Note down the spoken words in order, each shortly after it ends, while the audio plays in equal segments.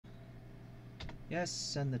Yes,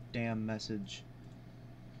 send the damn message.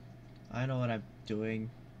 I know what I'm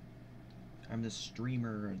doing. I'm the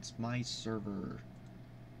streamer. It's my server.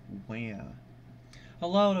 Where?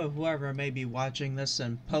 Hello to whoever may be watching this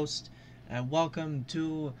in post, and welcome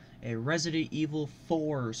to a Resident Evil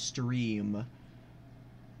 4 stream.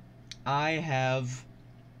 how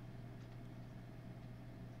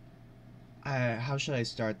should I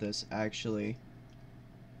start this, actually?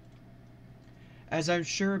 As I'm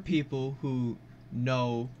sure people who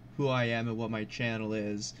know who I am and what my channel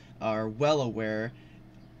is are well aware,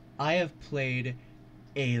 I have played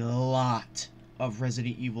a lot of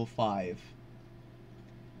Resident Evil 5.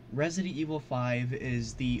 Resident Evil 5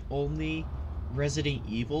 is the only Resident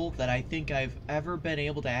Evil that I think I've ever been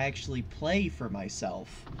able to actually play for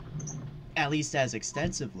myself, at least as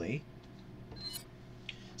extensively.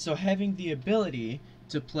 So having the ability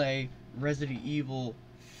to play Resident Evil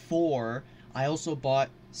 4, I also bought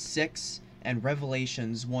 6 and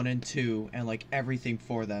Revelations 1 and 2 and like everything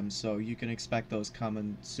for them, so you can expect those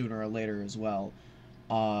coming sooner or later as well.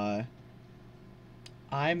 I'm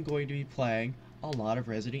going to be playing a lot of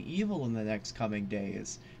Resident Evil in the next coming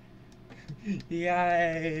days.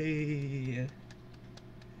 Yay!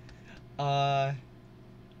 I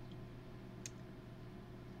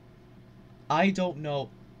don't know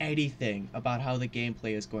anything about how the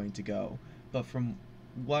gameplay is going to go, but from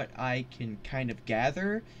what I can kind of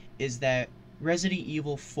gather is that Resident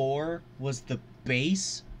Evil 4 was the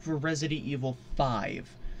base for Resident Evil 5.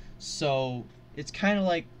 So it's kind of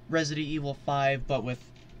like Resident Evil 5 but with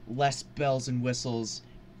less bells and whistles,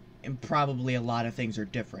 and probably a lot of things are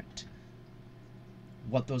different.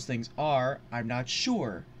 What those things are, I'm not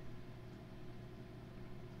sure.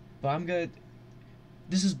 But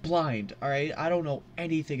this is blind, alright? I don't know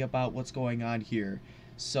anything about what's going on here.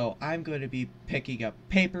 So I'm going to be picking up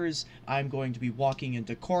papers, I'm going to be walking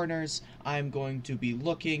into corners, I'm going to be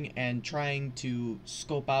looking and trying to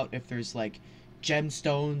scope out if there's like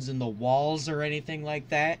gemstones in the walls or anything like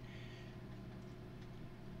that.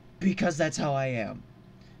 Because that's how I am.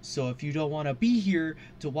 So if you don't want to be here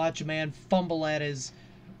to watch a man fumble at his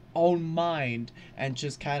own mind and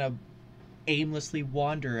just kind of aimlessly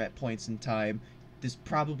wander at points in time, this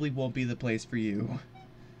probably won't be the place for you.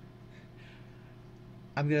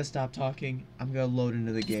 I'm gonna stop talking. I'm gonna load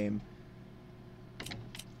into the game.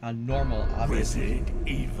 On normal, obviously. Resident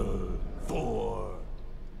Evil 4.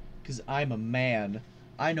 Because I'm a man.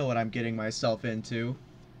 I know what I'm getting myself into.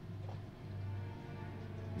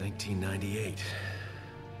 1998.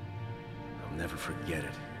 I'll never forget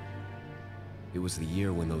it. It was the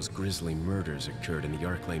year when those grisly murders occurred in the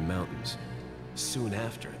Arklay Mountains. Soon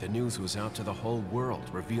after, the news was out to the whole world,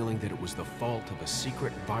 revealing that it was the fault of a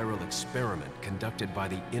secret viral experiment conducted by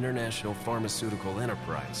the international pharmaceutical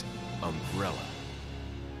enterprise, Umbrella.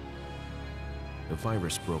 The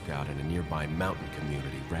virus broke out in a nearby mountain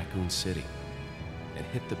community, Raccoon City, and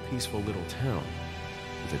hit the peaceful little town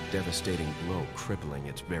with a devastating blow crippling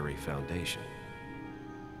its very foundation.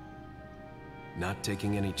 Not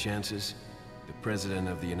taking any chances, the President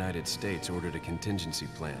of the United States ordered a contingency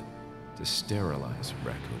plan to sterilize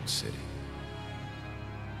Raccoon City.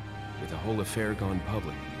 With the whole affair gone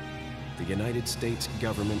public, the United States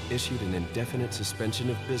government issued an indefinite suspension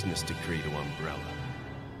of business decree to Umbrella.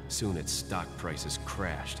 Soon its stock prices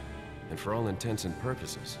crashed, and for all intents and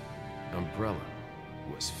purposes, Umbrella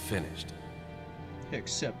was finished.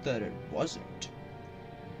 Except that it wasn't.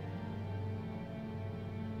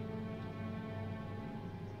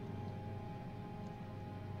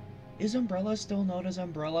 Is Umbrella still known as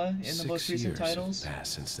Umbrella in the most recent titles? 6 years have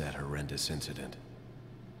passed since that horrendous incident.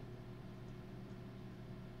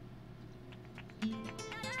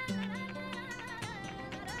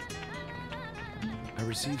 I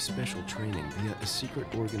received special training via a secret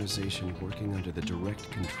organization working under the direct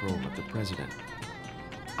control of the president.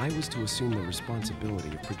 I was to assume the responsibility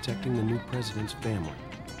of protecting the new president's family.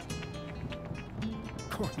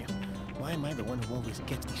 Cornel, why am I the one who always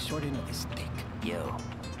gets the short end of the stick? You,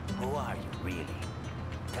 who are you really?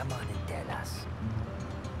 Come on and tell us.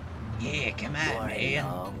 Yeah, come on, You're man.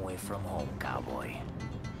 a long way from home, cowboy.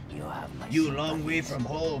 You have my You a long way from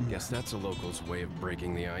home. Guess that's a local's way of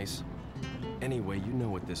breaking the ice. Anyway, you know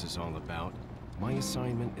what this is all about. My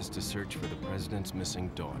assignment is to search for the president's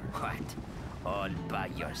missing daughter. What? All by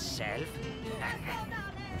yourself?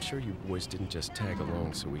 I'm sure you boys didn't just tag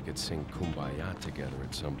along so we could sing Kumbaya together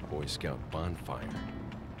at some Boy Scout bonfire.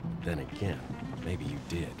 Then again, maybe you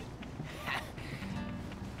did.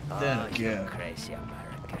 Then Oh, you again. crazy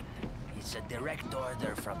American. It's a direct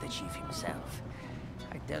order from the chief himself.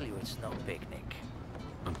 I tell you, it's no picnic.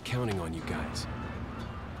 I'm counting on you guys.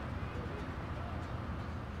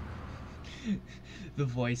 The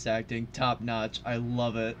voice acting, top notch. I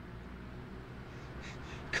love it.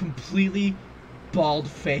 Completely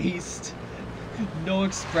bald-faced. No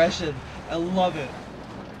expression. I love it.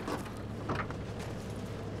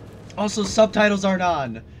 Also, subtitles aren't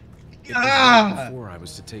on. It was right before I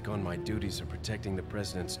was to take on my duties of protecting the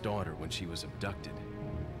president's daughter when she was abducted.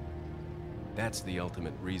 That's the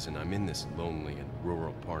ultimate reason I'm in this lonely and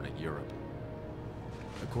rural part of Europe.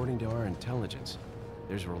 According to our intelligence,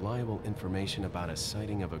 there's reliable information about a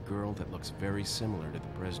sighting of a girl that looks very similar to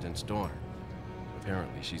the president's daughter.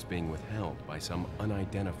 Apparently, she's being withheld by some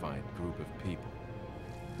unidentified group of people.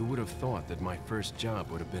 Who would have thought that my first job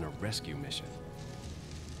would have been a rescue mission?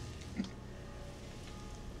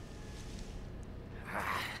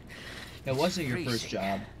 It wasn't your first Freezing.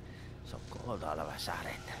 job. So cold all of a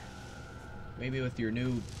sudden. Maybe with your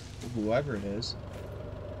new whoever it is.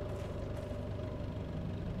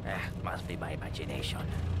 Must be my imagination.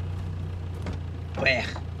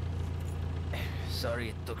 Blech. Sorry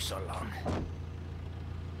it took so long.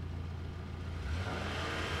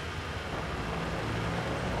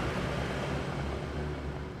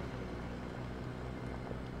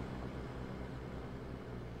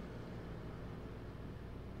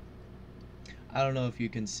 I don't know if you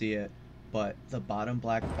can see it, but the bottom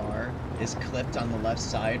black bar is clipped on the left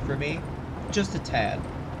side for me. Just a tad.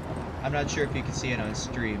 I'm not sure if you can see it on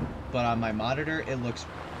stream, but on my monitor,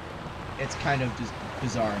 it's kind of just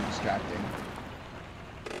bizarre and distracting.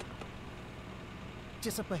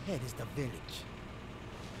 Just up ahead is the village.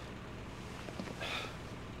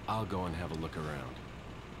 I'll go and have a look around.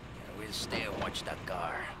 Yeah, we'll stay and watch that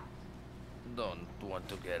car. Don't want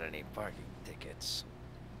to get any parking tickets.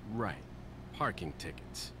 Right. Parking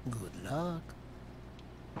tickets. Good luck.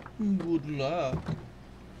 Good luck.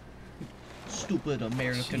 Stupid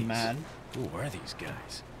American Jeez. man. Who are these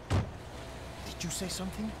guys? Did you say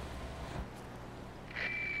something?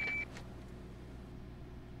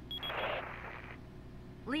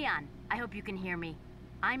 Leon, I hope you can hear me.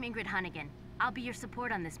 I'm Ingrid Hunnigan. I'll be your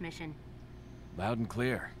support on this mission. Loud and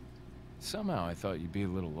clear. Somehow I thought you'd be a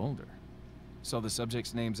little older. So the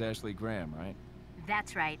subject's name's Ashley Graham, right?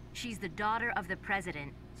 That's right. She's the daughter of the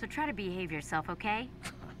president. So try to behave yourself, okay?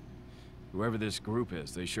 Whoever this group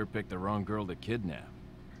is, they sure picked the wrong girl to kidnap.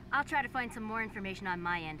 I'll try to find some more information on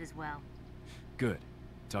my end as well. Good.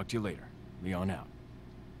 Talk to you later. Leon out.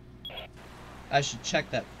 I should check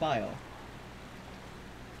that file.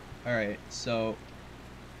 Alright, so...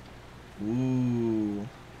 Ooh.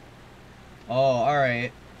 Oh,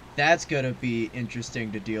 alright. That's gonna be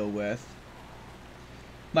interesting to deal with.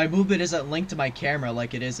 My movement isn't linked to my camera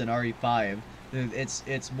like it is in RE5.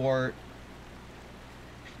 It's more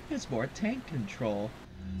tank control.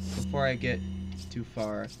 Before I get too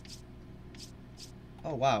far.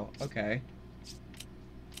 Oh wow, okay.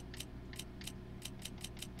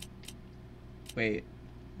 Wait.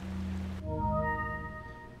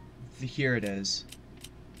 Here it is.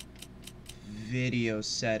 Video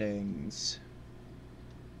settings.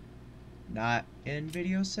 Not in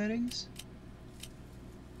video settings?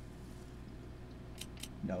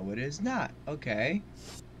 No, it is not. Okay.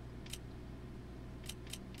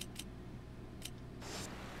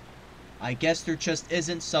 I guess there just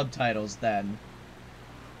isn't subtitles then.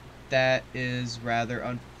 That is rather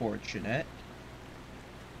unfortunate.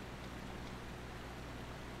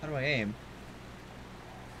 How do I aim?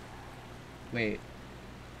 Wait.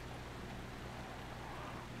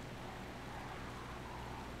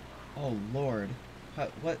 Oh, Lord.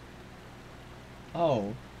 What?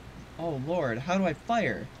 Oh. Oh, Lord. How do I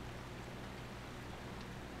fire?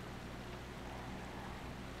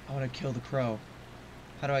 I want to kill the crow.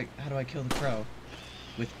 How do I kill the crow?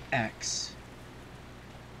 With X.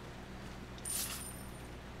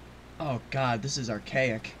 Oh, God. This is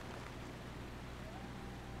archaic.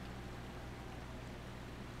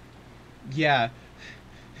 Yeah.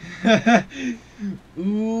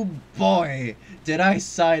 Ooh boy, did I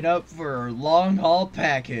sign up for a long haul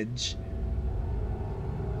package.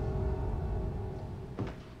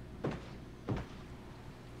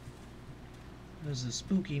 There's a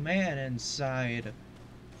spooky man inside.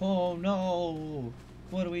 Oh no,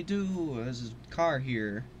 what do we do? There's a car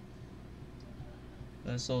here.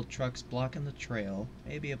 This old truck's blocking the trail.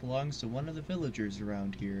 Maybe it belongs to one of the villagers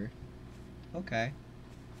around here. Okay.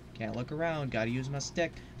 Can't look around, gotta use my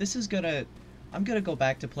stick. I'm gonna go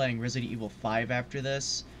back to playing Resident Evil 5 after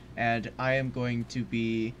this, and I am going to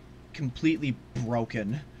be completely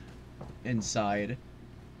broken inside.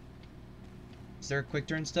 Is there a quick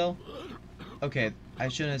turn still? Okay, I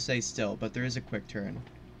shouldn't say still, but there is a quick turn.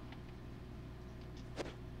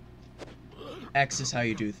 X is how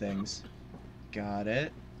you do things. Got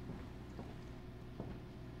it.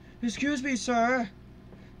 Excuse me, sir.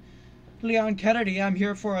 Leon Kennedy, I'm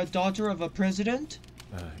here for a daughter of a president.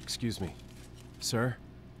 Excuse me. Sir?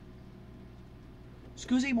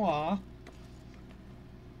 Excusez-moi.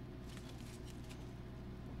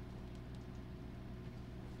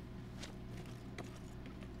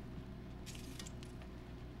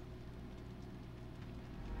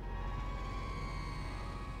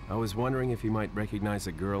 I was wondering if you might recognize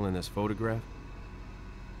the girl in this photograph?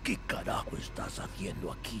 ¿Qué carajo estás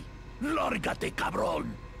haciendo aquí? ¡Lárgate,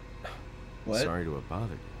 cabrón! What? Sorry to have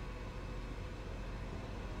bothered you.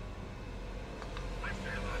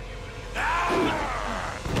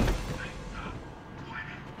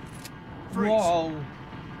 Whoa.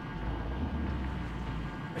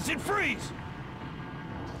 I said freeze!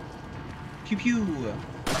 Pew pew.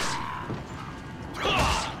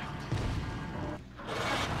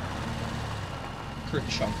 Kurt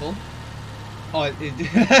Chunkle. Oh,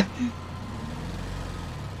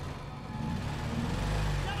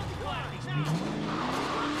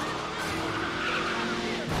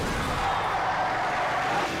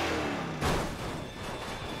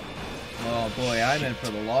 oh boy, I'm in for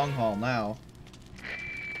the long haul now.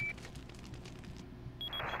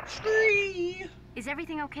 Scree! Is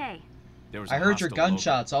everything okay? There was I a heard your hostile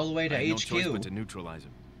gunshots all the way to local. I had HQ. no choice but to neutralize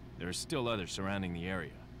him. There are still others surrounding the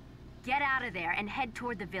area. Get out of there and head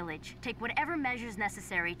toward the village. Take whatever measures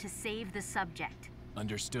necessary to save the subject.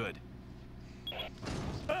 Understood.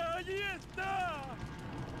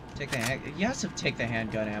 Take the hand. Yes, take the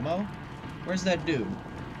handgun ammo. Where's that dude?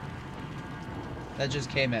 That just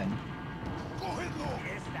came in.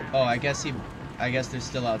 Oh, I guess they're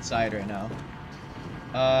still outside right now.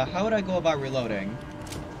 How would I go about reloading?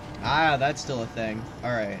 Ah, that's still a thing.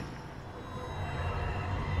 Alright.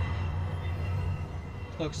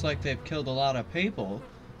 Looks like they've killed a lot of people.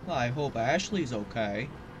 Well, I hope Ashley's okay.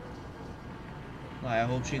 Well, I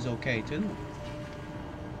hope she's okay too.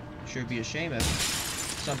 Sure be a shame if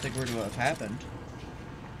something were to have happened.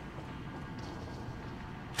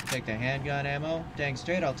 Take the handgun ammo. Dang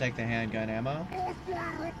straight I'll take the handgun ammo. And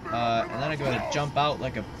then I go to jump out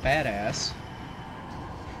like a badass.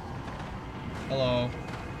 Hello.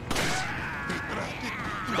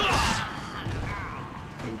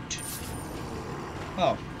 Oot.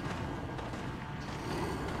 Oh.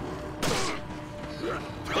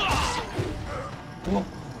 Cool.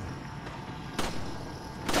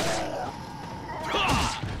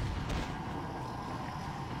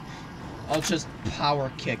 I'll just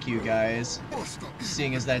power kick you guys,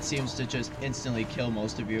 seeing as that seems to just instantly kill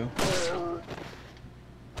most of you.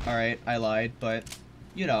 Alright, I lied, but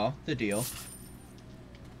you know, the deal.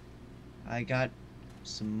 I got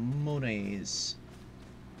some monies.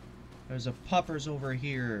 There's a puppers over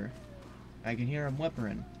here. I can hear him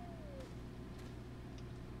whimpering.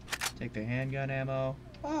 Take the handgun ammo.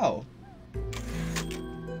 Oh!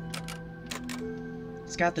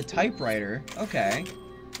 It's got the typewriter. Okay.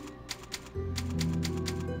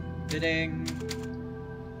 Ding.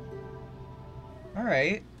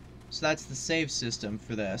 Alright. So that's the save system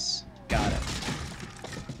for this. Got it.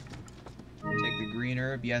 Take the green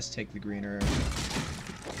herb. Yes, take the green herb.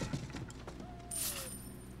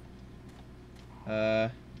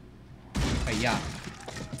 Yeah.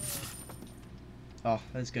 Oh,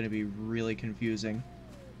 that's gonna be really confusing.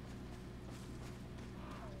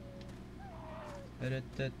 Oh,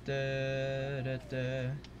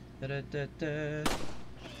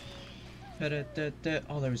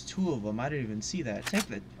 there was two of them. I didn't even see that. Take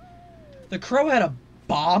the... The crow had a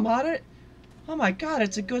bomb on it? Oh my god,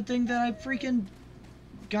 it's a good thing that I freaking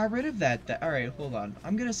got rid of that. Alright, hold on.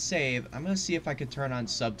 I'm gonna save. I'm gonna see if I can turn on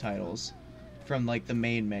subtitles from, like, the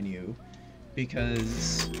main menu.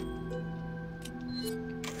 Because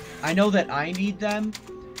I know that I need them,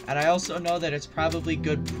 and I also know that it's probably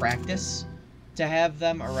good practice to have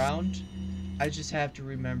them around. I just have to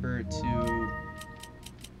remember to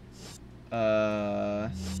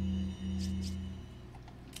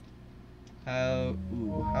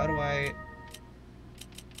how do I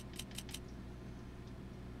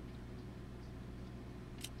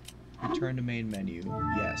return to main menu?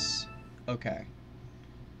 Yes. Okay.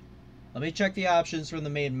 Let me check the options from the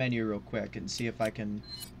main menu real quick and see if I can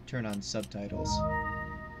turn on subtitles.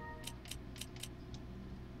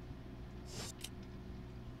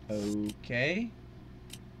 Okay.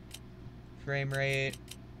 Frame rate,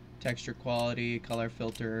 texture quality, color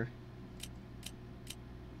filter.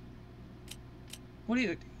 What do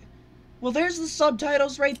you... Well, there's the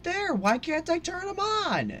subtitles right there. Why can't I turn them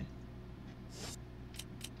on?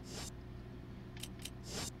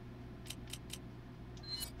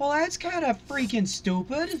 Well, that's kind of freaking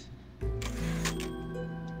stupid.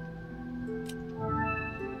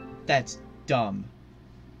 That's dumb.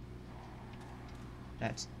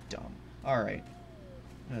 That's dumb. Alright.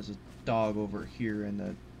 There's a dog over here in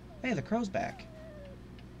the... Hey, the crow's back.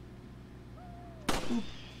 Oop.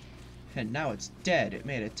 And now it's dead. It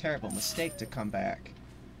made a terrible mistake to come back.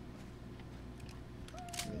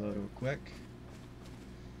 Reload real quick.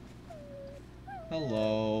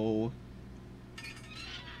 Hello.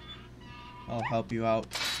 I'll help you out.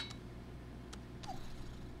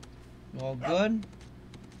 All good?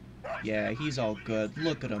 Yeah, he's all good.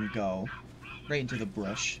 Look at him go. Right into the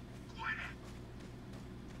brush.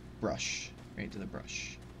 Brush. Right into the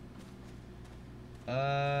brush. Is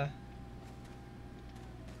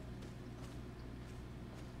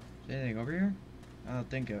there anything over here? I don't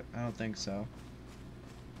think so.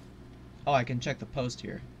 Oh, I can check the post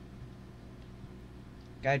here.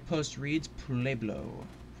 Guide post reads Pueblo.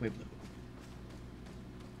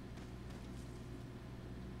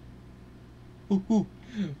 Ooh,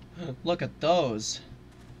 look at those.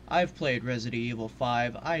 I've played Resident Evil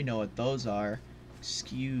 5. I know what those are.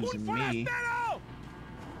 Excuse me.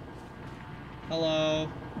 Hello.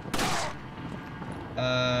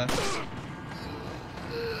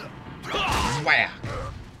 Whack.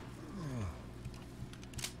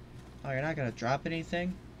 Oh, you're not gonna drop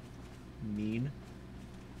anything? Mean.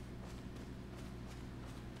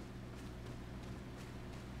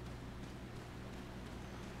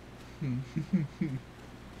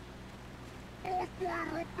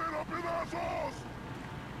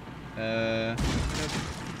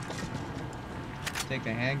 Take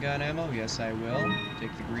the handgun ammo? Yes, I will.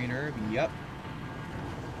 Take the green herb? Yup.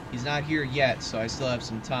 He's not here yet, so I still have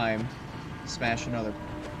some time. Smash another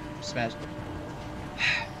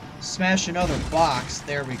box.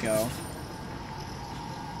 There we go.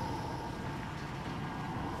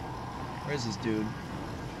 Where's this dude?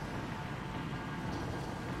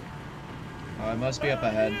 Oh, it must be up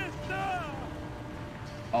ahead.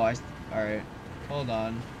 Oh, alright. Hold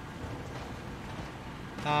on.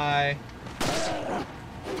 Hi. Do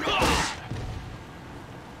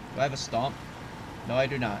I have a stomp? No, I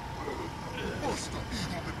do not.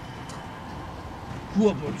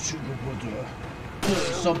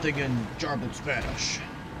 Something in jarbled Spanish.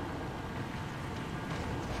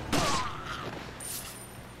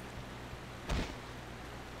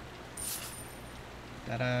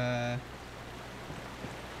 Ta-da.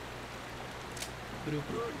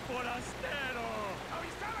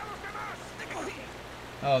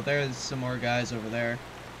 Oh, there's some more guys over there.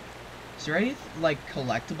 Is there any, like,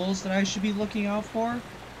 collectibles that I should be looking out for?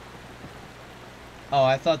 Oh,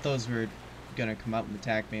 I thought those were gonna come out and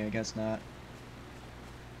attack me. I guess not.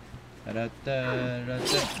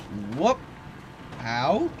 Whoop!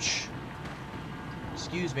 Ouch!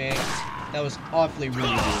 Excuse me. That was awfully rude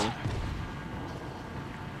of you.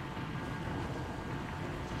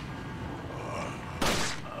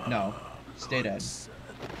 No. Stay dead.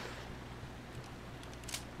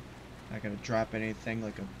 Not gonna drop anything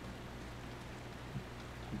like a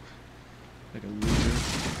loser.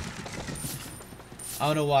 I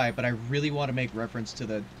don't know why, but I really want to make reference to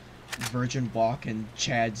the Virgin Walk and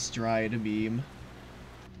Chad Stride meme.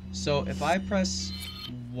 So if I press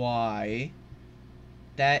Y,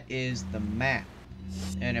 that is the map.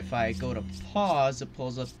 And if I go to pause, it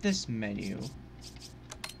pulls up this menu.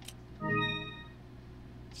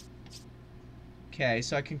 Okay,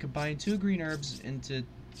 so I can combine 2 green herbs into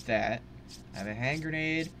that. I have a hand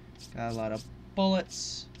grenade, got a lot of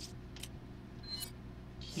bullets.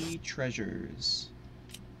 Key treasures.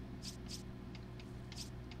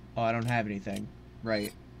 Oh, I don't have anything.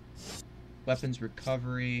 Right. Weapons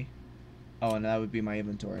recovery. Oh, and that would be my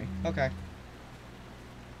inventory. Okay.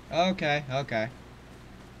 Okay, okay.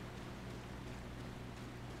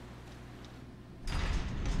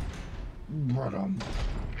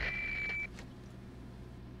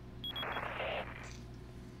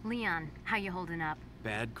 Leon, how you holding up?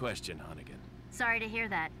 Bad question, Hunnigan. Sorry to hear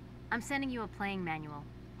that. I'm sending you a playing manual.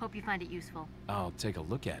 Hope you find it useful. I'll take a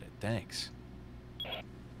look at it, thanks.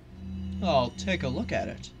 I'll take a look at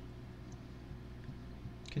it.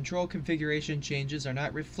 Control configuration changes are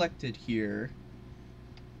not reflected here.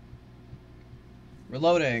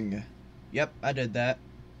 Reloading. Yep, I did that.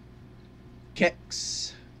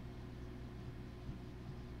 Kicks.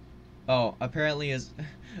 Oh, apparently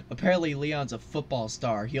Leon's a football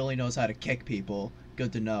star. He only knows how to kick people.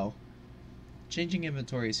 Good to know. Changing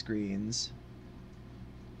inventory screens.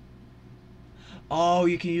 Oh,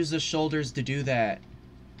 you can use the shoulders to do that.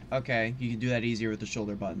 Okay, you can do that easier with the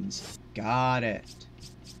shoulder buttons. Got it.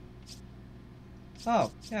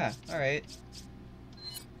 Oh, yeah, alright.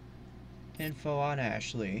 Info on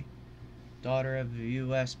Ashley. Daughter of the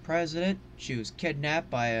U.S. president. She was kidnapped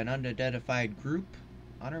by an unidentified group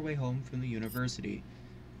on her way home from the university.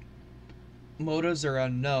 Motives are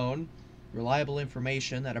unknown. Reliable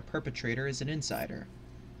information that a perpetrator is an insider.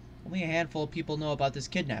 Only a handful of people know about this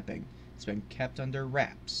kidnapping. It's been kept under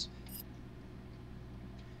wraps.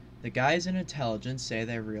 The guys in intelligence say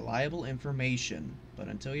they have reliable information, but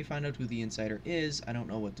until you find out who the insider is, I don't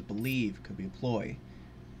know what to believe. Could be a ploy.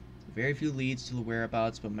 Very few leads to the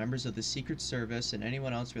whereabouts, but members of the Secret Service and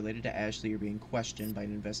anyone else related to Ashley are being questioned by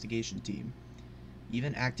an investigation team.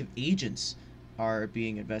 Even active agents are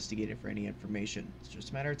being investigated for any information. It's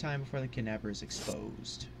just a matter of time before the kidnapper is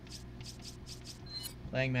exposed.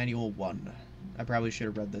 Playing Manual 1. I probably should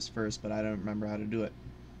have read this first, but I don't remember how to do it.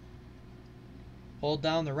 Hold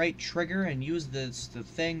down the right trigger and use the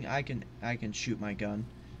thing. I can shoot my gun.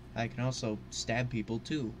 I can also stab people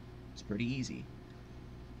too. It's pretty easy.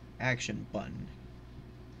 Action button.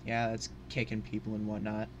 Yeah, that's kicking people and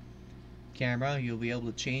whatnot. Camera, you'll be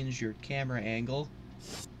able to change your camera angle,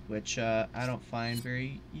 which I don't find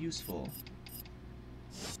very useful.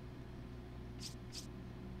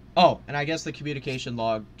 Oh, and I guess the communication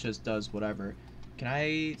log just does whatever. Can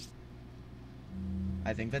I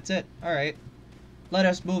think that's it. Alright. Let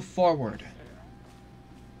us move forward.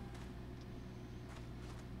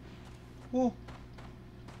 Whoa.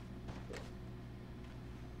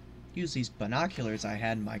 Use these binoculars I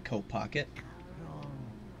had in my coat pocket.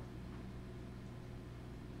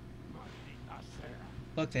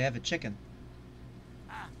 Look, they have a chicken.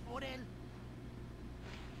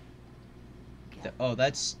 Oh,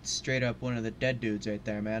 that's straight up one of the dead dudes right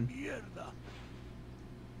there, man.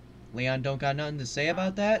 Leon don't got nothing to say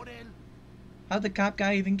about that? How'd the cop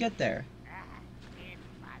guy even get there?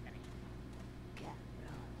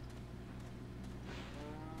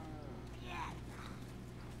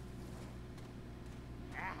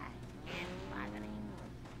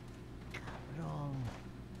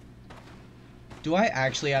 Do I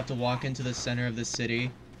actually have to walk into the center of the city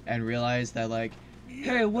and realize that, like,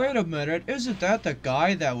 hey, wait a minute, isn't that the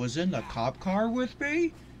guy that was in the cop car with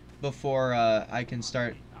me? Before I can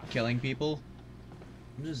start killing people?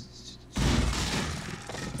 We'll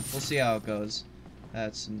see how it goes.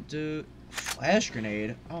 That's some flash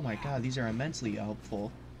grenade. Oh my god, these are immensely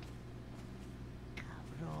helpful.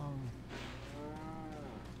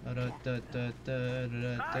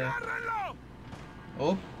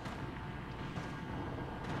 Oh.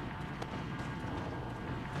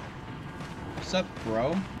 What's up,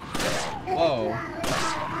 bro? Whoa.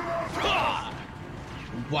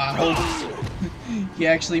 Wow. He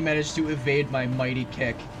actually managed to evade my mighty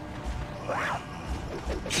kick.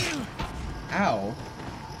 Ow.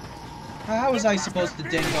 How was I supposed to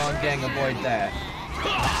ding dong gang avoid that?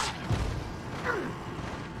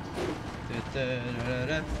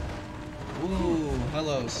 Ooh,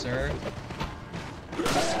 hello, sir.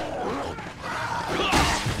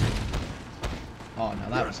 Oh, now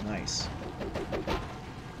that was nice.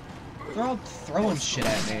 They're all throwing shit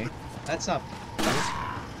at me. That's not...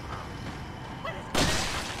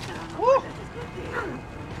 Woo!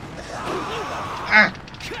 Ah!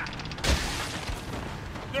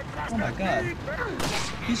 Oh my god.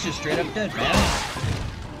 He's just straight up dead, man.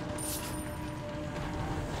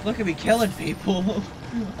 Look at me killing people.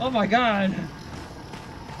 Oh my god.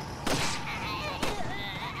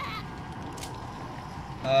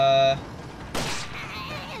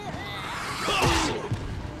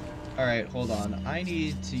 Alright, hold on. I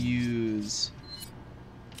need to use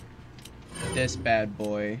this bad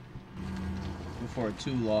boy before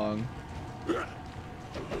too long.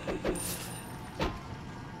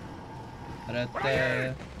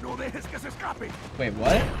 Wait,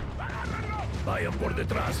 what? Vayan por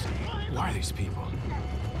detrás. Why are these people?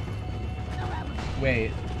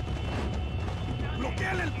 Wait.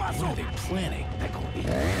 What are they planning?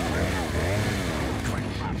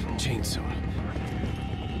 Chainsaw.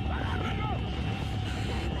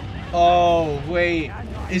 Oh, wait.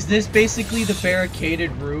 Is this basically the barricaded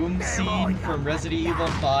room scene from Resident Evil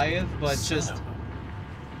 5, but just...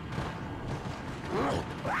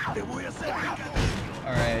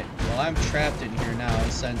 Alright, well I'm trapped in here now,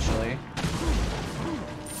 essentially.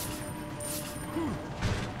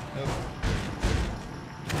 Oh.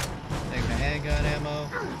 Take my handgun ammo.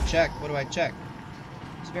 Check, what do I check?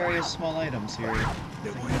 There's various small items here.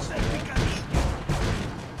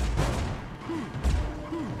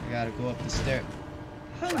 I gotta go up the stair.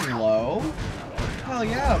 Hello? Hell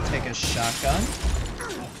yeah, I'll take a shotgun.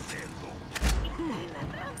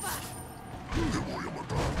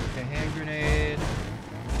 Okay, hand grenade.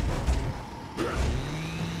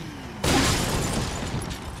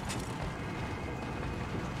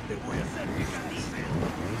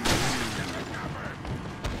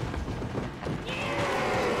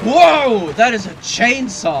 Whoa! That is a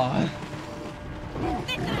chainsaw!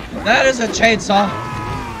 That is a chainsaw!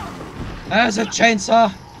 That is a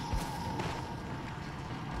chainsaw!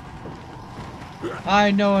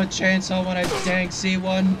 I know a chainsaw when I dang see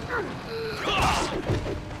one.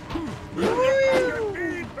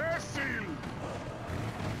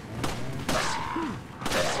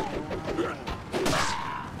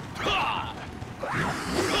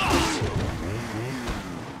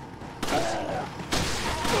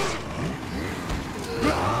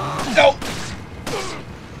 No!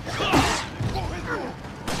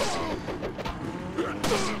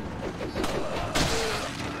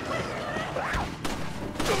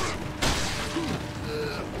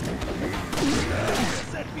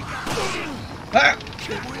 Ah!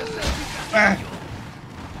 Ah!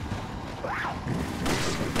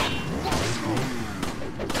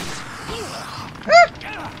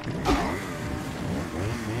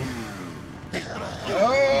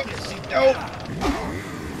 Oh, no.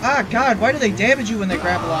 Ah, God, why do they damage you when they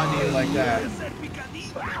grapple onto you like that?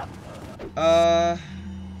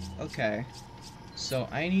 Okay. So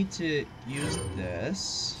I need to use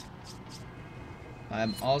this.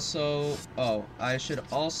 I'm also... Oh, I should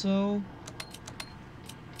also...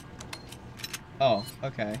 Oh,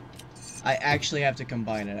 okay. I actually have to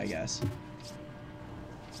combine it, I guess.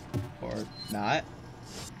 Or not.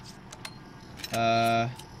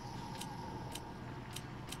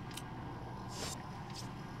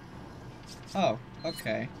 Oh,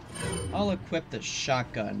 okay. I'll equip the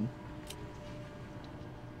shotgun.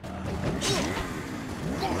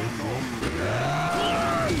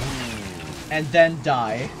 And then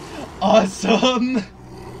die. Awesome!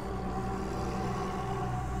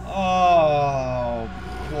 Oh,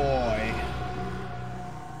 boy.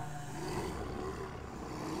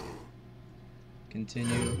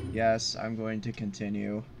 Continue. Yes, I'm going to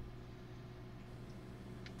continue.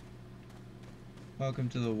 Welcome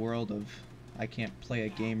to the world of I can't play a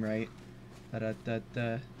game right.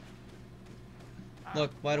 Da-da-da-da.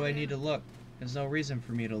 Look, why do I need to look? There's no reason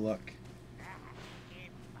for me to look.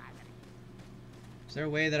 Is there a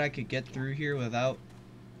way that I could get through here without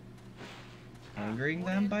angering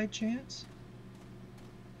them by chance?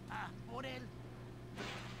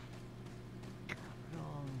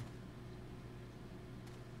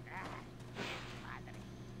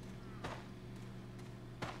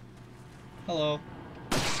 Hello.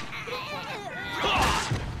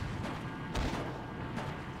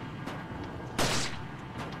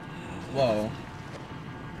 Whoa.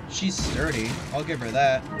 She's sturdy. I'll give her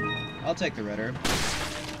that. I'll take the red herb.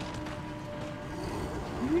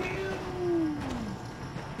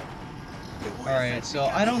 Alright, so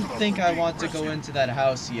I don't think I want to go into that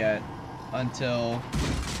house yet until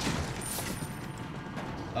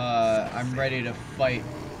I'm ready to fight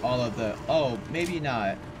all of the... Oh, maybe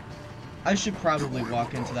not. I should probably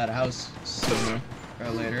walk into that house sooner or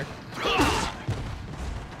later.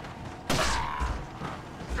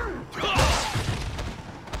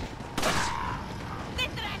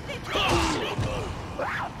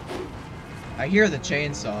 I hear the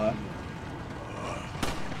chainsaw.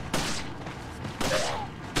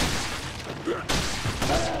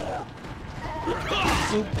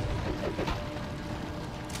 Oop.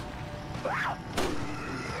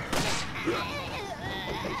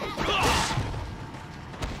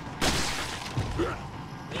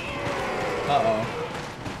 Uh-oh.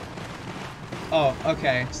 Oh,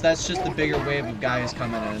 okay. So that's just the bigger wave of guys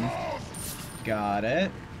coming in. Got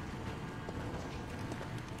it.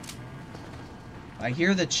 I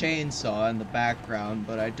hear the chainsaw in the background,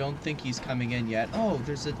 but I don't think he's coming in yet. Oh,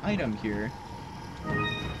 there's an item here.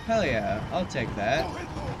 Hell yeah, I'll take that.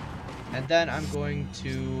 And then I'm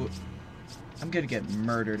gonna get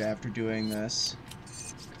murdered after doing this.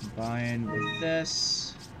 Combine with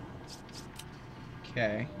this.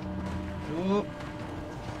 Okay. Oop.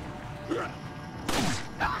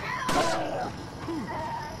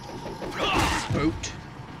 Boot.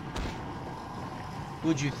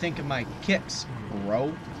 What'd you think of my kicks,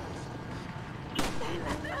 bro?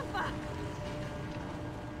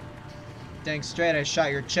 Dang straight, I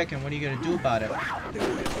shot your chicken. What are you gonna do about it?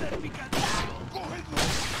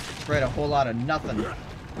 Afraid a whole lot of nothing.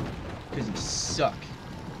 Because you suck.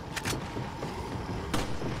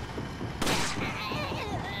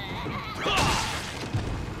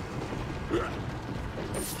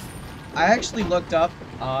 I actually looked up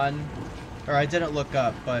on... Or I didn't look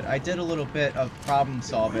up, but I did a little bit of problem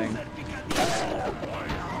solving.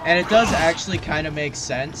 And it does actually kind of make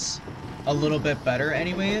sense, a little bit better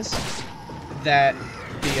anyways, that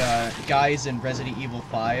the guys in Resident Evil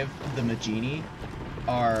 5, the Magini,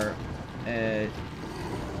 are,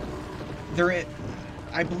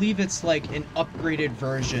 I believe it's like an upgraded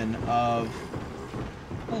version of...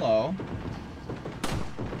 Hello.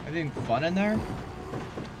 Having fun in there?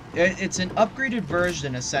 It's an upgraded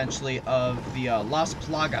version, essentially, of the Las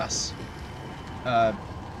Plagas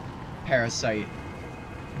parasite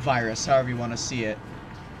virus, however you want to see it.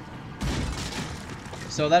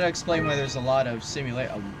 So that'll explain why there's a lot of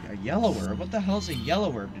a yellow herb? What the hell's a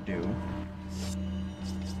yellow herb to do?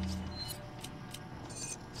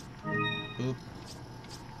 Oop.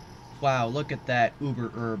 Wow, look at that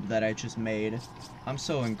uber herb that I just made. I'm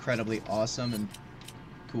so incredibly awesome and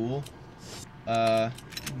cool.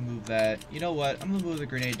 Move that. You know what? I'm gonna move the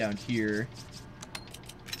grenade down here.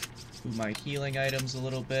 Move my healing items a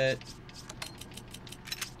little bit.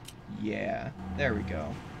 Yeah, there we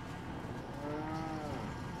go.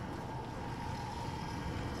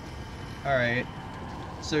 Alright.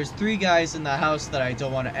 So there's 3 guys in the house that I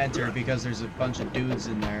don't want to enter because there's a bunch of dudes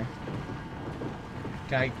in there.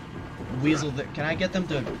 Can I can I get them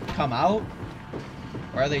to come out?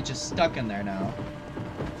 Or are they just stuck in there now?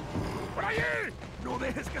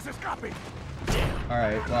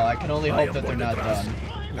 Alright, well, I can only hope that they're not done.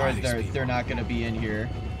 Or they're not gonna be in here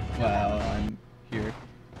while I'm here.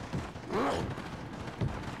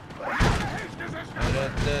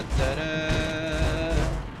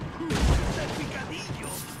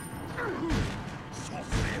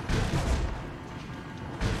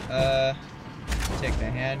 Take the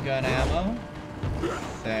handgun ammo.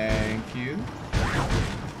 Thank you.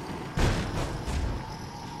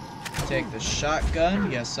 Take the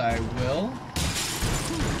shotgun. Yes, I will.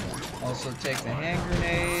 Also take the hand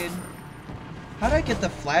grenade. How did I get the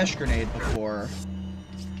flash grenade before?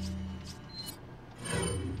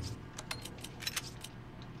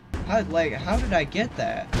 How did I get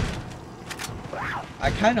that?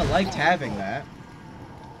 I kind of liked having that.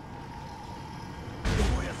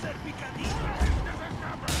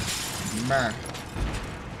 Meh.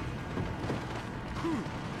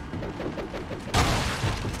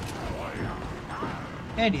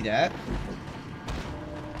 Handy that.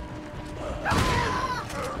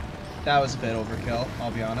 That was a bit overkill,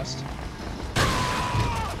 I'll be honest.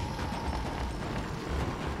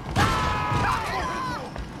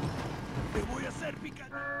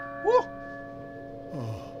 Woo!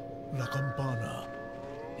 Oh, la campana.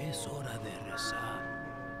 Es hora de rezar.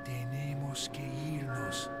 Tenemos que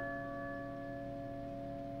irnos.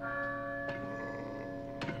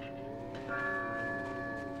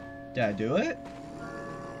 Did I do it?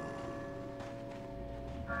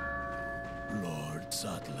 Lord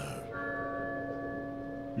Sadler.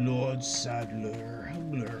 Lord Sadler.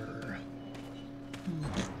 Blur.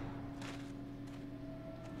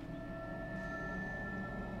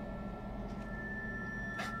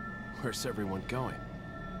 Where's everyone going?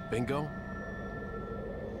 Bingo?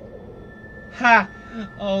 Ha!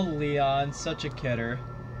 Oh, Leon, such a kidder.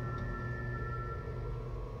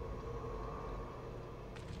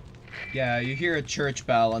 Yeah, you hear a church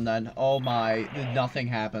bell and then, oh my, nothing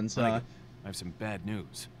happens, huh? I have some bad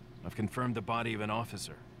news. I've confirmed the body of an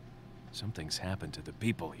officer. Something's happened to the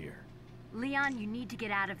people here. Leon, you need to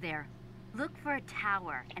get out of there. Look for a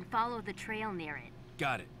tower and follow the trail near it.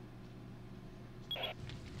 Got it.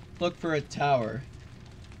 Look for a tower.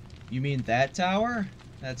 You mean that tower?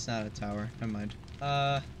 That's not a tower. Never mind.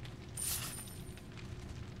 Alright,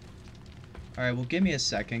 well give me a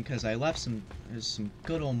second, because I left there's some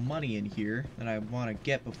good old money in here that I want to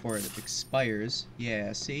get before it expires.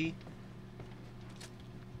 Yeah, see?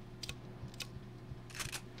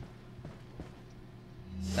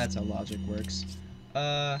 That's how logic works.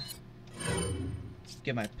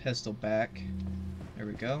 Get my pistol back. There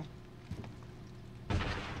we go.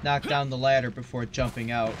 Knock down the ladder before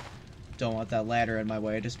jumping out. Don't want that ladder in my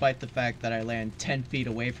way, despite the fact that I land 10 feet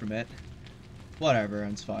away from it. Whatever,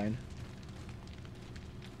 it's fine.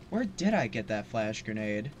 Where did I get that flash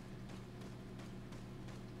grenade?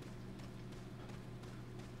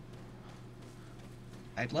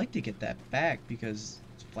 I'd like to get that back because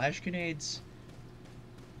flash grenades,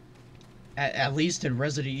 at least in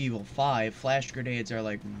Resident Evil 5, flash grenades are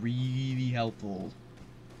like really helpful.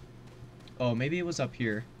 Oh, maybe it was up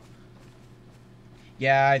here.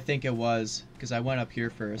 Yeah, I think it was, because I went up here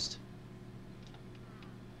first.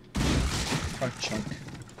 Fuck chunk.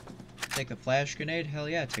 Take the flash grenade? Hell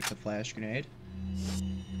yeah, take the flash grenade.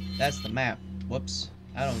 That's the map. Whoops.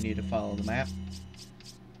 I don't need to follow the map.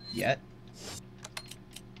 Yet.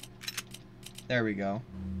 There we go.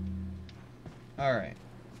 Alright.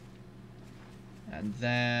 And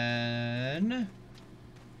then...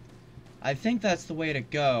 I think that's the way to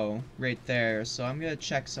go, right there, so I'm gonna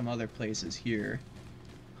check some other places here.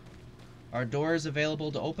 Are doors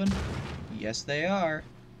available to open? Yes, they are.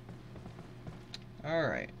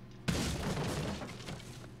 Alright.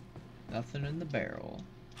 Nothing in the barrel.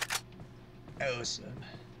 Awesome.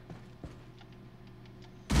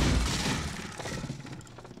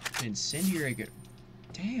 Incendiary good.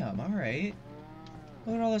 Damn, alright.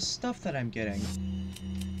 Look at all this stuff that I'm getting.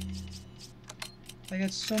 I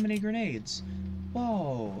got so many grenades.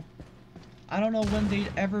 Whoa. I don't know when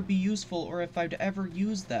they'd ever be useful or if I'd ever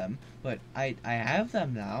use them, but I have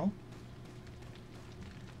them now.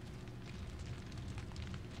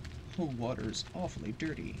 Oh, water's awfully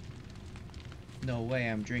dirty. No way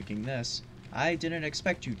I'm drinking this. I didn't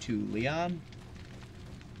expect you to, Leon.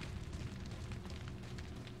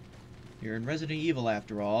 You're in Resident Evil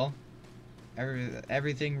after all.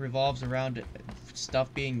 Everything revolves around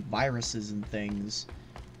stuff being viruses and things.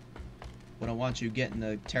 Wouldn't want you getting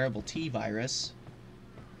the terrible T virus.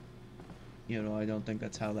 You know, I don't think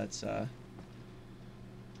that's how that's,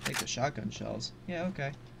 take the shotgun shells. Yeah,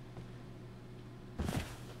 okay.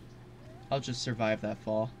 I'll just survive that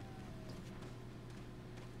fall.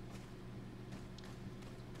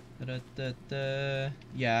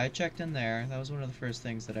 Yeah, I checked in there. That was one of the first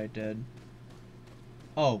things that I did.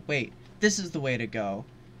 Oh, wait. This is the way to go.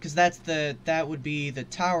 Because that would be the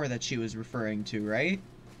tower that she was referring to, right?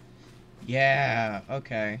 Yeah,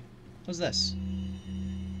 okay. What's this?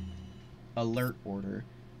 Alert order.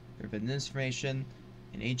 There have been information.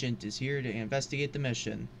 An agent is here to investigate the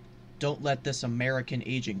mission. Don't let this American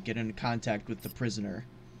agent get into contact with the prisoner.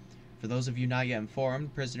 For those of you not yet informed,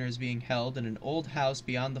 the prisoner is being held in an old house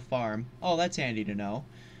beyond the farm. Oh, that's handy to know.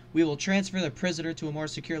 We will transfer the prisoner to a more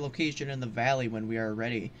secure location in the valley when we are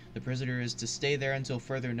ready. The prisoner is to stay there until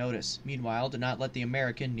further notice. Meanwhile, do not let the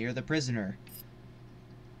American near the prisoner.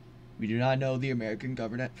 We do not know the American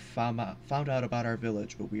government found out about our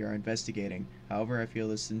village, but we are investigating. However, I feel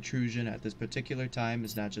this intrusion at this particular time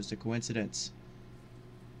is not just a coincidence.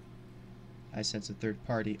 I sense a third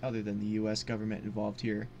party other than the U.S. government involved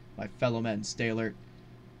here. My fellow men, stay alert.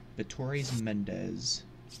 Vittori's Mendez.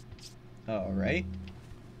 Alright.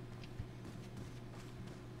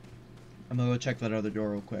 I'm gonna go check that other door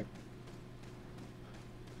real quick.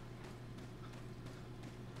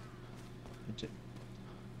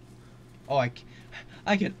 Oh,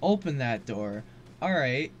 I can open that door.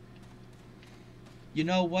 Alright. You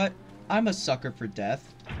know what? I'm a sucker for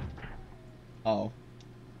death. Oh.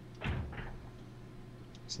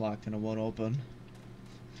 It's locked and it won't open.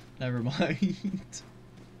 Never mind.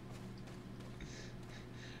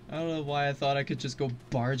 I don't know why I thought I could just go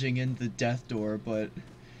barging in the death door, but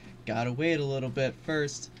gotta wait a little bit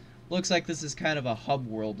first. Looks like this is kind of a hub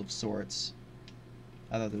world of sorts.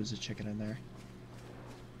 I thought there was a chicken in there.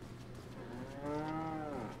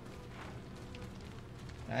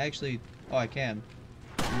 I actually... Oh, I can.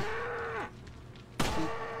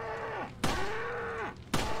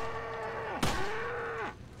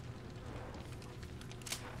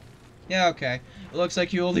 Yeah, okay. It looks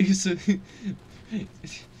like you only...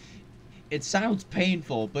 It sounds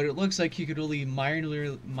painful, but it looks like you could only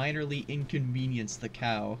minorly inconvenience the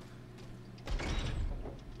cow.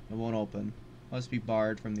 It won't open. Must be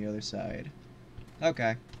barred from the other side.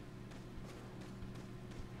 Okay.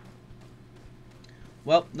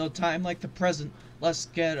 Well, no time like the present. Let's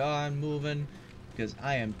get on moving, because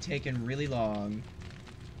I am taking really long.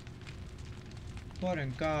 What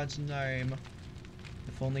in God's name?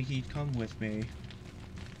 If only he'd come with me.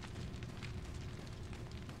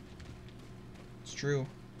 It's true.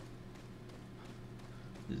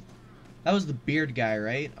 That was the beard guy,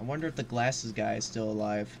 right? I wonder if the glasses guy is still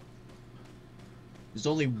alive. There's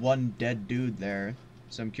only one dead dude there,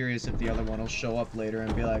 so I'm curious if the other one will show up later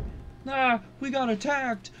and be like, "Nah, we got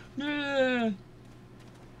attacked! Nah!"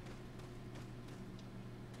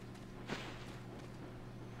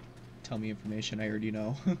 Tell me information I already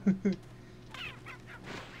know.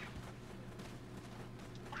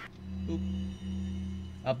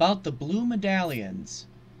 About the blue medallions.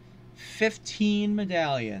 15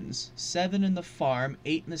 medallions. 7 in the farm,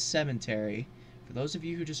 8 in the cemetery. For those of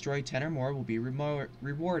you who destroy 10 or more will be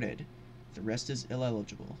rewarded. The rest is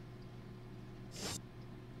ineligible.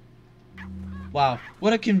 Wow,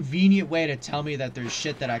 what a convenient way to tell me that there's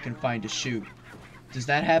shit that I can find to shoot. Does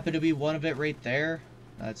that happen to be one of it right there?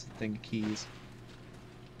 That's the thing of keys.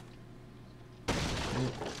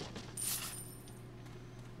 Ooh.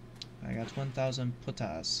 I got 1,000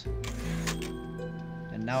 putas.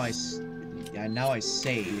 And now I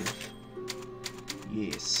save.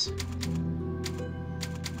 Yes.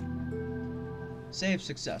 Save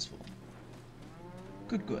successful.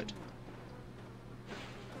 Good, good.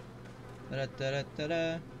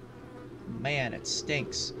 Da-da-da-da-da. Man, it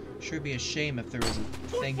stinks. Sure be a shame if there was a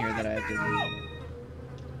thing here that I have to...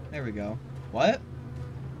 There we go. What?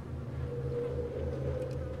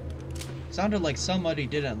 Sounded like somebody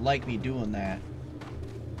didn't like me doing that.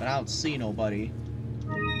 But I don't see nobody.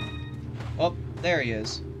 Oh, there he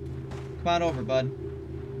is. Come on over, bud.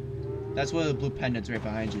 That's one of the blue pendants right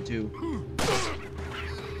behind you, too.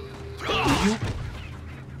 You...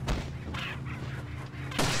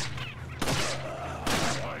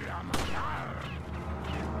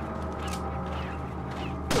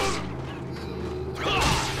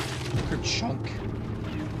 Chunk.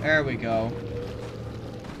 There we go.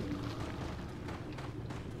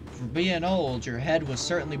 For being old, your head was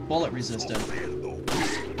certainly bullet resistant.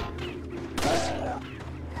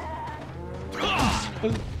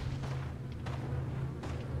 Boop.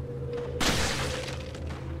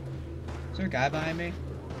 Is there a guy behind me?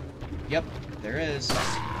 Yep, there is.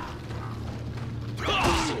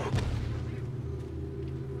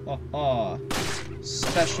 Oh,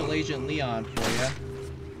 Special Agent Leon for ya.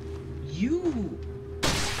 You!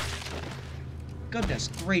 Goodness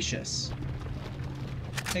gracious.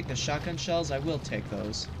 Take the shotgun shells? I will take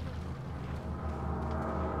those.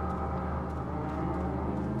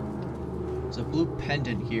 There's a blue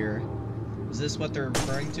pendant here. Is this what they're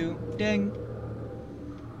referring to? Ding!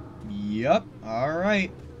 Yup,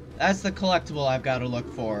 alright. That's the collectible I've got to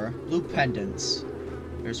look for. Blue pendants.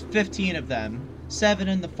 There's 15 of them. 7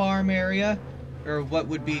 in the farm area, or what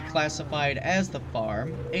would be classified as the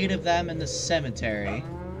farm. 8 of them in the cemetery.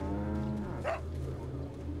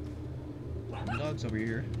 The dog's over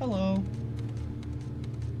here. Hello.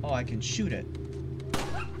 Oh, I can shoot it.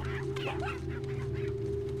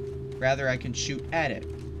 Rather, I can shoot at it.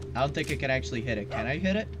 I don't think I can actually hit it. Can I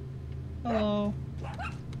hit it? Hello.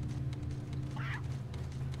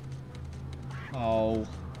 Oh.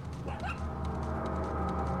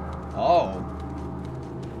 Oh.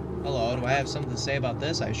 Hello, do I have something to say about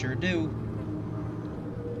this? I sure do.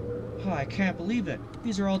 Oh, I can't believe it.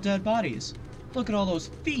 These are all dead bodies. Look at all those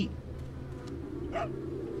feet.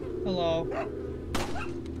 Hello.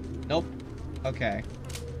 Nope. Okay.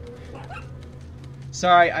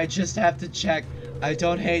 Sorry, I just have to check. I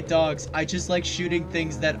don't hate dogs. I just like shooting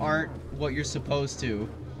things that aren't what you're supposed to.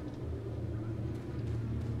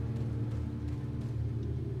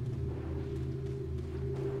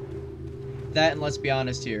 That, and let's be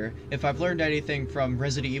honest here, if I've learned anything from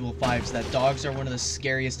Resident Evil 5, is that dogs are one of the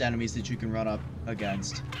scariest enemies that you can run up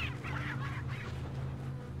against.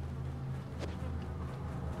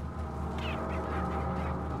 I'm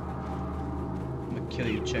gonna kill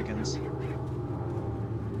you chickens.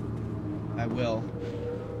 I will,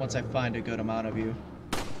 once I find a good amount of you.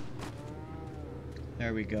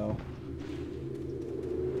 There we go.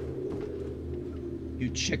 You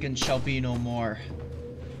chickens shall be no more.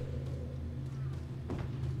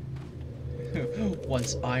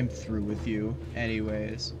 Once I'm through with you.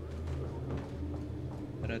 Anyways.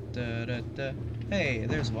 Hey,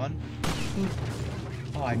 there's one. Ooh.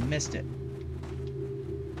 Oh, I missed it.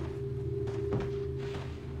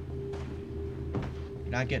 You're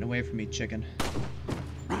not getting away from me, chicken.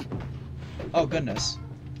 Oh, goodness.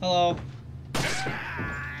 Hello.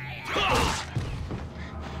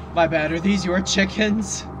 My bad, are these your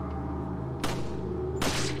chickens?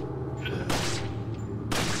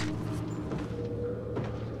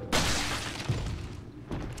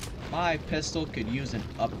 My pistol could use an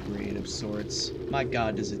upgrade of sorts. My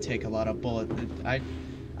god, does it take a lot of bullets.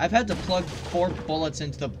 I've had to plug 4 bullets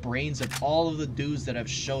into the brains of all of the dudes that have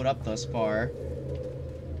showed up thus far.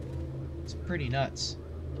 It's pretty nuts.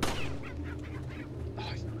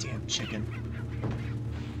 Oh, you damn chicken.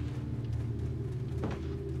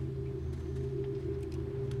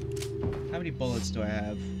 How many bullets do I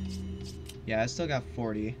have? Yeah, I still got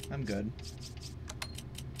 40. I'm good.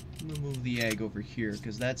 I'm gonna move the egg over here,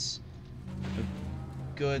 because that's a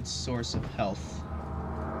good source of health.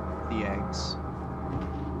 The eggs.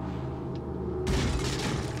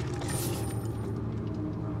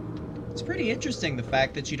 It's pretty interesting, the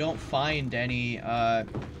fact that you don't find any, oh,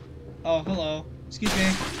 hello. Excuse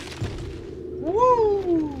me.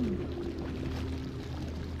 Woo!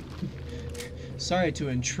 Sorry to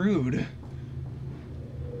intrude.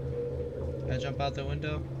 Can I jump out the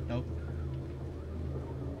window? Nope.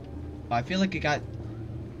 I feel like it got...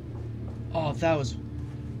 Oh, that was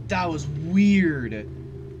weird.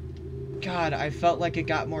 God, I felt like it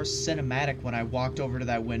got more cinematic when I walked over to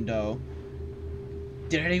that window.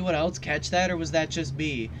 Did anyone else catch that, or was that just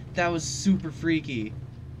me? That was super freaky.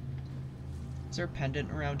 Is there a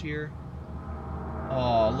pendant around here?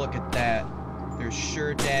 Oh, look at that. There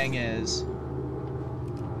sure dang is.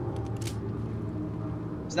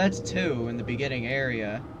 So that's 2 in the beginning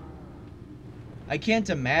area. I can't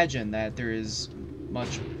imagine that there is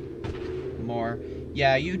much more.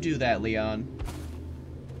 Yeah, you do that, Leon.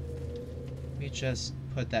 Let me just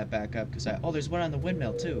put that back up, because oh, there's one on the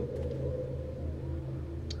windmill, too.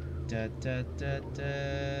 Da, da, da,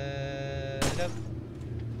 da, da.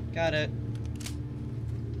 Got it.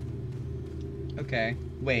 Okay,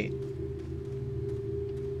 wait.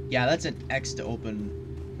 Yeah, that's an X to open.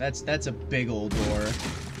 That's a big old door.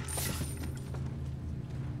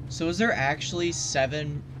 So is there actually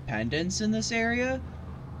 7 pendants in this area?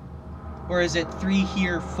 Or is it 3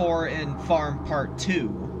 here, 4 in farm part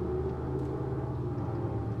 2?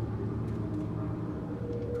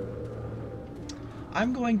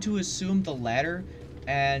 I'm going to assume the latter,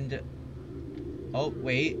 and... Oh,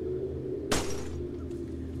 wait.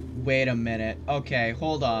 Wait a minute. Okay,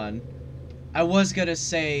 hold on. I was gonna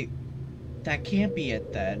say... That can't be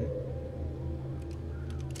it, then.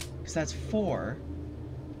 Because that's 4.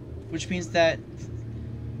 Which means that...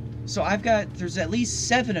 So I've got... There's at least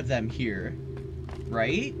 7 of them here.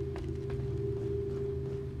 Right?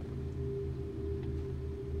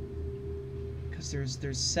 Because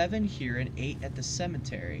there's 7 here and 8 at the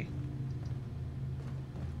cemetery.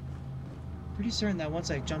 Pretty certain that once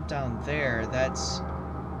I jump down there, that's...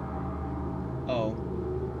 Oh.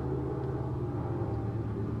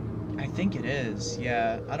 I think it is,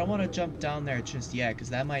 yeah. I don't want to jump down there just yet, because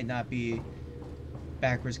that might not be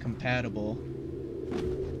backwards compatible.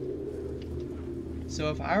 So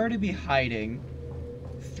if I were to be hiding,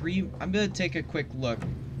 3... I'm going to take a quick look,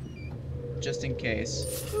 just in case.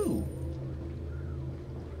 Ooh.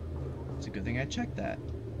 It's a good thing I checked that.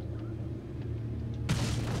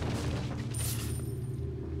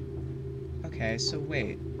 Okay, so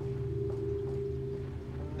wait.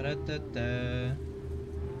 Da-da-da-da.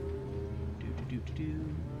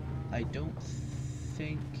 I don't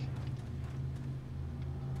think...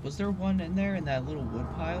 Was there one in there in that little wood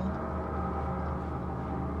pile?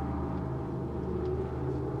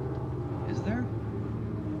 Is there?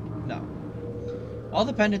 No. All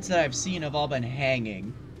the pendants that I've seen have all been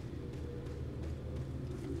hanging.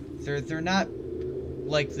 They're not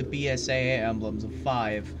like the BSAA emblems of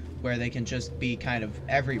 5, where they can just be kind of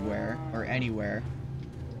everywhere or anywhere.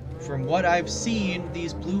 From what I've seen,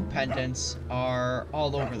 these blue pendants are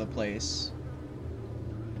all over the place.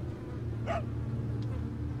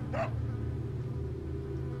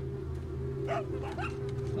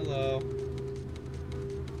 Hello.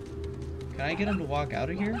 Can I get him to walk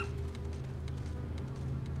out of here?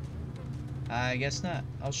 I guess not.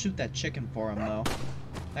 I'll shoot that chicken for him, though.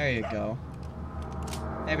 There you go.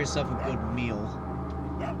 Have yourself a good meal.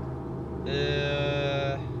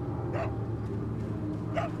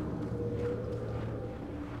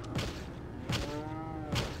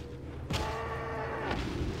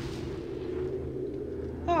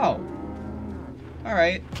 Oh.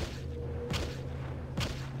 Alright.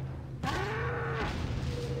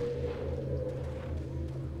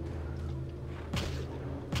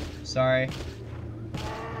 Sorry.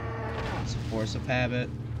 It's a force of habit.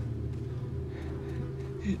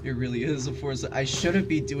 It really is a force. I shouldn't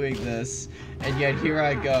be doing this, and yet here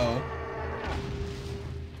I go.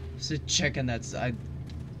 It's a chicken that's... I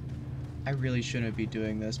really shouldn't be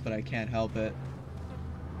doing this, but I can't help it.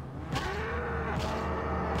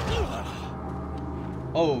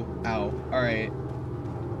 Oh, ow. Alright.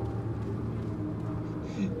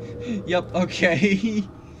 Yep, okay.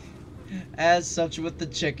 As such with the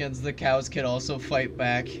chickens, the cows can also fight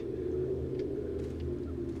back.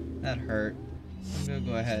 That hurt. I'm gonna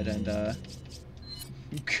go ahead and, I'm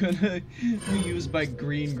gonna use my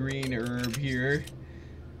green herb here.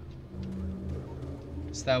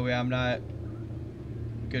 So that way I'm not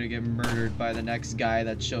gonna get murdered by the next guy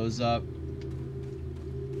that shows up.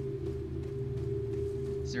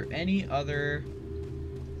 Is there any other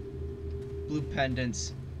blue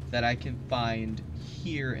pendants that I can find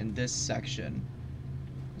here in this section?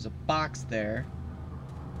 There's a box there.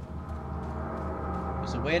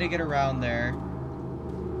 There's a way to get around there.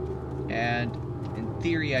 And in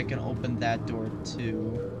theory, I can open that door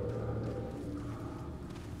too.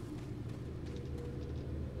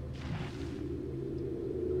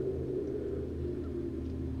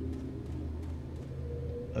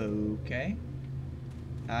 Okay.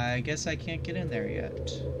 I guess I can't get in there yet.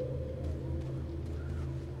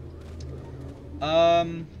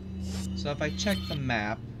 So if I check the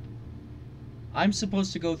map, I'm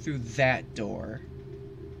supposed to go through that door.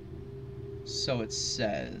 So it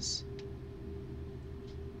says.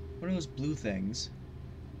 What are those blue things?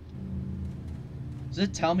 Does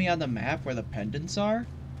it tell me on the map where the pendants are?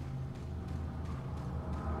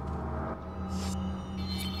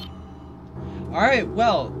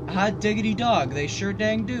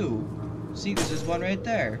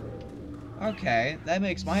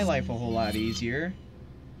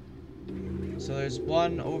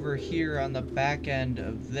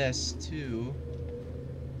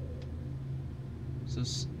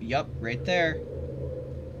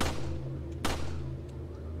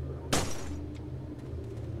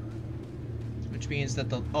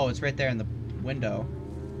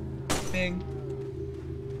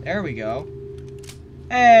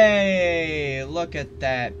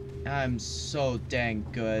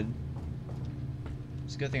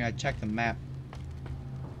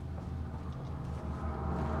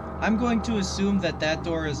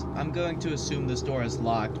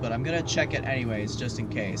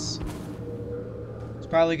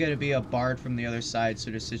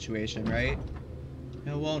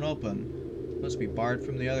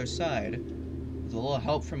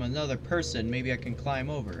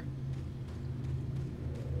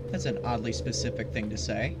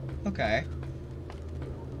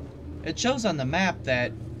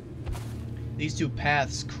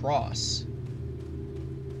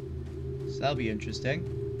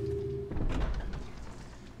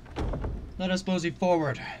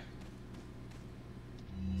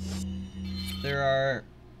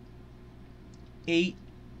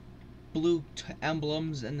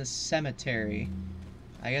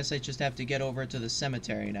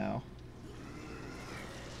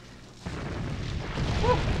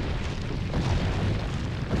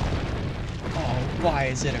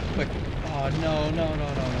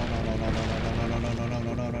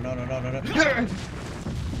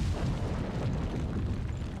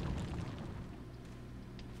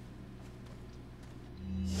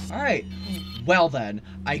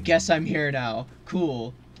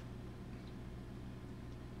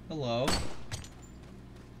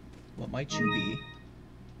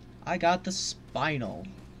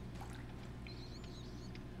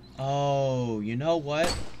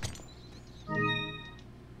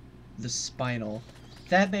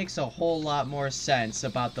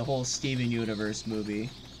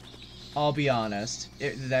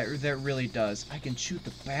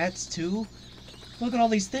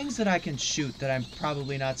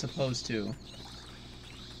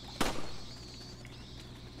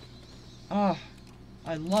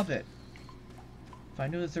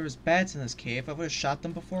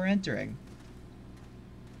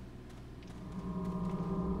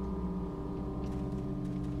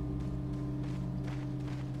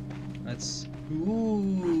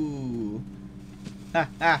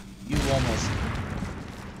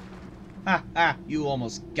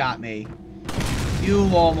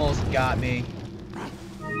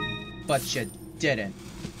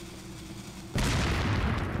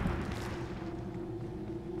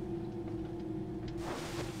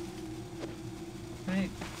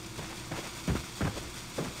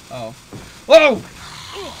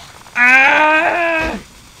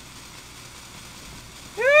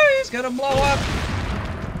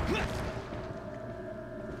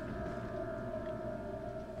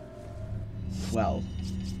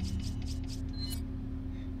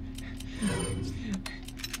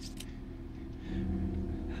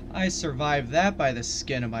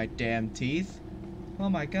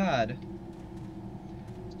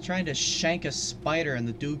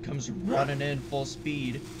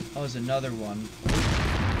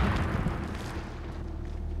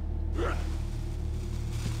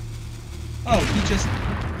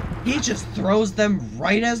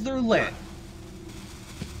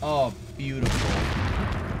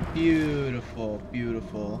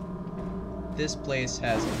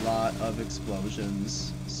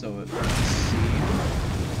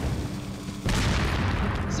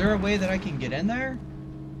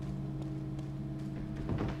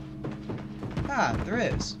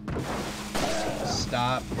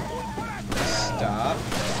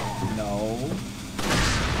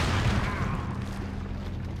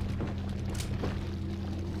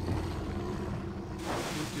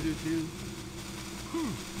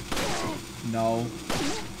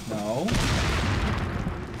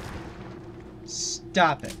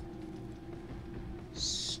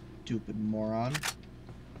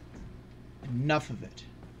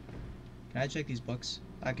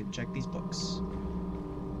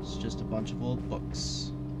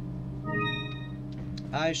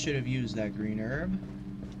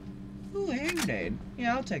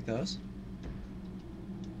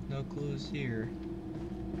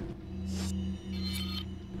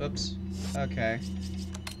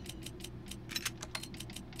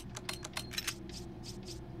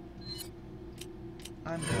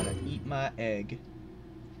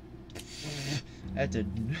 That did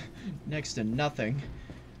next to nothing.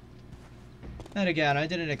 And again, I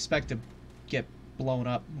didn't expect to get blown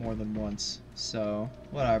up more than once, so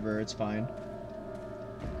whatever, it's fine.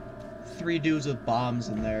 3 dudes with bombs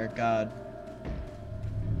in there, god.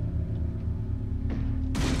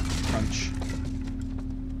 Crunch.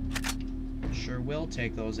 Sure will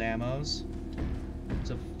take those ammos.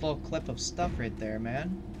 It's a full clip of stuff right there,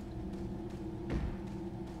 man.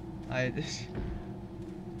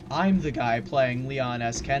 I'm the guy playing Leon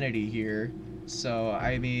S. Kennedy here, so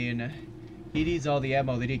I mean, he needs all the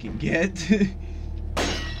ammo that he can get.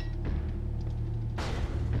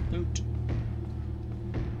 Loot.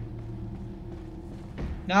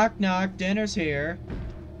 Knock knock, dinner's here.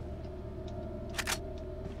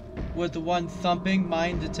 Would the one thumping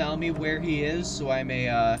mind to tell me where he is so I may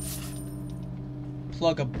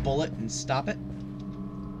plug a bullet and stop it?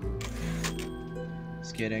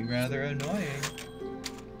 It's getting rather annoying.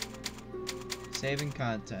 Saving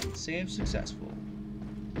content. Save successful.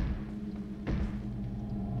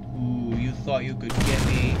 Ooh, you thought you could get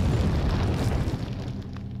me.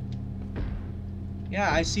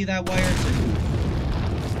 Yeah, I see that wire too.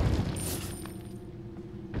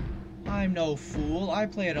 I'm no fool. I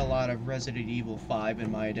played a lot of Resident Evil 5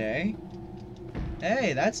 in my day.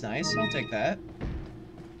 Hey, that's nice. I'll take that.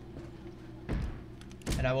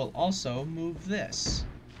 And I will also move this.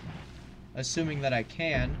 Assuming that I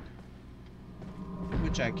can.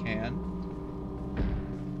 Which I can.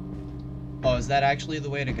 Oh, is that actually the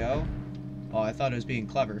way to go? Oh, I thought it was being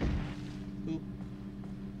clever. Oop.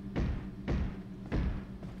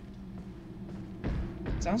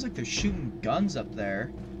 Sounds like they're shooting guns up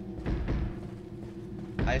there.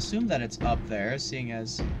 I assume that it's up there, seeing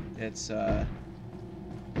as it's, it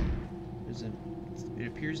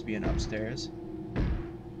appears to be an upstairs.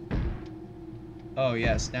 Oh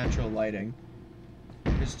yes, natural lighting.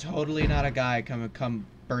 There's totally not a guy come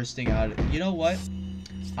bursting out. You know what?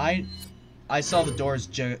 I saw the doors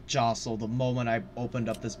jostle the moment I opened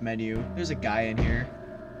up this menu. There's a guy in here.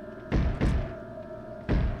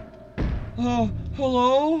 Oh,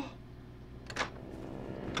 hello?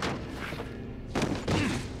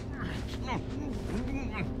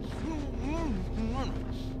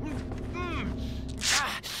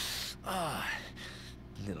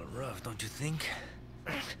 Little rough, don't you think?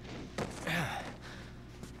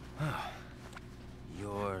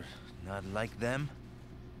 You're not like them?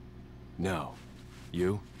 No.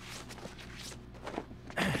 You?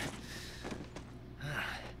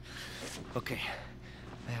 Okay,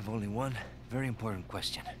 I have only one very important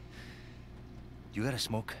question. You got a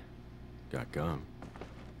smoke? Got gum.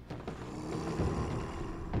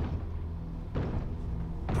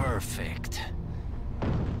 Perfect.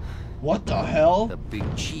 What the hell? The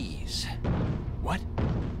big cheese. What?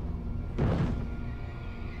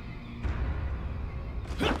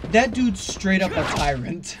 That dude's straight up a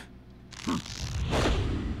tyrant.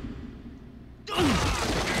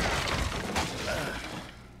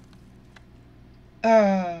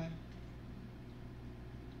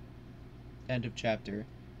 End of chapter.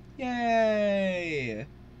 Yay!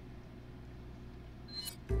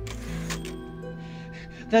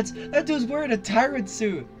 That dude's wearing a tyrant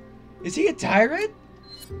suit. Is he a tyrant?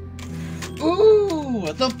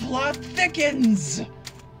 Ooh, the plot thickens.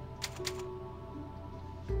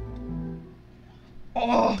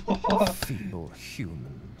 Oh, Feeble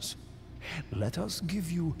humans. Let us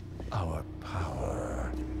give you our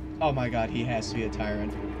power. oh my God, he has to be a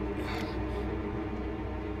tyrant.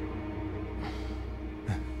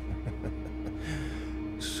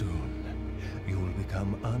 Soon, you will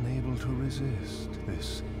become unable to resist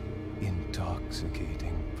this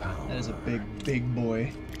intoxicating power. That is a big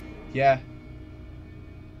boy. Yeah.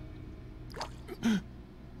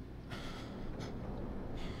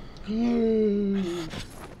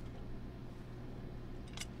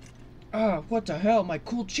 Ah, what the hell? My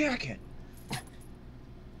cool jacket.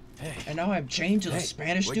 Hey. And now I'm chained to the Hey,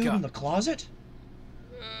 Spanish wake dude up. in the closet?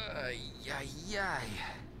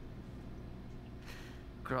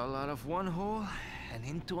 Crawl out of one hole and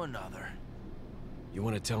into another. You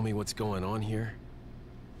want to tell me what's going on here?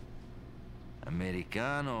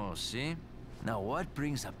 Americano, see? Now what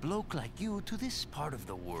brings a bloke like you to this part of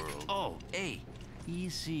the world? Oh, hey,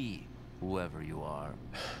 easy, whoever you are.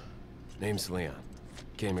 Name's Leon.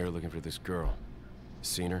 Came here looking for this girl.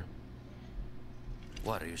 Seen her?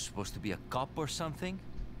 What, are you supposed to be a cop or something?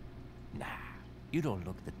 Nah, you don't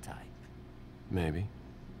look the type. Maybe.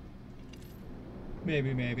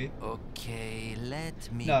 Maybe. Okay,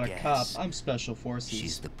 let me Not guess. a cop. I'm special forces.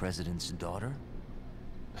 She's the president's daughter?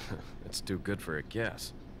 That's too good for a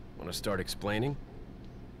guess. Want to start explaining?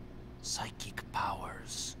 Psychic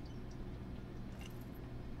powers.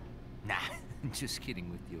 Nah, just kidding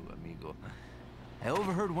with you, amigo. I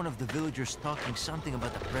overheard one of the villagers talking something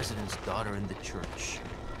about the president's daughter in the church.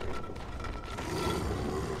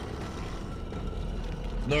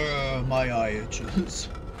 My eye itches.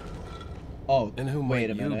 Oh, And who wait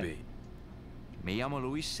might a you minute. be? Me llamo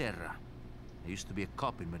Luis Serra. I used to be a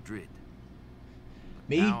cop in Madrid.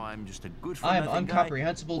 Me? Now I'm just a good for I'm nothing guy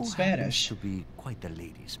incomprehensible in who Spanish. happens to be quite the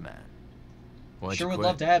ladies' man. Why'd Sure you would quit?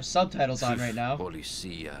 love to have subtitles on right now.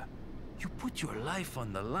 Policia. You put your life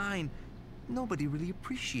on the line. Nobody really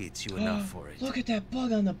appreciates you enough for it. Look at that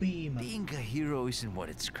bug on the beam. Being a hero isn't what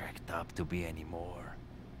it's cracked up to be anymore.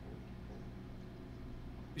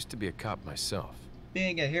 Used to be a cop myself.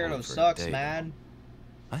 Being a hero Only for a sucks, day, man.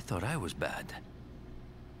 I thought I was bad.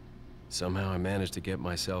 Somehow I managed to get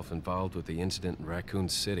myself involved with the incident in Raccoon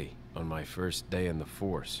City on my first day in the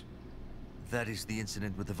force. That is the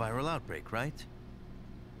incident with the viral outbreak, right?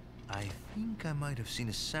 I think I might have seen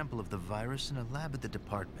a sample of the virus in a lab at the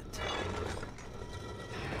department.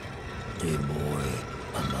 Hey boy,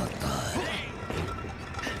 I'm not done.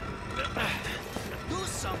 Do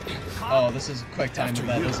something, Oh, this is a quick time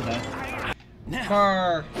event, isn't it? now.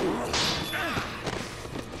 Brr.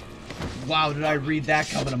 Wow, did I read that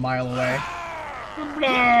coming a mile away?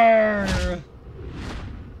 Brr.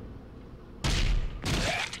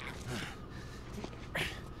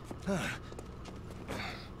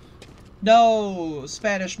 No,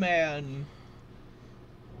 Spanish man.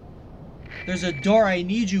 There's a door I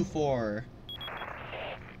need you for.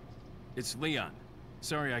 It's Leon.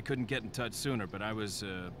 Sorry I couldn't get in touch sooner, but I was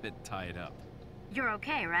a bit tied up. You're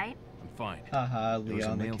okay, right? I'm fine. Haha, There was a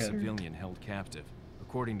Leon the male killer. civilian held captive.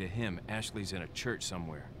 According to him, Ashley's in a church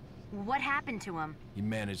somewhere. What happened to him? He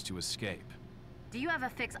managed to escape. Do you have a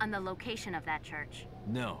fix on the location of that church?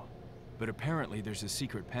 No, but apparently there's a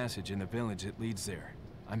secret passage in the village that leads there.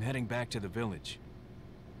 I'm heading back to the village.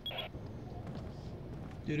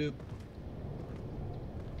 Doo-doo.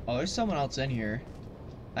 Oh, there's someone else in here.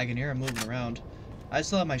 I can hear him moving around. I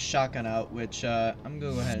still have my shotgun out, which I'm gonna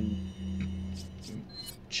go ahead and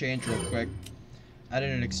change real quick. I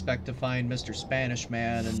didn't expect to find Mr. Spanish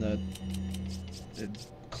Man in the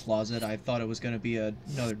closet. I thought it was gonna be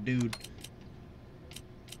another dude.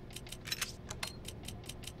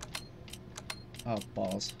 Oh,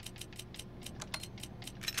 balls.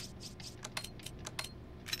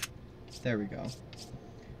 There we go.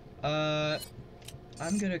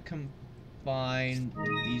 I'm gonna combine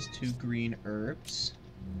these two green herbs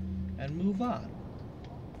and move on.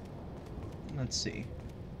 Let's see.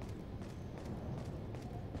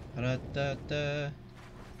 Da-da-da.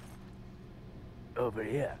 Over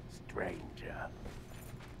here, stranger.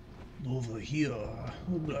 Over here.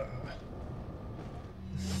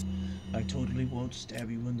 I totally won't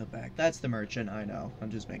stab you in the back. That's the merchant, I know.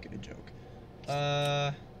 I'm just making a joke.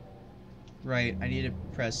 Right, I need to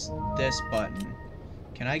press this button.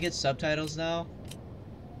 Can I get subtitles now?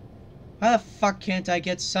 Why the fuck can't I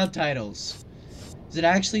get subtitles? Is it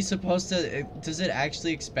actually supposed to... Does it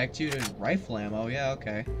actually expect you to... Rifle ammo? Yeah,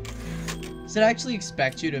 okay. Does it actually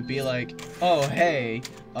expect you to be like, oh, hey,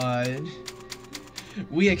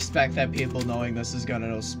 we expect that people knowing this is gonna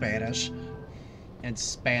know Spanish. And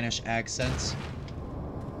Spanish accents.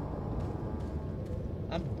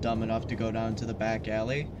 I'm dumb enough to go down to the back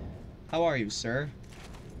alley. How are you, sir?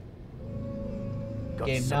 Got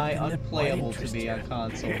Game nigh something that might unplayable to interest me you. on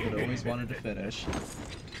console, but always wanted to finish.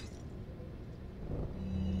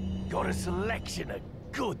 Got a selection of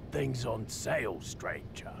good things on sale,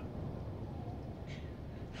 stranger.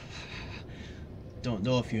 Don't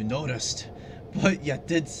know if you noticed, but you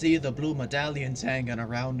did see the blue medallions hanging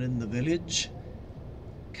around in the village?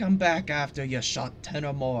 Come back after you shot 10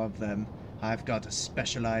 or more of them. I've got a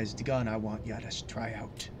specialized gun I want you to try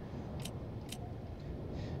out.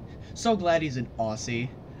 So glad he's an Aussie.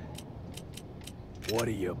 What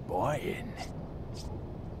are you buying?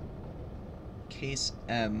 Case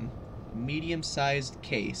M. Medium-sized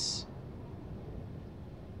case.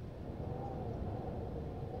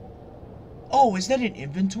 Oh, is that an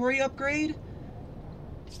inventory upgrade?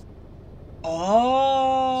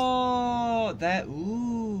 Oh, that,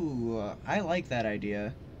 ooh, I like that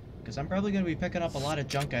idea. Because I'm probably going to be picking up a lot of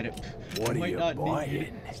junk items. What are you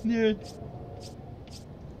buying? Yeah.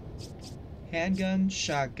 Handgun,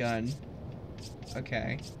 shotgun.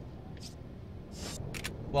 Okay.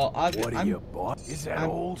 Well, What are I'm you buying? Is that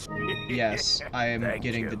all? yes, I am Thank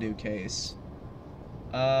getting you. the new case.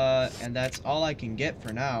 And that's all I can get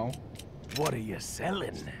for now. What are you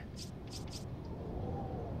selling?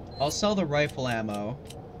 I'll sell the rifle ammo,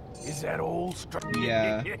 Is that all?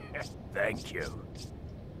 Yeah. Thank you.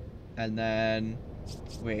 and then...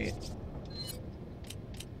 Wait.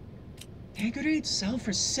 Hand grenades sell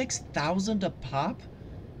for 6,000 a pop?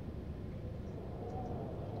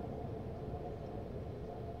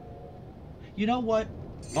 You know what?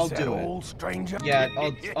 I'll do it. All, stranger? Yeah,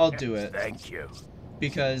 I'll do it. Thank you.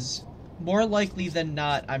 Because more likely than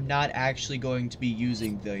not, I'm not actually going to be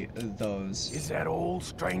using those. Is that all,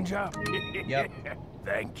 stranger? Yep.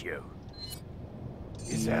 Thank you.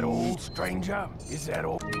 Is that all, stranger? Is that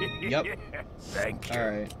all? Yep. Thank you.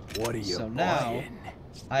 Alright. What are you So now, buying?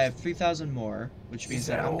 I have 3,000 more, which means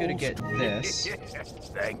that I'm gonna get this.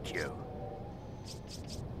 Thank you.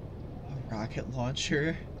 A rocket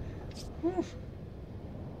launcher. Whew.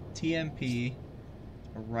 TMP.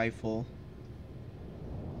 A rifle.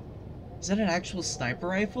 Is that an actual sniper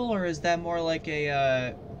rifle, or is that more like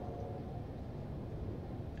a,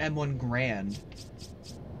 M1 Grand?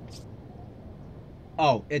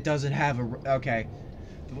 Oh, it doesn't have a... Okay.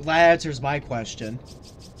 That answers my question.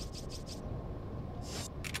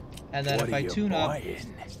 And then if I tune up...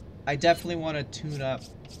 I definitely want to tune up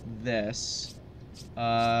this.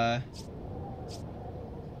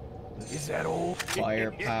 Is that all?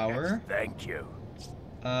 Firepower. Thank you.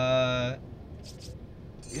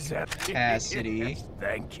 Is that capacity?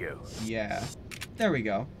 Thank you. Yeah. There we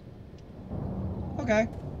go. Okay.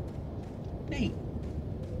 Neat.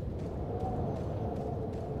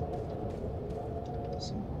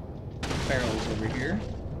 Some barrels over here.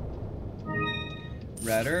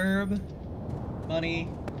 Red herb. Money.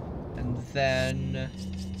 And then...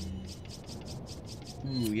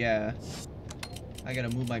 Ooh, yeah. I gotta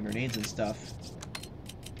move my grenades and stuff.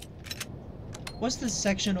 What's this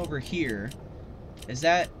section over here? Is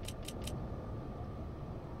that...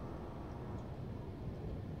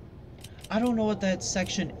 I don't know what that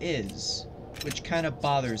section is, which kind of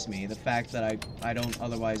bothers me, the fact that I don't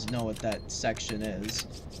otherwise know what that section is.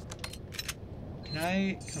 Can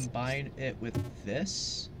I combine it with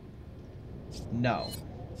this? No.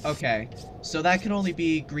 Okay, so that can only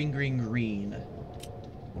be green, green, green.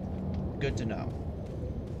 Good to know.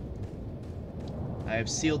 I have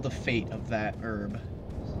sealed the fate of that herb.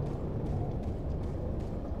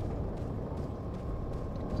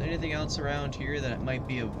 Is there anything else around here that might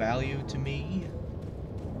be of value to me?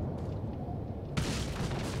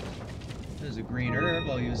 There's a green herb,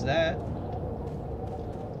 I'll use that.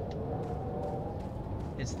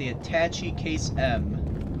 It's the Attache Case M.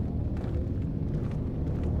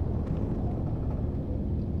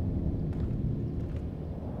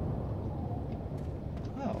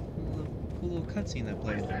 Oh, cool little cutscene that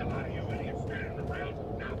played.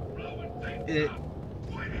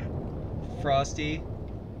 Frosty,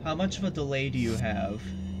 how much of a delay do you have?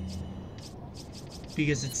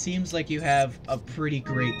 Because it seems like you have a pretty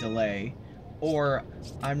great delay. Or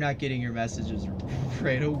I'm not getting your messages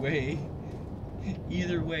right away.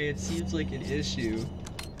 Either way, it seems like an issue.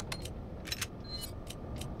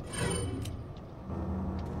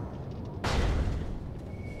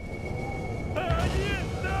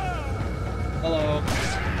 Hello.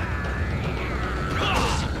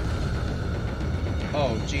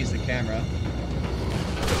 Oh, geez, the camera.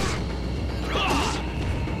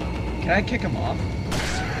 Can I kick him off?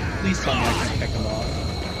 Please tell me I can kick him off.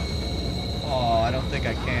 Oh, I don't think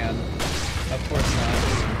I can. Of course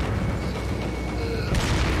not.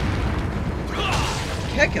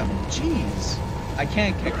 Kick him! Jeez! I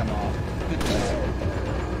can't kick him off. Good to know.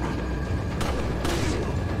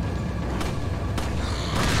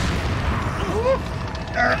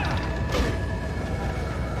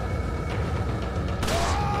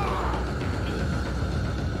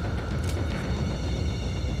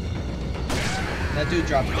 That dude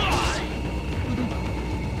dropped it.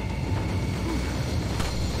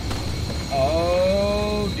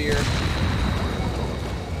 Oh dear.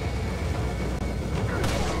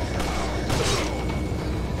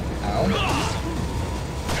 Ow.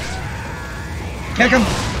 Kick him!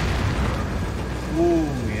 Ooh,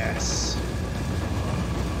 yes.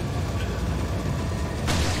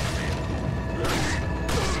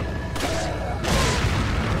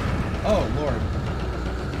 Oh, Lord.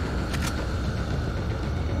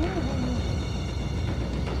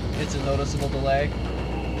 It's a noticeable delay.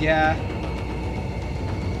 Yeah.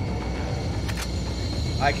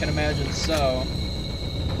 I can imagine so.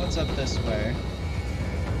 What's up this way?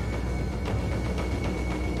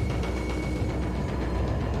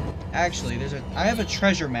 Actually, I have a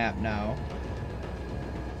treasure map now.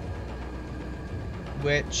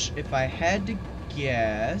 Which, if I had to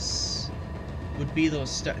guess, would be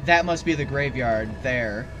those that must be the graveyard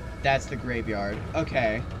there. That's the graveyard.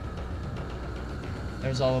 Okay.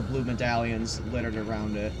 There's all the blue medallions littered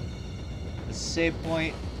around it. The save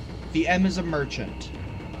point. The M is a merchant.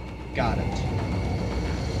 Got it.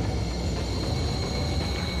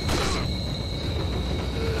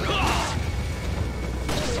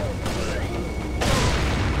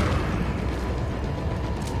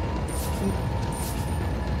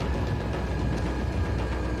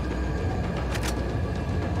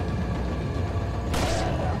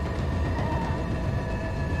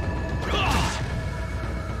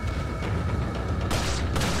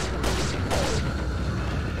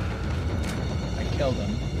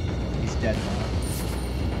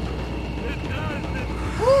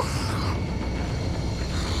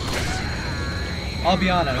 I'll be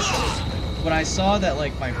honest, when I saw that,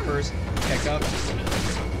 like, my first pickup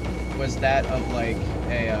was that of, like,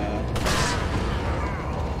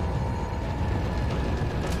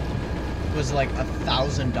 was like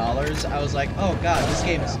 $1,000, I was like, oh god, this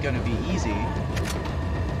game is gonna be easy.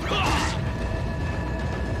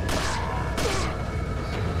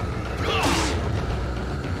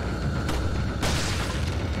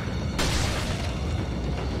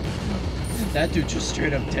 That dude just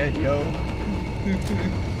straight up dead, yo.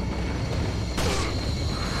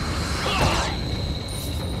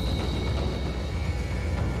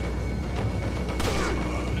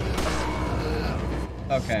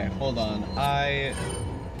 Okay, hold on. There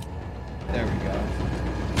we go.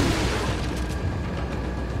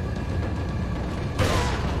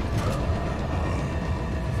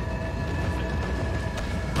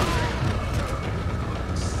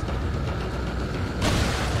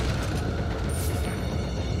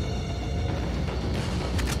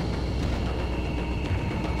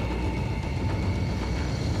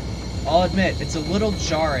 I'll admit, it's a little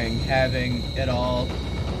jarring having it all,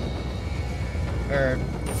 or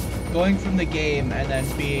going from the game and then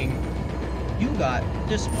being, you got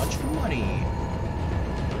this much money.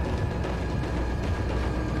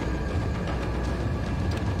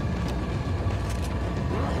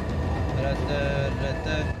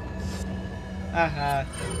 Aha.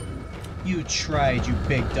 You tried, you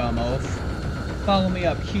big dumb oaf. Follow me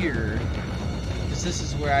up here, because this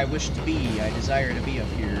is where I wish to be. I desire to be up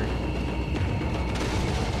here.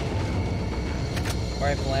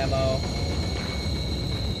 Rifle ammo.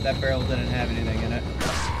 That barrel didn't have anything in it.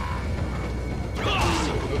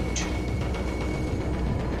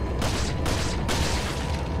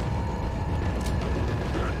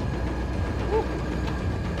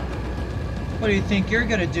 What do you think you're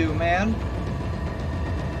gonna do, man?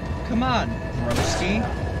 Come on, broski.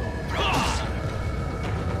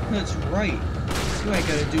 That's right. You ain't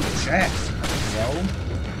gonna do jack, bro.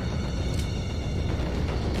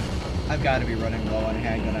 I've got to be running low on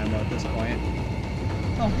handgun ammo at this point.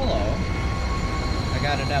 Oh, hello. I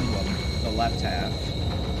got an emblem. The left half.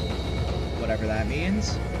 Whatever that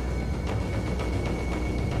means.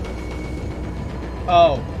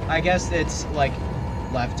 Oh, I guess it's like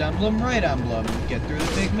left emblem, right emblem. Get through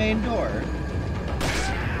the big main door.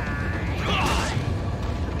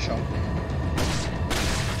 Chunk.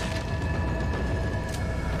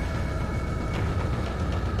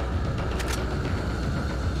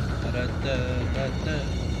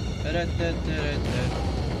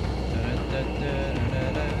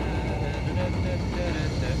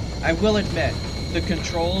 I will admit, the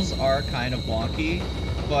controls are kind of wonky,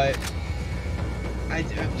 but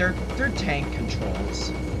they're tank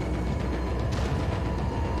controls.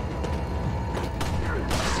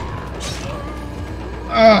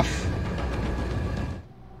 Ugh.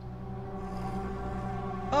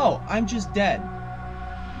 Oh, I'm just dead.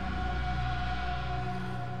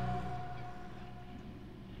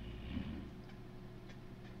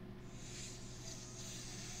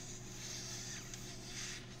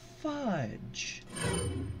 Fudge.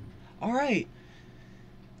 Alright.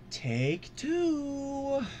 Take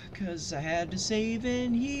two. Because I had to save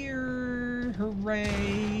in here.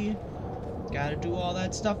 Hooray. Gotta do all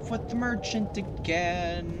that stuff with the merchant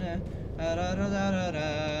again.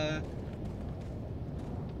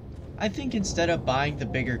 I think instead of buying the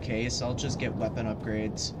bigger case, I'll just get weapon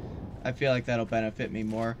upgrades. I feel like that'll benefit me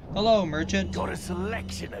more. Hello, merchant. Got a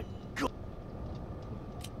selection of good.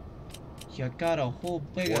 You got a whole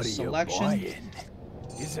big selection. What are you buying?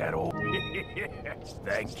 Is that all?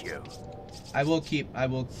 Thank you. I will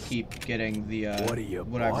keep getting the what are you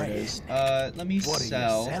whatever buying? it is. Let me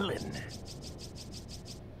sell. What are you selling?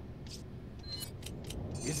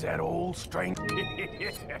 Is that all, stranger?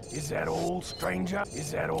 Is that all, stranger?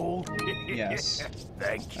 Is that all? Yes.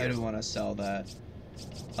 Thank you. I do want to sell that.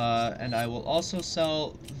 And I will also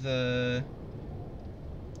sell the...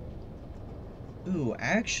 Ooh,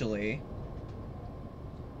 actually...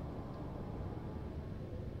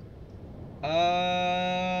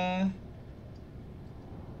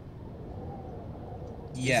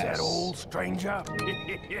 Yes. Is that all, stranger?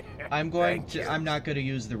 I'm going to... I'm not going to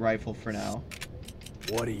use the rifle for now.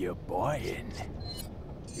 What are you buying?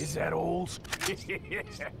 Is that all?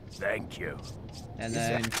 Thank you. And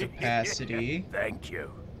then capacity. Thank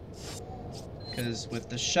you. Because with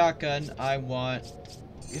the shotgun, I want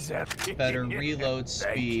better reload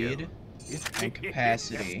speed and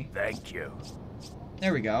capacity. Thank you.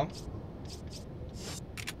 There we go.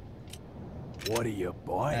 What are you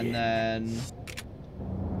buying? And then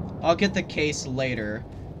I'll get the case later.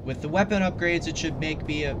 With the weapon upgrades, it should make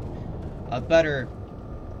me a better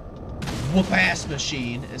whoop-ass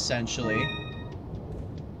machine, essentially.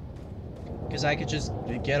 Because I could just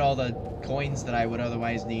get all the coins that I would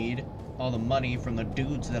otherwise need. All the money from the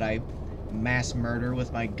dudes that I mass murder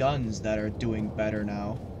with my guns that are doing better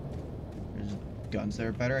now. There's guns that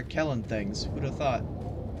are better at killing things. Who'd have thought?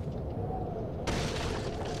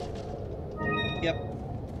 Yep.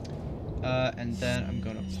 And then I'm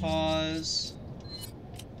gonna pause.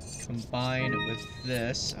 Combine with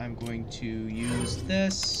this. I'm going to use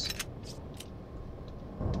this.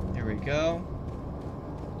 There we go.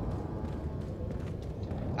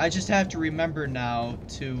 I just have to remember now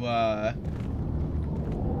to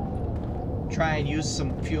try and use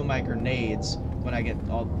some few of my grenades when I get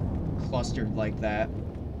all clustered like that.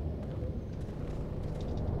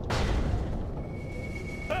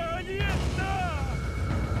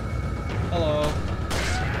 Hello.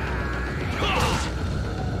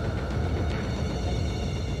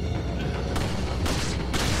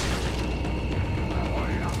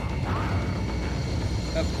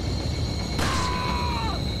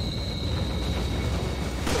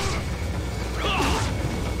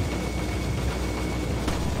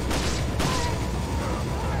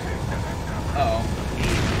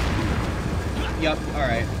 Yup,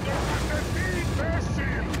 alright.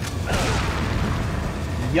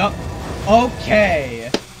 Yup. Okay.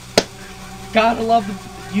 Gotta love the...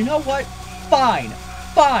 You know what? Fine.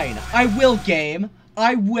 Fine. I will, game.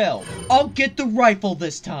 I will. I'll get the rifle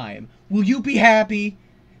this time. Will you be happy?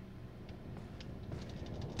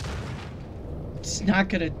 It's not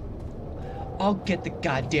gonna... I'll get the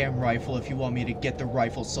goddamn rifle if you want me to get the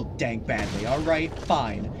rifle so dang badly, alright?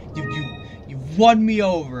 Fine. You won me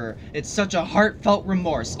over. It's such a heartfelt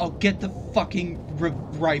remorse. I'll get the fucking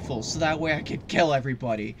rifle so that way I can kill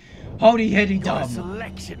everybody. Howdy hitty Got a dum.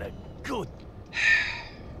 selection of good.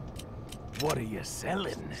 What are you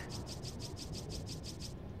selling?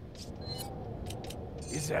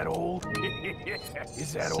 Is that all?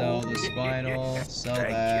 Is that all? Sell the spinal. Sell Thank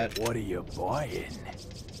that. you. What are you buying?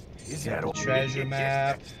 Is Get that the all? treasure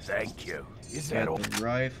map. Thank you. Is Get that all? the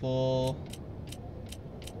rifle.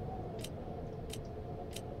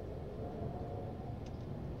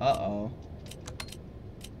 Uh-oh.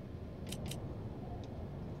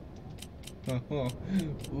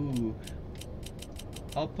 Ooh.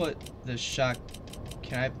 I'll put the shot...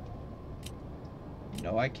 Can I...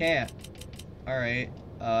 No, I can't. Alright.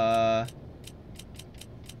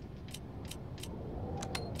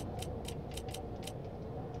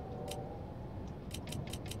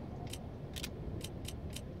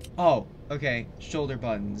 Oh, okay. Shoulder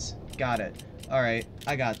buttons. Got it. Alright,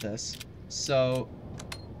 I got this. So...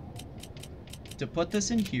 To put this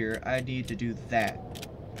in here, I need to do that.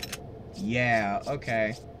 Yeah,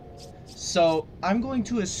 okay. So, I'm going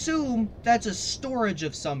to assume that's a storage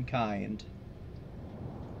of some kind.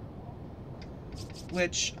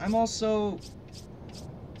 Which, I'm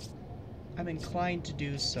inclined to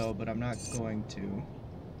do so, but I'm not going to.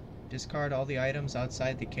 Discard all the items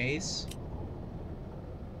outside the case.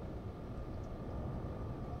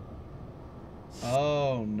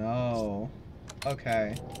 Oh, no.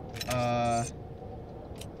 Okay.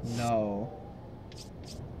 No.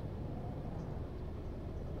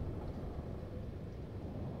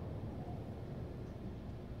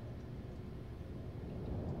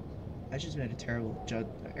 I just made a terrible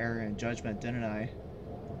error in judgment, didn't I?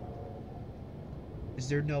 Is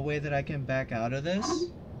there no way that I can back out of this?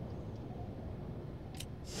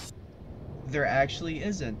 There actually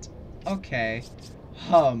isn't. Okay.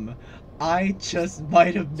 I just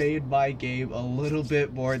might have made my game a little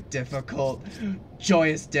bit more difficult.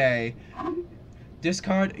 Joyous day.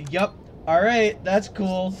 Discard. Yup. Alright, that's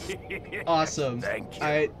cool. Awesome. Thank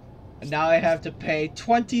you. Now I have to pay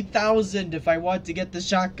 20,000 if I want to get the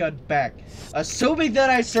shotgun back. Assuming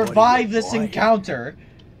that I survive this encounter.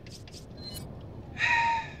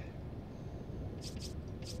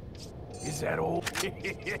 Is that all?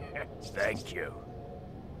 Thank you. Thank you.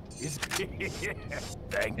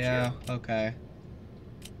 Yeah, okay.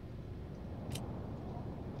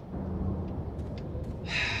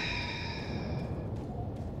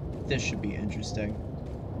 This should be interesting.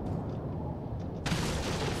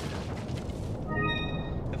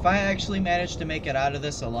 If I actually manage to make it out of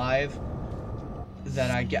this alive,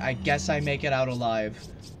 then I guess I make it out alive.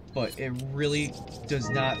 But it really does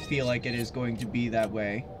not feel like it is going to be that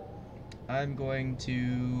way. I'm going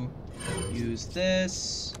to use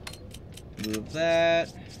this. Move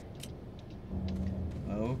that.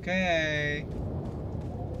 Okay.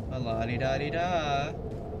 A la-di-da-di-da.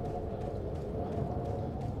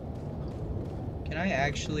 Can I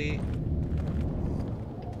actually...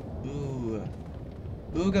 Ooh.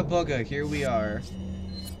 Ooga booga, here we are.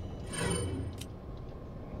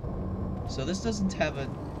 So this doesn't have a...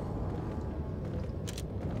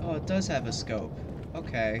 Oh, it does have a scope.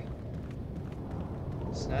 Okay.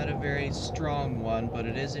 It's not a very strong one, but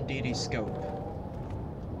it is indeed a scope.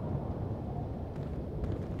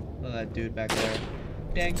 Look at that dude back there.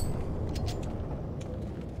 Dang.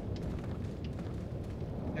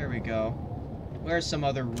 There we go. Where's some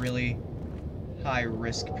other really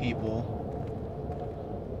high-risk people?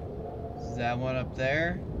 Is that one up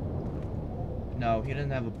there? No, he didn't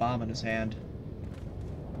have a bomb in his hand.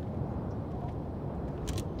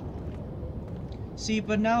 See,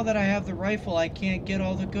 but now that I have the rifle, I can't get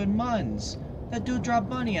all the good muns. That dude dropped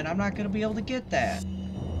money and I'm not gonna be able to get that.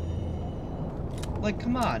 Like,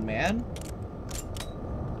 come on, man.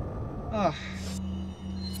 Ugh.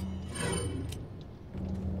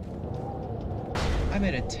 I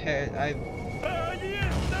made a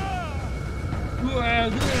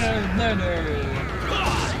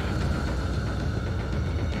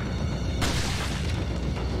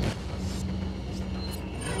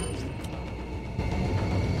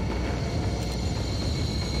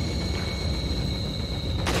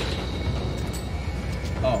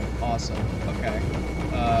Oh, awesome. Okay.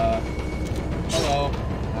 Hello.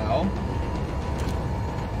 Ow.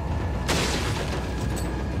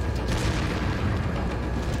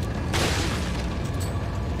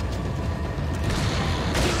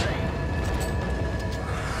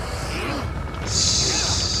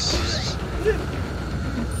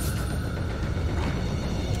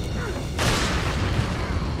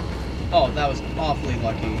 Oh, that was awfully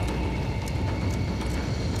lucky.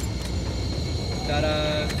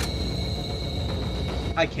 Ta-da!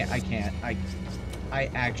 I can't. I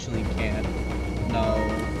actually can't. No.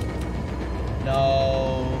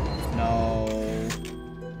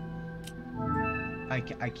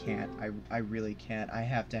 I can't. I really can't. I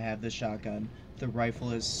have to have the shotgun. The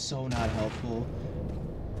rifle is so not helpful.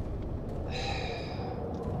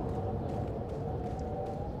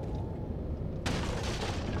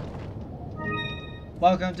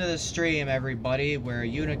 Welcome to the stream, everybody, where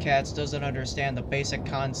Unicats doesn't understand the basic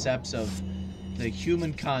concepts of the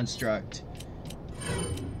human construct.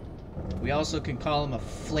 We also can call him a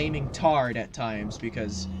flaming tard at times,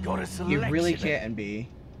 because he really can be.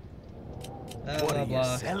 What Blah, are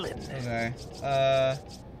blah. you selling? Okay.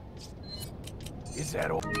 Is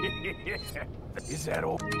that all? Is that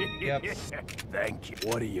all? Yep. Thank you.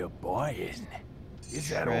 What are you buying? Is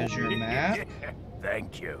that all? Treasure map.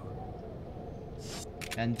 Thank you.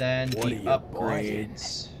 And then What the are you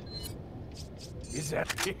upgrades. Is that?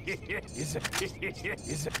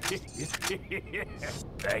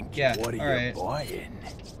 Thank you. Yeah, What are you alright. buying?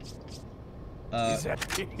 Is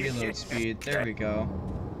that? Reload speed. There we go.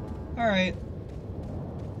 Alright.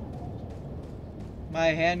 My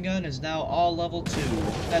handgun is now all level 2.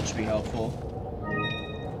 That should be helpful.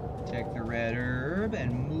 Take the red herb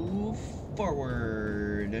and move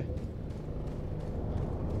forward.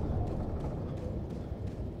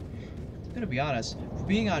 I'm gonna be honest, for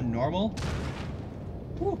being on normal,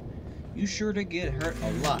 whew, you sure did get hurt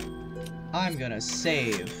a lot. I'm gonna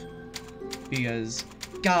save, because,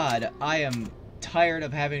 God, I am tired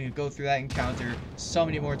of having to go through that encounter so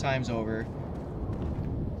many more times over.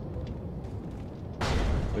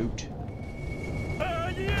 Loot.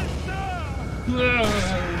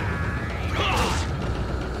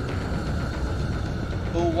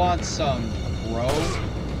 Who wants some, bro?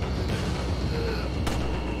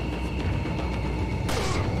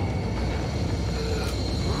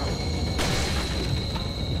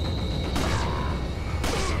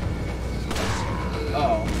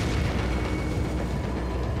 Oh.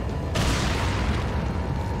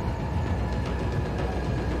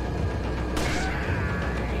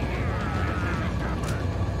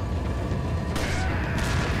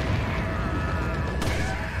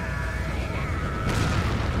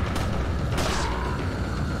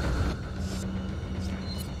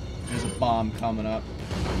 There's a bomb coming up.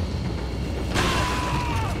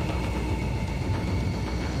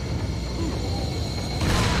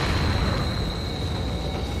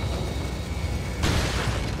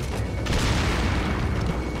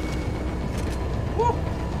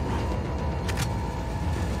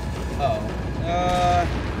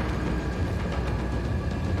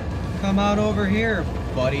 Come out over here,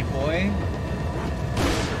 buddy boy.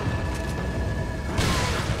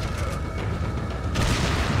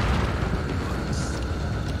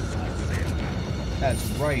 That's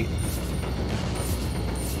right.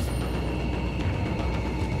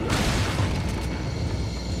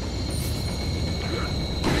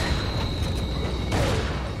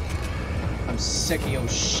 I'm sick of your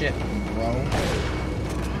shit, bro.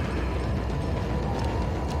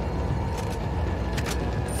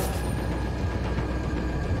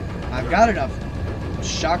 got enough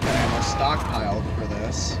shotgun ammo stockpiled for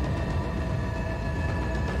this.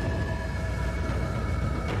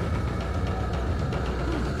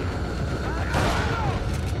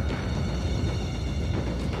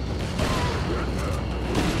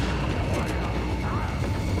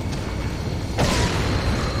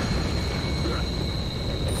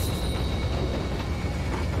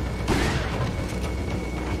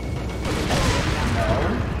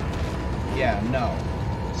 No.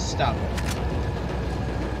 Stop it.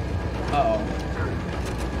 Uh-oh.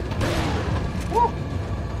 Woo!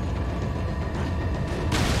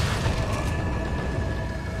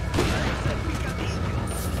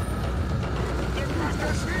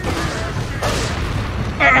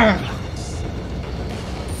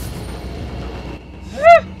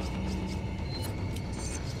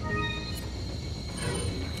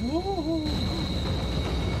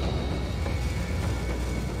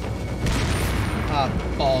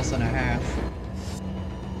 Balls and a half.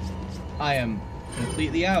 I am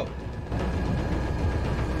completely out.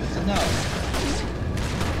 Good to know.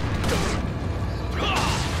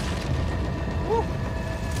 Woo.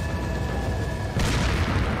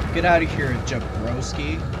 Get out of here,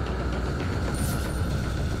 Jabrowski.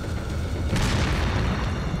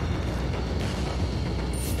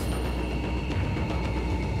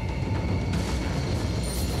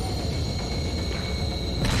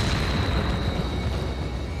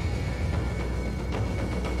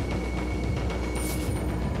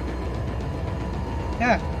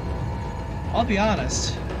 Yeah, I'll be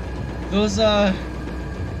honest. Those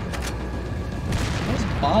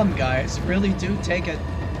bomb guys really do take a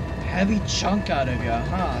heavy chunk out of you,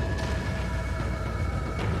 huh?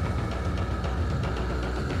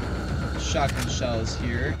 Shotgun shells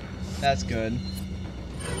here. That's good.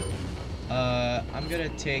 I'm gonna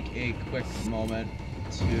take a quick moment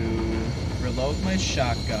to reload my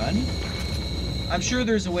shotgun. I'm sure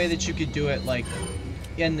there's a way that you could do it, like,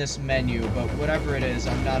 in this menu, but whatever it is,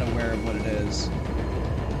 I'm not aware of what it is.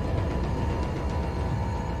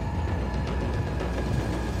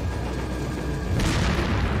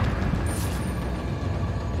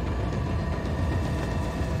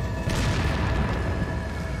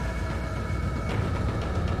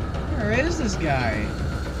 Where is this guy?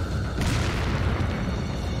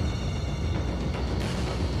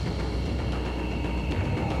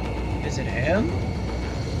 Is it him?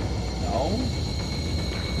 No.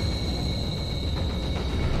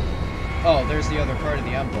 Oh, there's the other part of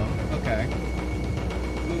the emblem. Okay.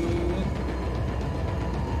 Ooh.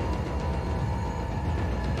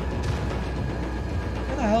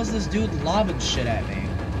 Where the hell is this dude lobbing shit at me?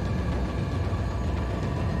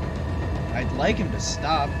 I'd like him to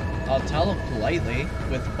stop. I'll tell him politely,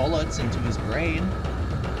 with bullets into his brain.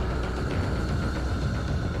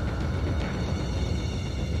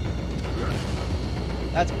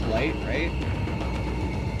 That's polite, right?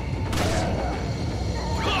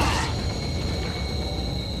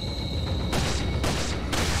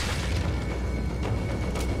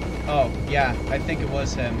 Oh, yeah, I think it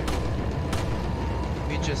was him.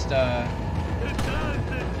 We just,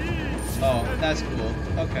 Oh, that's cool.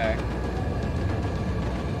 Okay.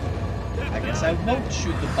 I guess I won't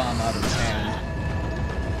shoot the bomb out of his hand.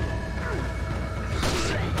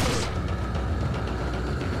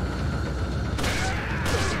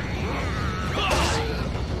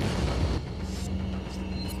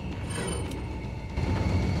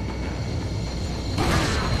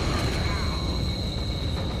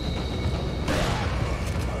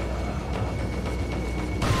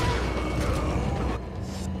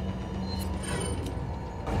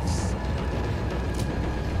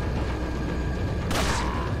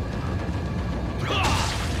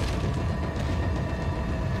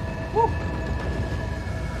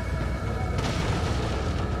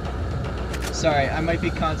 Sorry, I might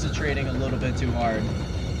be concentrating a little bit too hard.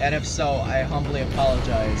 And if so, I humbly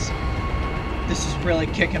apologize. This is really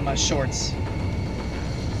kicking my shorts.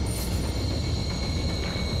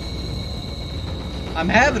 I'm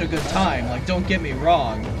having a good time, like, don't get me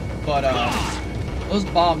wrong. But, those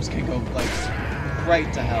bombs can go, like,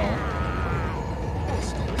 right to hell.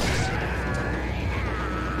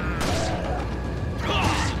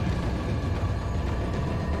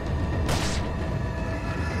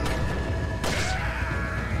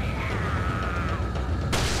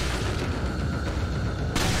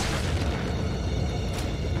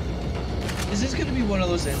 Is this gonna be one of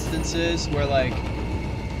those instances where, like,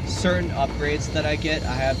 certain upgrades that I get,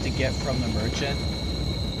 I have to get from the merchant?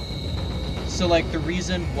 So, like, the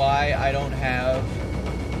reason why I don't have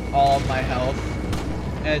all of my health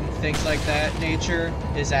and things like that nature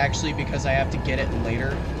is actually because I have to get it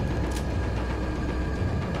later.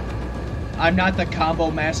 I'm not the combo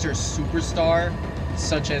master superstar,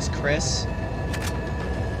 such as Chris.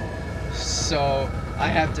 So I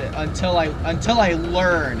have to until I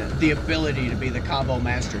learn the ability to be the combo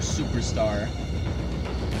master superstar.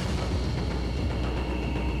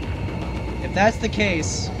 If that's the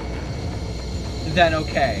case, then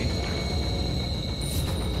okay.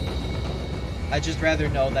 I'd just rather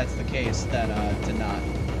know that's the case than to not.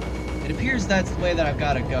 It appears that's the way that I've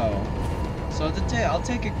got to go. So I'll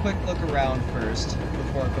take a quick look around first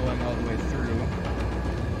before going all the way through.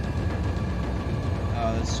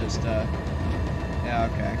 Oh, that's just, yeah,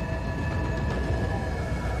 okay.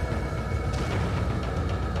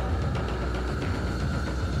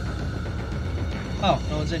 Oh,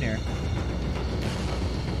 no one's in here.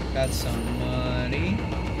 Got some money.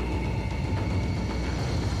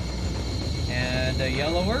 And a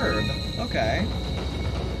yellow herb. Okay.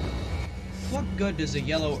 What good does a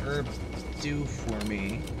yellow herb do for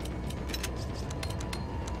me?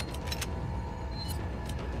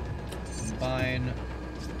 Combine.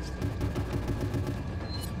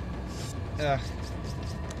 Ugh.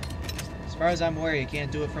 As far as I'm aware, you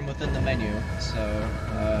can't do it from within the menu, so,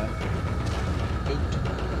 oot.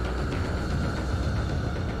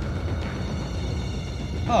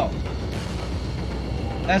 Oh.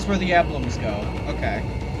 That's where the emblems go. Okay.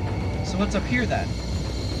 So what's up here then?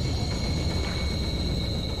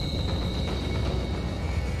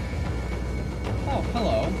 Oh,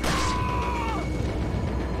 hello.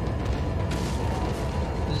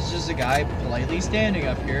 This is just a guy politely standing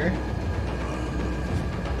up here.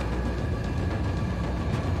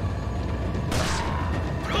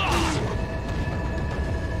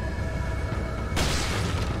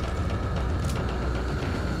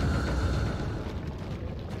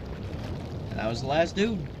 And that was the last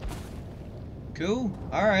dude. Cool.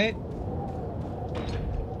 Alright.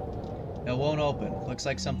 It won't open. Looks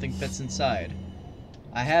like something fits inside.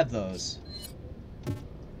 I have those.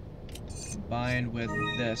 Combined with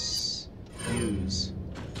this. Use.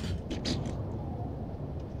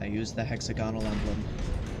 I use the hexagonal emblem.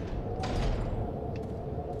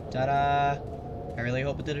 Ta-da! I really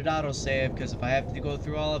hope it did an autosave, because if I have to go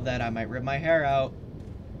through all of that, I might rip my hair out.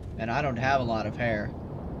 And I don't have a lot of hair.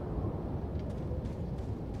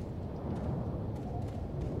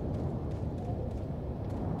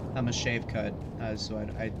 I'm a shave cut, so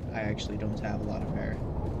I actually don't have a lot of hair.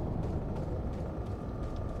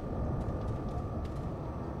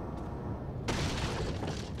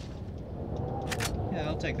 Yeah,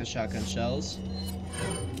 I'll take the shotgun shells.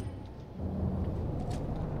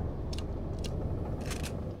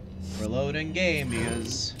 Reloading game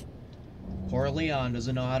because poor Leon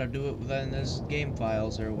doesn't know how to do it within his game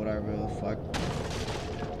files or whatever the fuck.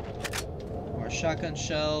 More shotgun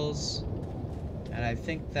shells. And I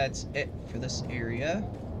think that's it for this area.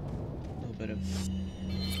 A little bit of...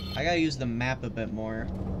 I gotta use the map a bit more.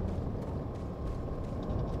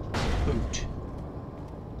 Boot.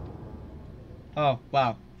 Oh,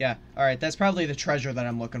 wow. Yeah. Alright, that's probably the treasure that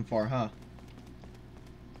I'm looking for, huh?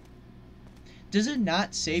 Does it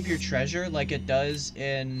not save your treasure like it does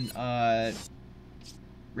in,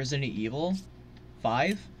 Resident Evil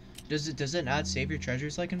 5? Does it not save your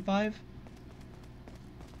treasures like in 5?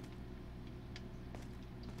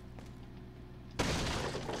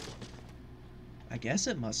 I guess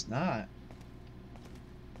it must not.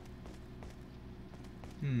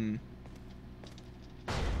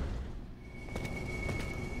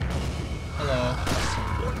 Hello.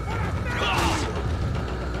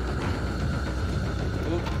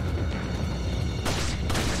 Oop.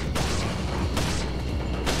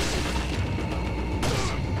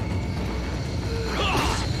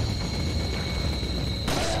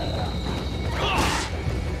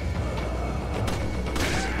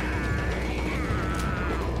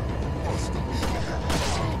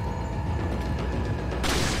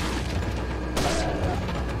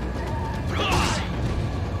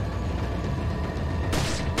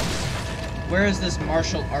 Where is this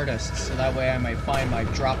martial artist, so that way I might find my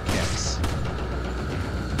drop kicks?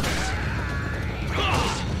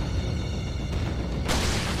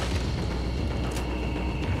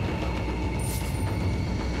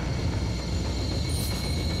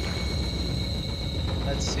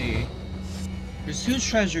 Let's see. There's 2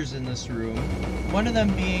 treasures in this room, one of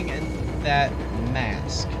them being in that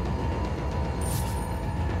mask.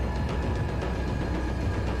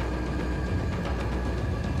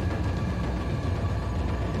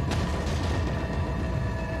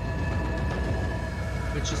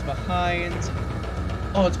 Which is behind...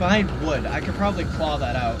 Oh, it's behind wood. I could probably claw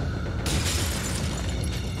that out.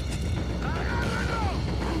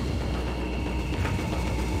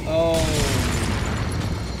 Oh.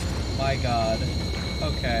 My God.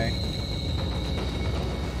 Okay.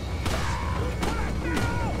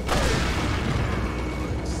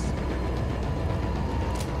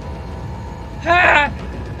 Ha!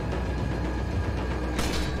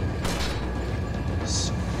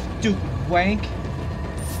 Stupid wank.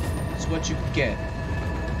 That's what you get.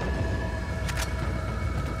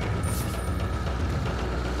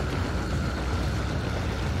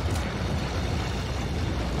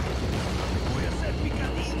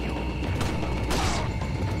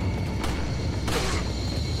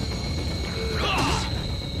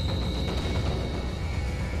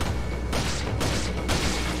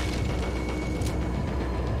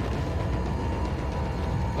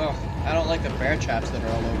 Ugh, I don't like the bear traps that are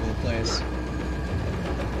all over the place.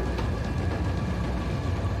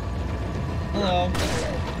 Hello.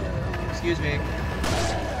 Excuse me.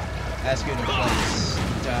 Ask you to please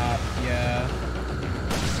stop. Yeah.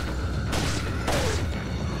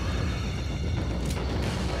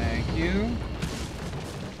 Thank you.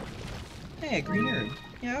 Hey, a green herb.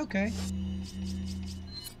 Yeah, okay.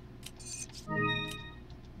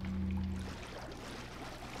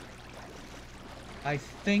 I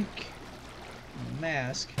think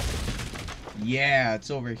mask. Yeah,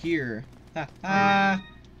 it's over here. Ha ha!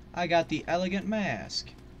 I got the elegant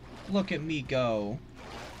mask. Look at me go.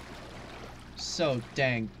 So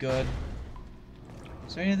dang good.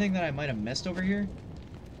 Is there anything that I might have missed over here?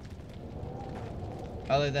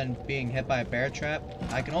 Other than being hit by a bear trap?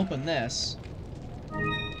 I can open this.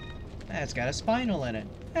 That's got a spinal in it.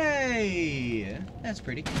 Hey! That's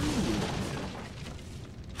pretty cool.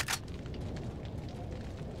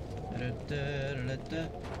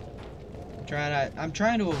 I'm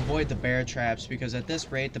trying to avoid the bear traps because at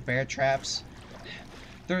this rate the bear traps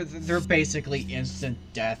they're basically instant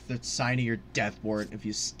death. That's signing your death warrant if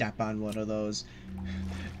you step on one of those.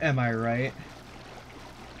 Am I right?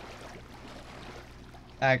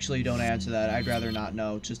 Actually, don't answer that. I'd rather not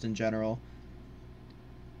know, just in general.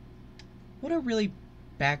 What a really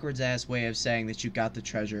backwards ass way of saying that you got the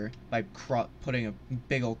treasure by putting a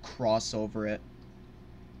big old cross over it.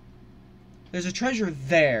 There's a treasure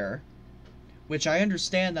there, which I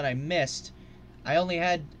understand that I missed. I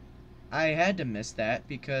had to miss that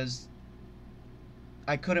because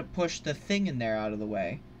I couldn't push the thing in there out of the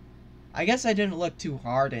way. I guess I didn't look too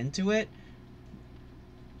hard into it.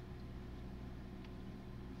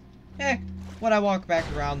 When I walk back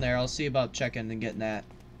around there, I'll see about checking and getting that.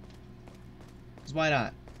 'Cause why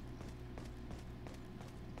not?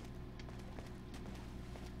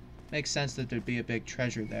 Makes sense that there'd be a big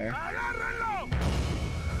treasure there.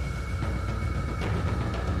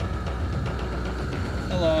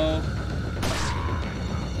 Hello.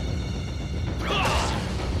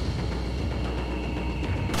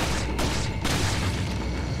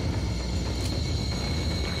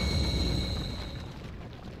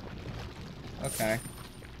 Okay.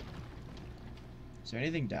 Is there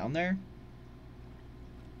anything down there?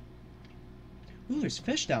 Ooh, there's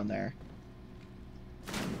fish down there.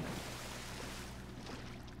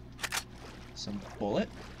 Some bullet.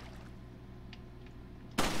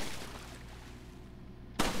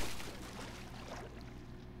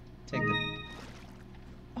 Take the...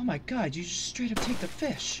 Oh my god, you just straight up take the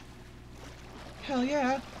fish. Hell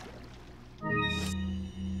yeah.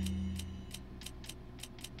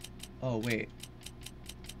 Oh, wait.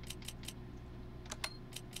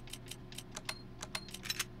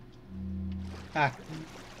 Ha.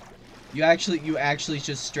 You actually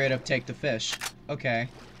just straight up take the fish. Okay.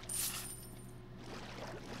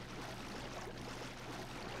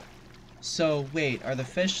 So, wait, are the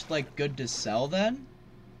fish, like, good to sell then?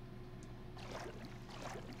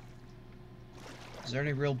 Is there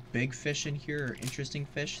any real big fish in here or interesting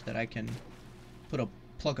fish that I can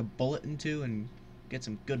plug a bullet into and get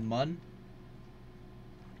some good mud?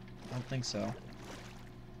 I don't think so.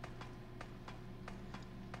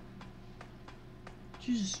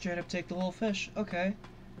 You just straight up take the little fish. Okay.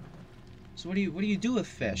 So what do you do with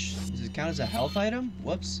fish? Does it count as a health item?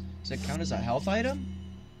 Whoops. Does it count as a health item?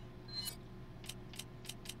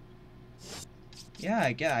 Yeah,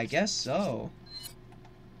 I guess so.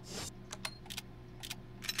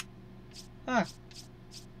 Huh.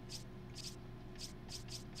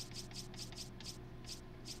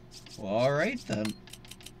 Well, alright then.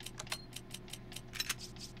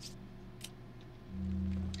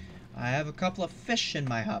 I have a couple of fish in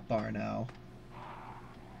my hotbar now.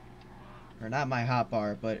 Or not my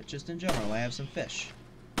hotbar, but just in general, I have some fish.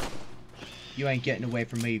 You ain't getting away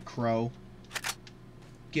from me, crow.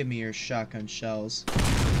 Give me your shotgun shells.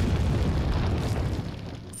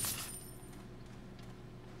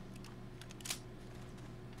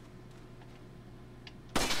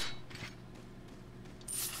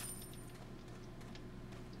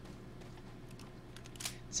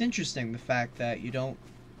 It's interesting the fact that you don't,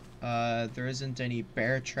 there isn't any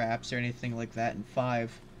bear traps or anything like that in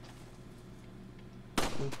 5.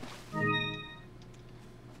 Oop.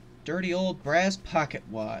 Dirty old brass pocket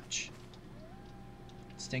watch.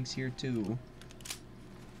 It stinks here too.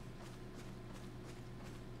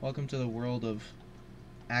 Welcome to the world of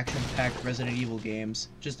action-packed Resident Evil games.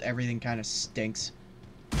 Just everything kind of stinks.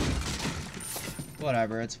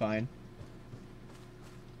 Whatever, it's fine.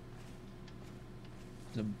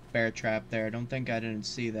 There's a bear trap there. I don't think I didn't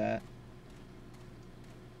see that.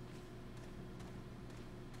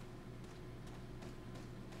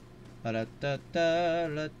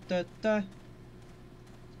 Da-da-da-da-da-da-da.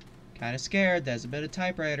 Kinda scared. There's a bit of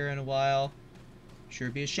typewriter in a while. Sure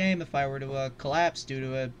be a shame if I were to collapse due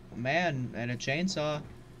to a man and a chainsaw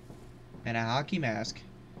and a hockey mask.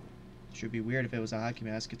 Should be weird if it was a hockey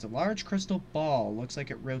mask. It's a large crystal ball. Looks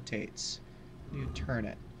like it rotates. You turn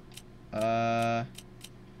it.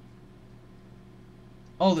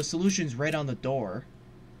 Oh, the solution's right on the door.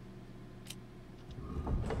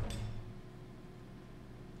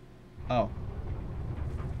 Oh.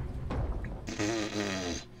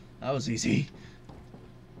 That was easy.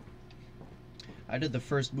 I did the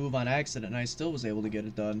first move on accident and I still was able to get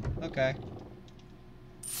it done. Okay.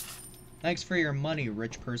 Thanks for your money,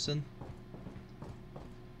 rich person.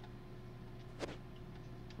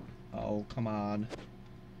 Oh, come on.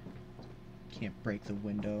 Can't break the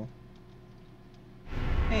window.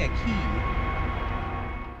 Hey, a key.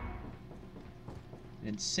 An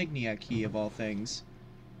insignia key of all things.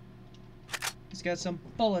 He's got some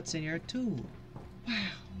bullets in here too. Wow.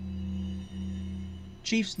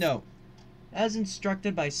 Chief's note. As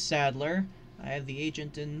instructed by Sadler, I have the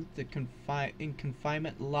agent in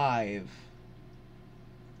confinement live.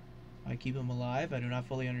 I keep him alive. I do not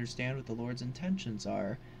fully understand what the Lord's intentions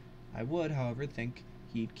are. I would, however, think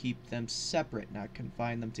he'd keep them separate, not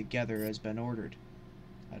confine them together as been ordered.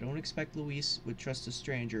 I don't expect Luis would trust a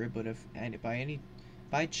stranger, but if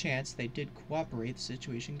by chance they did cooperate, the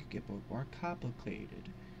situation could get more complicated.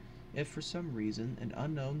 If for some reason an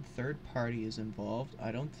unknown third party is involved,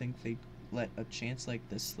 I don't think they'd let a chance like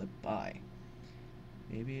this slip by.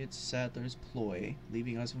 Maybe it's Sadler's ploy,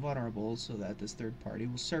 leaving us vulnerable so that this third party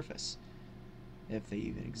will surface. If they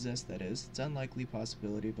even exist, that is. It's an unlikely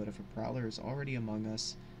possibility, but if a prowler is already among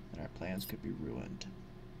us, then our plans could be ruined.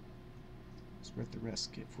 It's worth the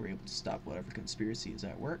risk if we're able to stop whatever conspiracy is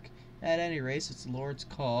at work. At any rate, it's the Lord's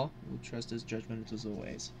call. We'll trust his judgment as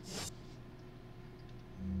always.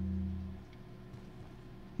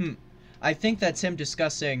 I think that's him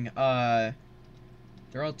discussing, they're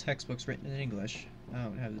all textbooks written in English. I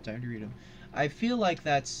don't have the time to read them. I feel like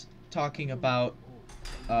that's talking about,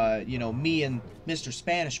 you know, me and Mr.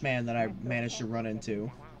 Spanish Man that I managed to run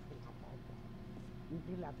into.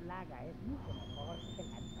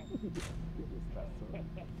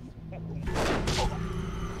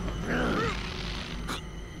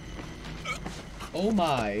 Oh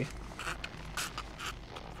my.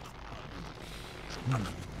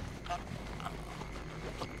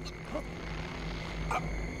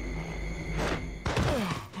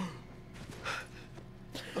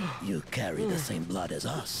 You carry the same blood as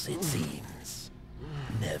us, it seems.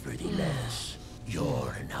 Nevertheless,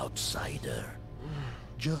 you're an outsider.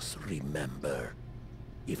 Just remember,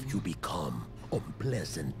 if you become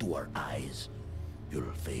unpleasant to our eyes, you'll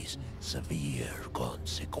face severe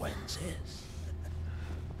consequences.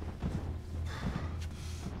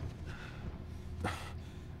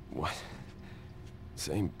 What?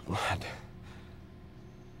 Same blood.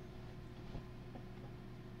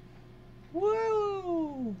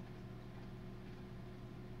 Woo!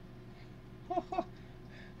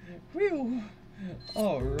 Whew.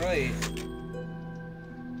 All right.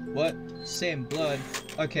 What? Same blood.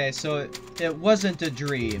 Okay, so it wasn't a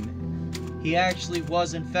dream. He actually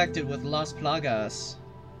was infected with Las Plagas.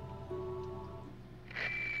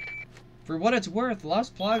 For what it's worth, Las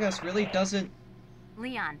Plagas really doesn't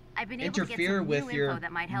Leon, I've been able to get interfere some with new your info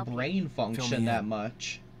that might help you. brain function that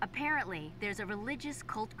much. Apparently, there's a religious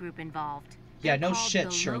cult group involved. Yeah, They're no called shit,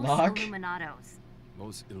 the Sherlock. Los Illuminados.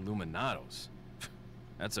 Los Illuminados?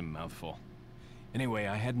 That's a mouthful. Anyway,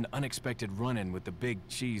 I had an unexpected run-in with the big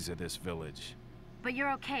cheese of this village. But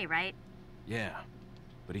you're okay, right? Yeah,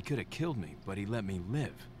 but he could have killed me, but he let me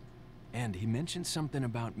live. And he mentioned something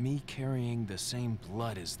about me carrying the same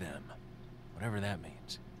blood as them. Whatever that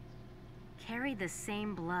means. Carry the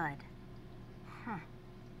same blood. Huh.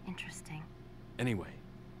 Interesting. Anyway,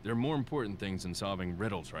 there are more important things than solving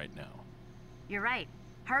riddles right now. You're right.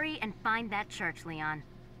 Hurry and find that church, Leon.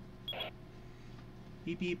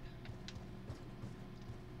 Beep beep.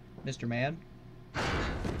 Mr. Man?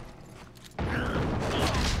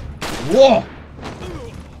 Whoa!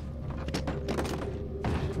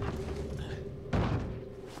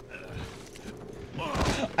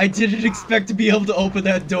 I didn't expect to be able to open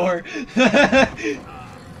that door.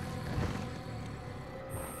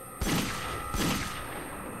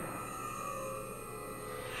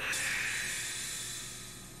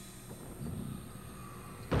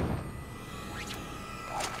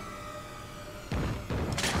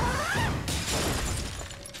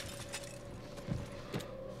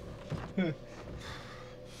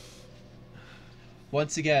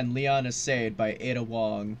 Once again, Leon is saved by Ada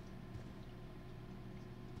Wong.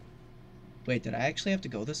 Wait, did I actually have to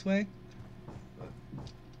go this way?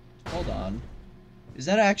 Hold on. Is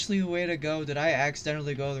that actually a way to go? Did I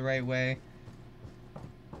accidentally go the right way?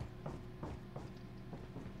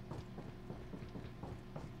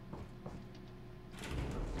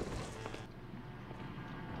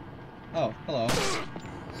 Oh, hello.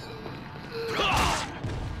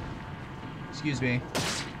 Excuse me.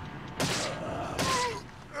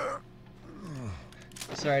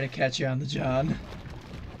 Sorry to catch you on the John.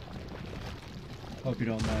 Hope you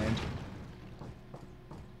don't mind.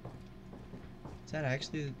 Is that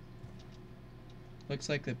actually... Looks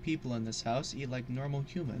like the people in this house eat like normal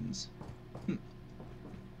humans.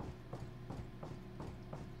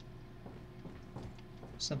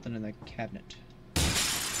 Something in the cabinet.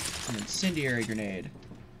 An incendiary grenade.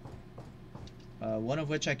 One of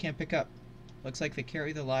which I can't pick up. Looks like they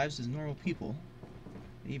carry their lives as normal people.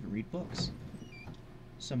 They even read books.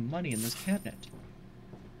 Some money in this cabinet.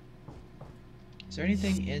 Is there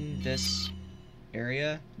anything in this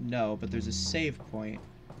area? No, but there's a save point.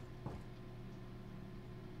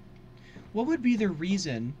 What would be the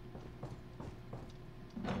reason?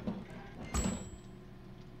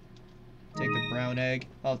 Take the brown egg?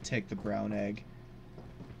 I'll take the brown egg.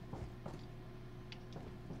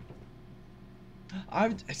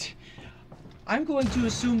 I'm going to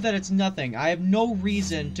assume that it's nothing. I have no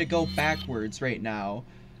reason to go backwards right now.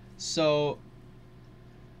 So...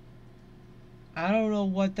 I don't know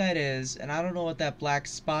what that is, and I don't know what that black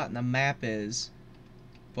spot in the map is.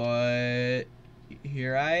 But...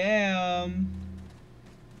 here I am.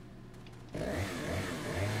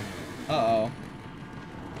 Uh-oh.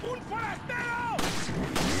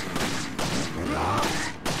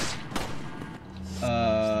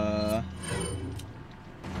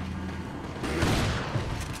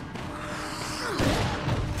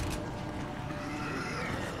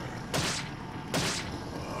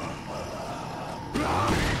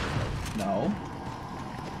 No.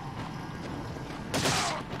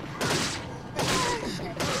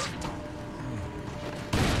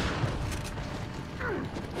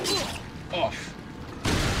 Off.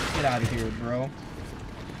 Get out of here, bro.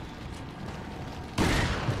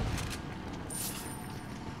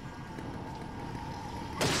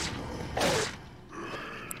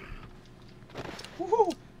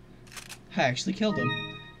 Woohoo! I actually killed him.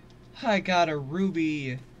 I got a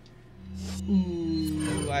ruby.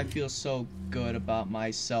 Ooh, I feel so good about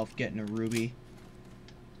myself getting a ruby.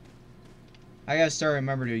 I gotta start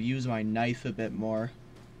remember to use my knife a bit more.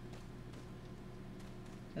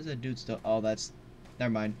 How's that dude still? Oh, that's...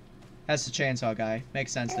 Never mind. That's the chainsaw guy.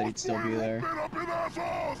 Makes sense that he'd still be there.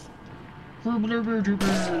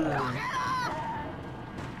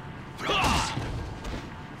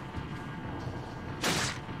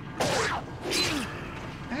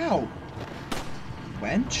 Ow!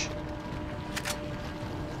 Wench?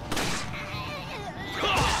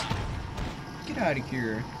 Get out of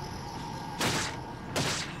here.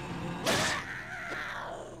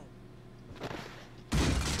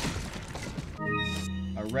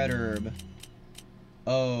 A red herb.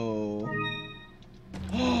 Oh.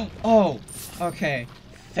 Oh! Okay.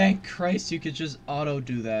 Thank Christ you could just auto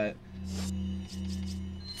do that.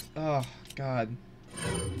 Oh, God.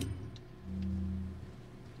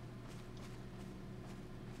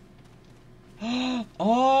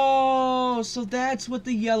 Oh, so that's what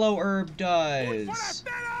the yellow herb does.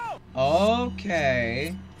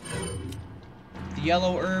 Okay. The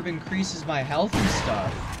yellow herb increases my health and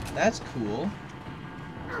stuff. That's cool.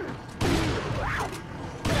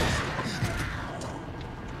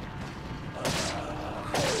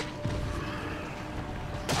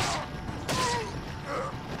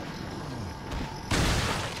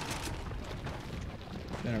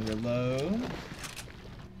 Gonna reload.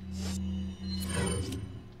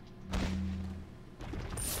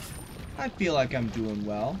 I feel like I'm doing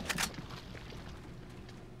well.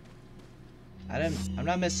 I'm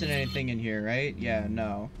not missing anything in here, right? Yeah,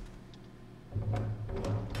 no.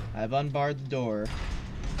 I've unbarred the door.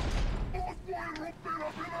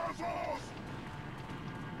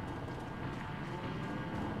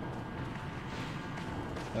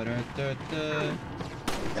 Da-da-da-da.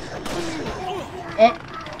 Oh!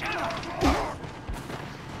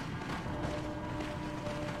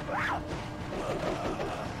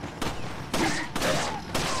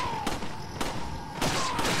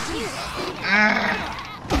 Ah!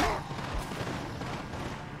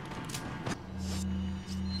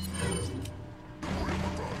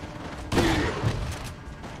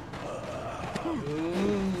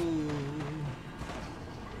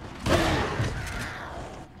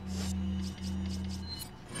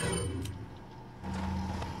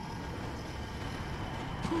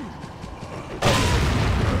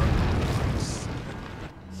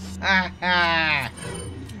 Ah ha!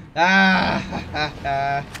 Ah ha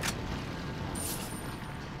ha!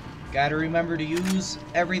 Gotta remember to use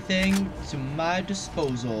everything to my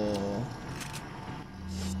disposal.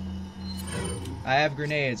 I have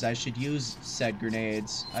grenades. I should use said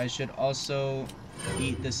grenades. I should also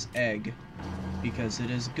eat this egg because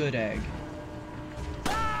it is good egg.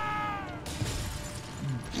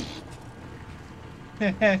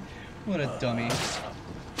 What a dummy.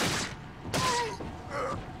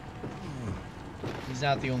 He's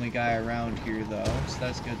not the only guy around here, though, so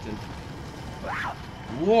that's good to...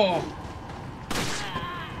 Whoa!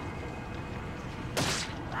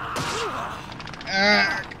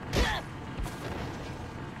 Ah!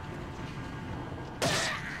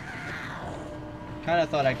 Kinda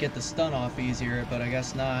thought I'd get the stun off easier, but I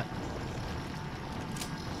guess not.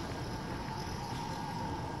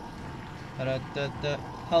 Da-da-da-da.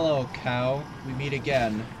 Hello, cow. We meet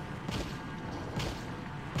again.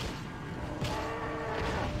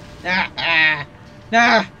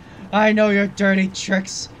 I know your dirty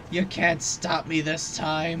tricks. You can't stop me this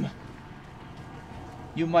time.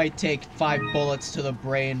 You might take 5 bullets to the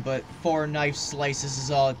brain, but 4 knife slices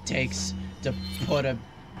is all it takes to put a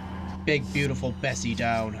big, beautiful Bessie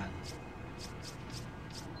down.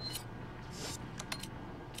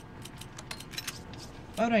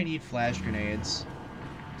 Why would I need flash grenades?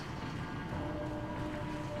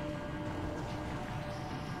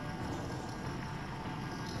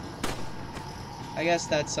 I guess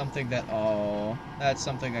that's something that... Oh, that's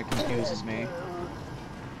something that confuses me.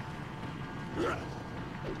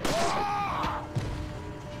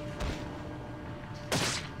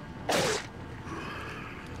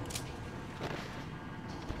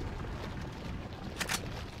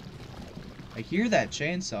 I hear that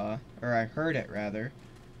chainsaw, or I heard it rather.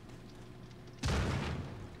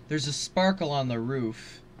 There's a sparkle on the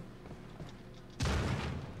roof.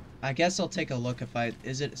 I guess I'll take a look if I...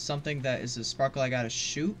 Is it something that is a sparkle I gotta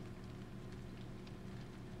shoot?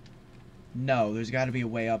 No, there's gotta be a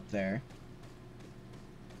way up there.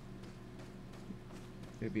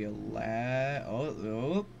 There'd be a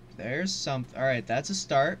oh, there's some... Alright, that's a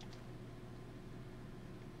start.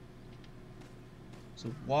 It's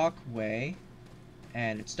a walkway.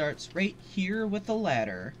 And it starts right here with the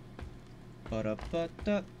ladder.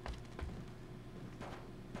 Ba-da-ba-da.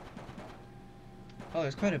 Oh,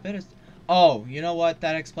 there's quite a bit of... Oh, you know what?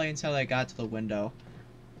 That explains how they got to the window.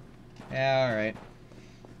 Yeah, alright.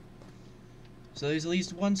 So there's at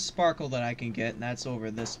least one sparkle that I can get, and that's over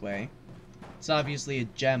this way. It's obviously a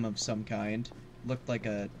gem of some kind. Looked like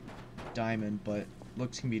a diamond, but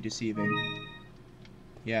looks can be deceiving.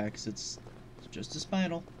 Yeah, because it's just a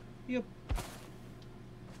spinel. Yep.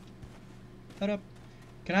 Cut up.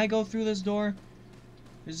 Can I go through this door?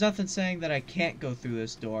 There's nothing saying that I can't go through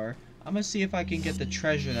this door. I'm gonna see if I can get the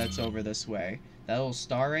treasure that's over this way. That little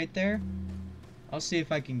star right there? I'll see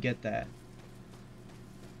if I can get that.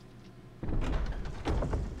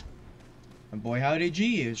 And boy howdy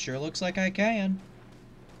gee, it sure looks like I can.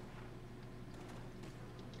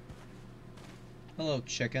 Hello,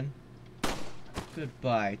 chicken.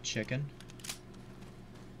 Goodbye, chicken.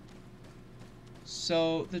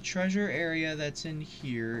 So, the treasure area that's in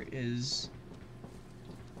here is...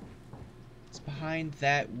 It's behind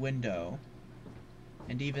that window.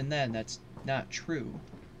 And even then, that's not true.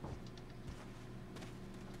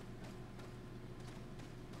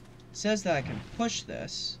 It says that I can push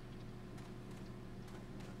this.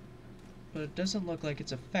 But it doesn't look like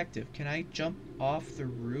it's effective. Can I jump off the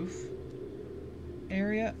roof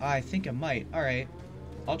area? I think I might. Alright.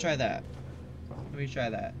 I'll try that. Let me try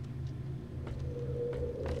that.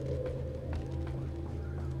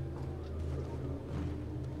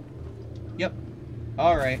 Yep.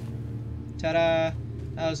 Alright. Ta-da!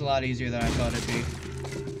 That was a lot easier than I thought it'd be.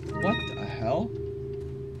 What the hell?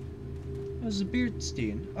 It was a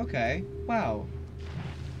Beardstein. Okay. Wow.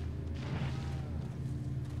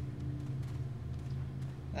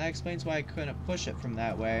 That explains why I couldn't push it from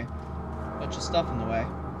that way. Bunch of stuff in the way.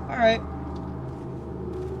 Alright.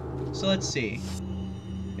 So let's see.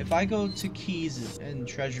 if I go to keys and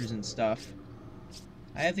treasures and stuff,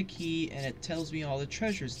 I have the key and it tells me all the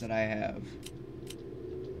treasures that I have.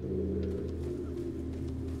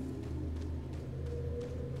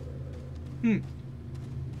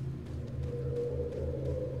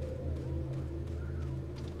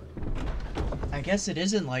 I guess it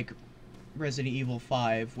isn't like Resident Evil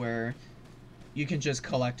 5 where you can just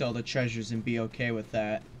collect all the treasures and be okay with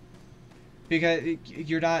that. Because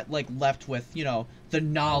you're not, like, left with, you know, the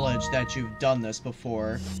knowledge that you've done this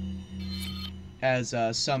before. As,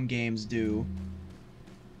 some games do.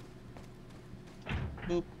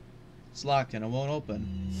 Boop. It's locked and it won't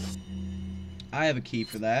open. I have a key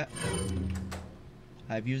for that.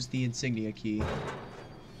 I've used the insignia key.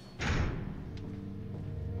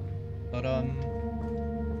 But,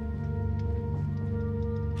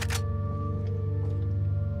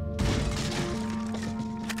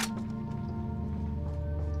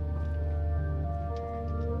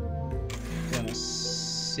 gonna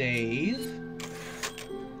save.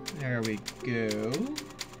 There we go.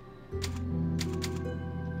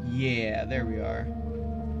 Yeah, there we are.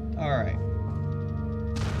 Alright.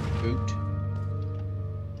 Boot.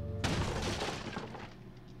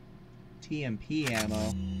 TMP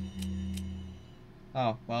ammo.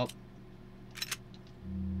 Oh, well.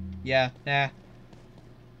 Yeah, nah.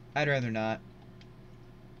 I'd rather not.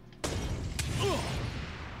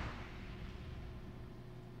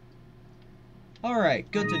 Alright,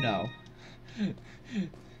 good to know.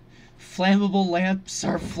 Flammable lamps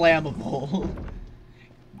are flammable.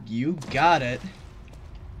 You got it.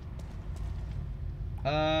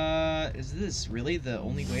 Is this really the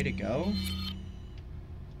only way to go?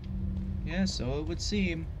 Yeah, so it would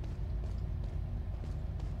seem.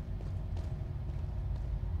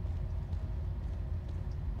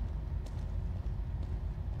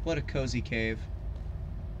 What a cozy cave.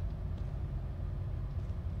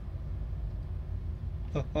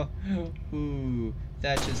 Ooh,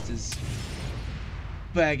 that just is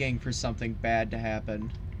begging for something bad to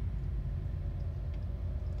happen.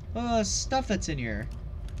 Stuff that's in here.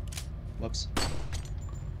 Whoops.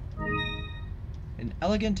 An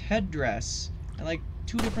elegant headdress and like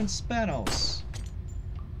 2 different spannels.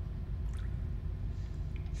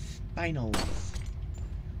 Spinal.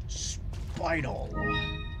 Spinal.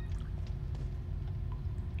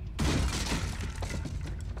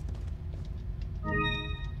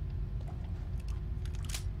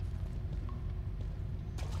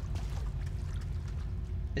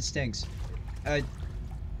 It stinks. I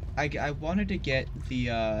wanted to get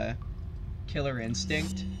the Killer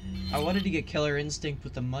Instinct. I wanted to get Killer Instinct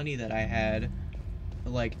with the money that I had,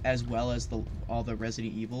 like, as well as all the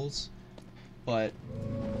Resident Evils, but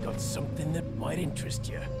got something that might interest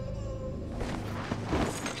you.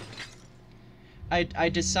 I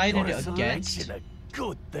decided got a against. selection of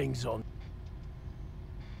good things on.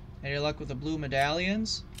 Any luck with the blue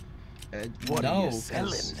medallions? What no, are you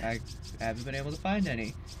selling? 'cause I haven't been able to find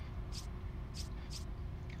any.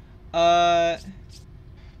 Oh.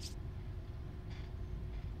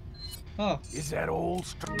 Is that all?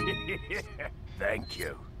 Thank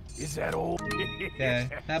you. Is that all? Yeah,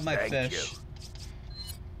 have my Thank fish.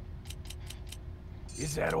 You.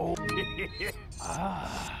 Is that all?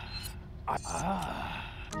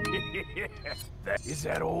 Is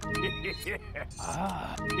that all?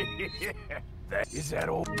 Is that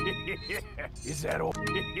all? Is that all?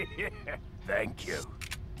 Thank you.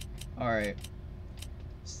 Alright.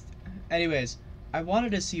 Anyways, I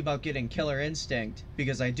wanted to see about getting Killer Instinct,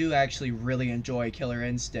 because I do actually really enjoy Killer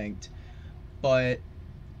Instinct. But,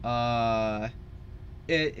 I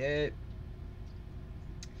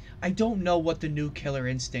don't know what the new Killer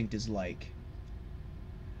Instinct is like.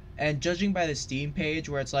 And judging by the Steam page,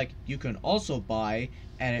 where it's like, you can also buy,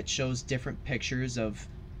 and it shows different pictures of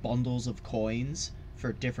bundles of coins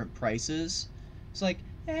for different prices, it's like,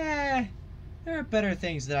 there are better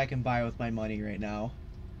things that I can buy with my money right now.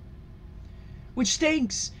 Which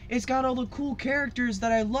stinks! It's got all the cool characters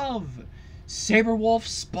that I love! Saberwolf,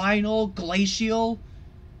 Spinal, Glacius,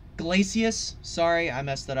 sorry, I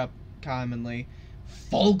messed that up commonly.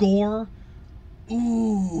 Fulgor.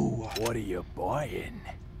 Ooh! What are you buying?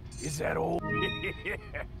 Is that all?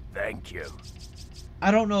 Thank you.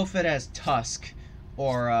 I don't know if it has Tusk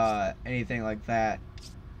or anything like that.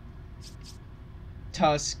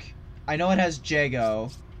 Tusk. I know it has Jago.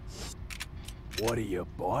 What are you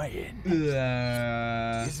buying?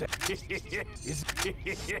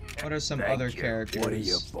 What are some other characters? What are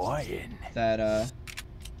you buying? That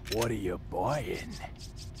What are you buying?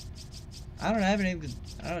 I don't have anything.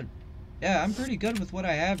 Yeah, I'm pretty good with what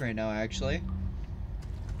I have right now, actually.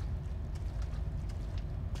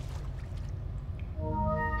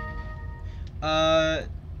 I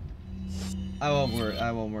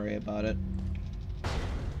won't worry about it.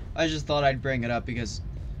 I just thought I'd bring it up because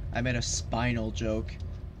I made a spinal joke.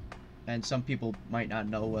 And some people might not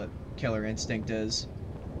know what Killer Instinct is.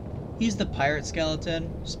 He's the pirate skeleton,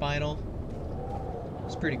 Spinal.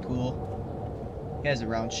 It's pretty cool. He has a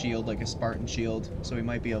round shield, like a Spartan shield, so he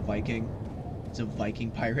might be a Viking. He's a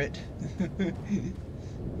Viking pirate.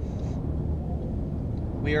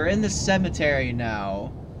 We are in the cemetery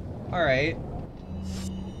now. Alright.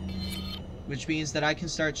 Which means that I can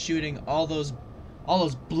start shooting all those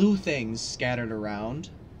blue things scattered around.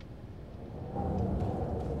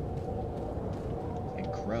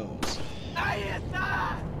 And crows.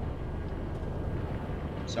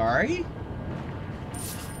 Sorry?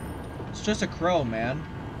 It's just a crow, man.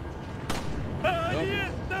 Nope.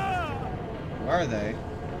 Who are they?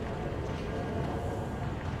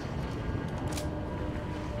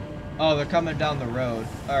 Oh, they're coming down the road.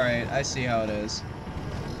 Alright, I see how it is.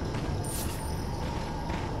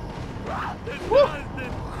 Woo!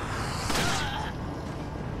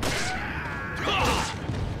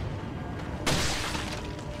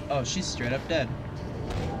 Oh, she's straight up dead.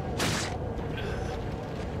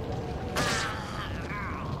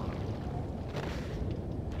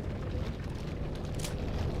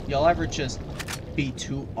 Y'all ever just be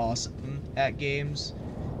too awesome at games?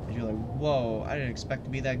 And you're like, whoa, I didn't expect to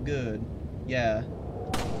be that good. Yeah,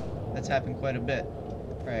 that's happened quite a bit.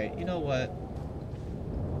 Alright, you know what?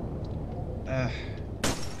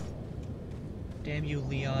 Damn you,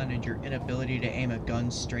 Leon, and your inability to aim a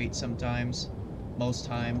gun straight sometimes. Most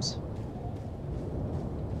times.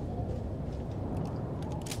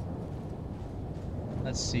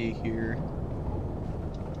 Let's see here.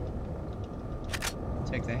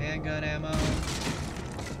 Take the handgun ammo.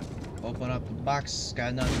 Open up the box,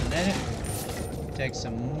 got nothing in it. Take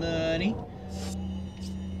some money.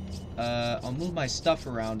 I'll move my stuff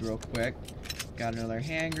around real quick. Got another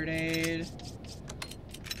hand grenade.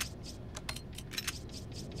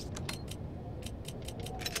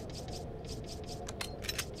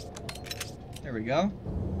 There we go.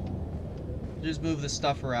 Just move the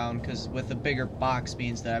stuff around, because with a bigger box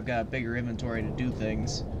means that I've got a bigger inventory to do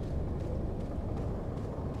things.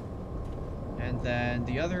 And then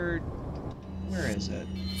the other... where is it?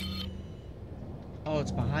 Oh,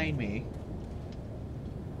 it's behind me.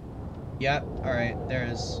 Yep, alright,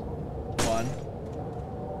 there's one.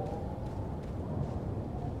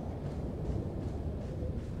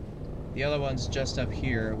 The other one's just up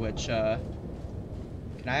here, which, can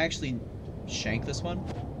I actually shank this one?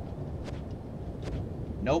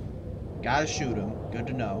 Nope. Gotta shoot him. Good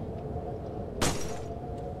to know.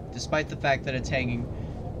 Despite the fact that it's hanging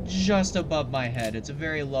just above my head. It's a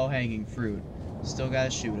very low-hanging fruit. Still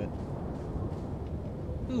gotta shoot it.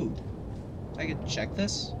 Ooh. I can check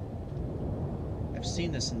this? I've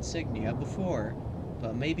seen this insignia before,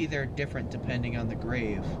 but maybe they're different depending on the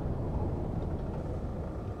grave.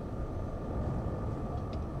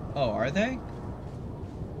 Oh, are they?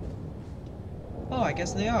 Oh, I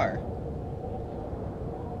guess they are.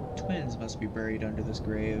 Twins must be buried under this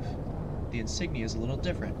grave. The insignia is a little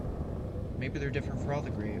different. Maybe they're different for all the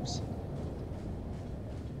graves.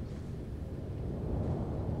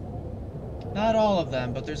 Not all of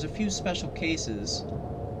them, but there's a few special cases.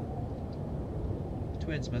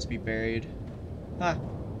 Twins must be buried. Huh.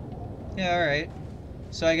 Yeah, alright.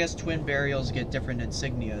 So I guess twin burials get different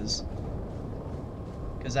insignias.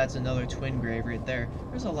 Because that's another twin grave right there.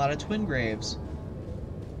 There's a lot of twin graves.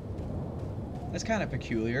 That's kind of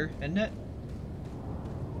peculiar, isn't it?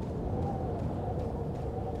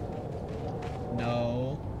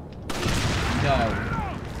 No. No.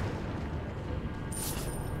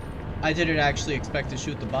 I didn't actually expect to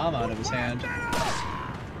shoot the bomb out of his hand.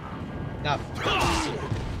 Not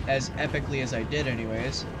as epically as I did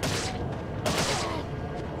anyways.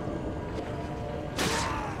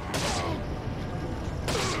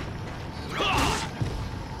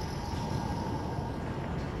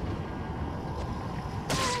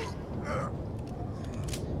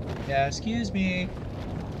 Yeah, excuse me.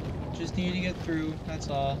 Just need to get through, that's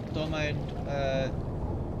all. Don't mind,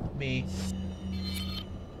 me.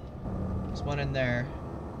 There's one in there.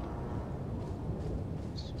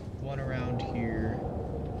 There's one around here.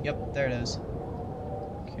 Yep, there it is.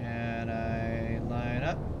 Can I line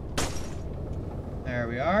up? There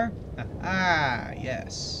we are. Ah,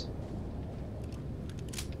 yes.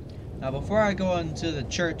 Now before I go into the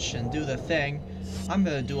church and do the thing, I'm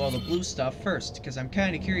gonna do all the blue stuff first, because I'm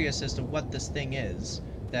kind of curious as to what this thing is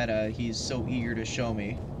that he's so eager to show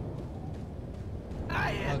me.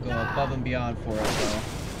 I'll go above and beyond for it, though.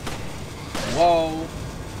 Whoa.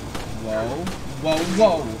 Whoa. Whoa,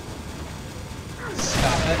 whoa.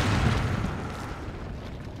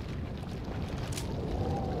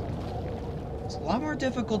 lot more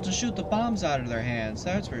difficult to shoot the bombs out of their hands,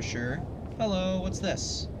 that's for sure. Hello, what's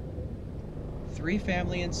this? 3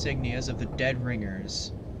 family insignias of the Dead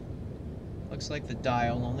Ringers. Looks like the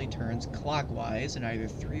dial only turns clockwise in either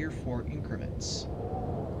 3 or 4 increments.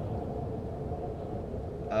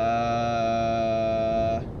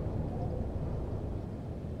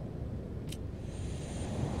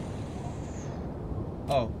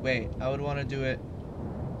 Oh, wait. I would want to do it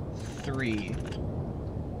 3.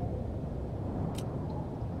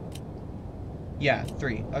 Yeah,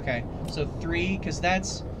 3. Okay. So 3, because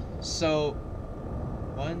that's... So...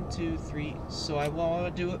 1, 2, 3. So I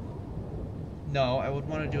want to do it... No, I would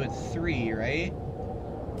want to do it 3, right?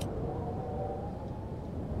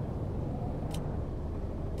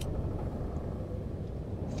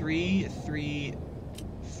 Three,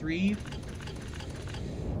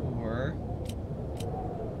 4.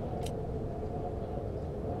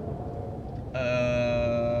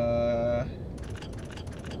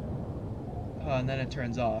 Oh, and then it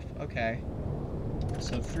turns off. Okay.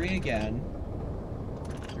 So 3 again.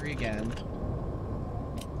 3 again.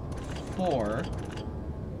 4.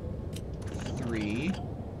 3.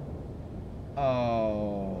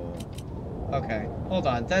 Oh. Okay. Hold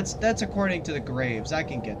on. That's according to the graves. I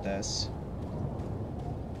can get this.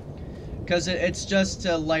 Because it's just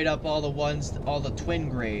to light up all the twin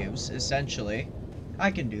graves, essentially.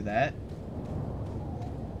 I can do that.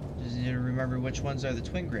 Just need to remember which ones are the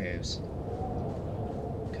twin graves.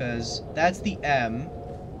 Because that's the M.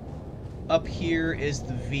 Up here is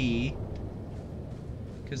the V.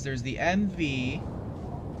 Because there's the MV.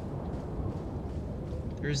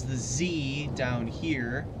 There's the Z down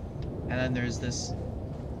here. And then there's this...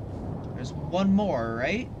 There's one more,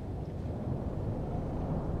 right?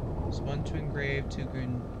 There's 1 twin grave, 2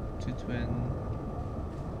 twin...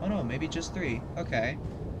 Oh no, maybe just 3. Okay.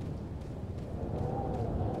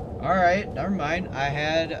 Alright, never mind. I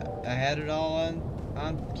had it all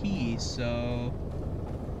on key, so...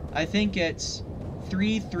 I think it's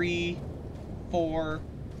 3, 3, 4,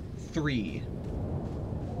 3.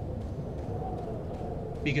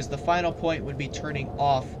 Because the final point would be turning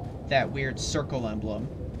off that weird circle emblem.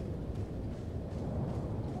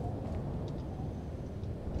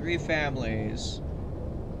 3 families.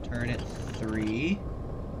 Turn it 3.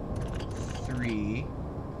 3.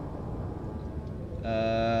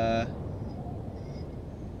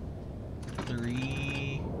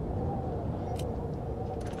 3.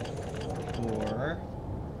 4.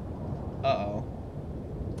 Uh-oh.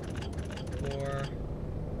 4.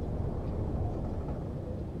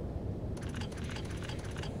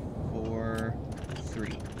 4.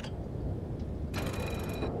 3.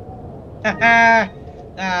 Haha!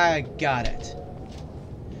 I got it.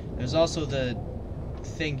 There's also the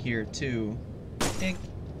thing here too. Ding.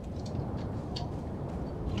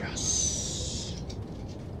 Yes.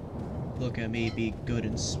 Look at me, be good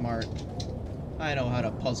and smart. I know how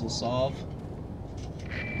to puzzle solve.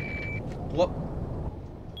 Whoop.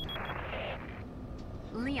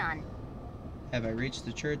 Leon. Have I reached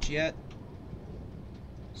the church yet?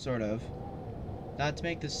 Sort of. Not to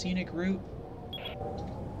make the scenic route?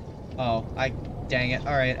 Oh, dang it.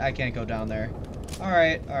 Alright, I can't go down there.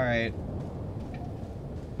 Alright, alright.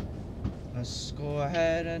 Let's go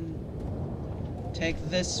ahead and take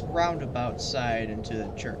this roundabout side into the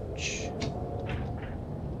church.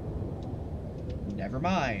 Never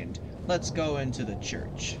mind. Let's go into the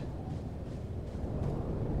church.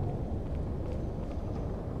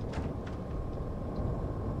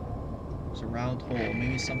 It's a round hole.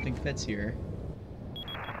 Maybe something fits here.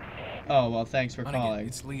 Oh, well, thanks for calling.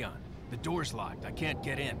 It's Leon. The door's locked. I can't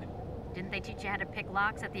get in. Didn't they teach you how to pick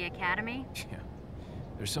locks at the academy? Yeah.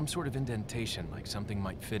 There's some sort of indentation, like something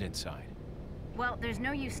might fit inside. Well, there's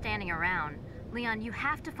no use standing around. Leon, you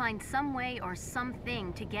have to find some way or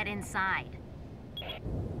something to get inside.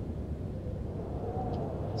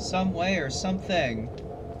 Some way or something.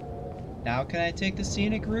 Now can I take the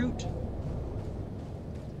scenic route?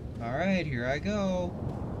 Alright, here I go.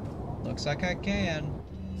 Looks like I can.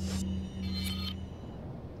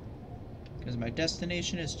 Because my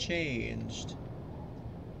destination has changed.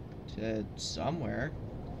 To somewhere.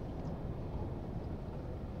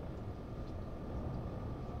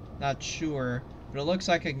 Not sure, but it looks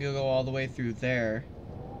like I can go all the way through there.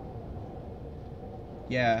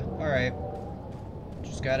 Yeah, alright.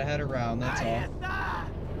 Just gotta head around, that's all.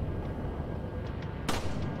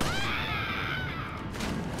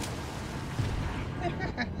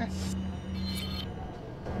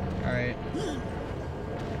 Alright.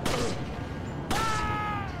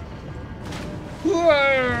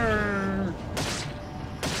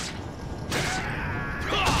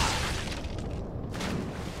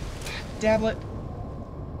 Dablet.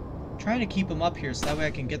 trying to keep them up here so that way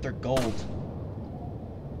I can get their gold.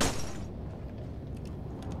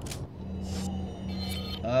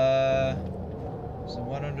 There's the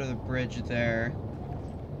one under the bridge there.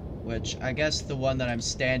 Which, I guess the one that I'm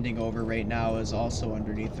standing over right now is also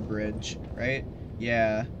underneath the bridge, right?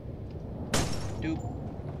 Yeah. Doop.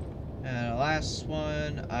 And the last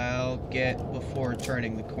one I'll get before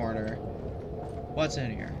turning the corner. What's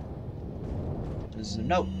in here? This is a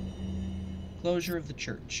note. Closure of the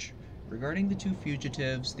church. Regarding the two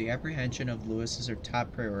fugitives, the apprehension of Lewis is our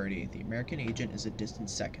top priority. The American agent is a distant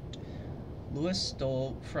second. Lewis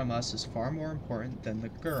stole from us is far more important than the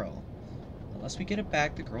girl. Unless we get it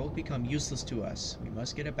back, the girl will become useless to us. We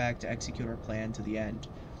must get it back to execute our plan to the end.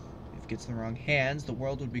 If it gets in the wrong hands, the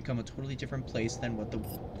world would become a totally different place than what the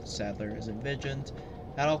Saddler has envisioned.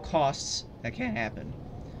 At all costs, that can't happen.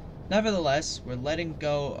 Nevertheless, we're not letting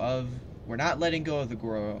go of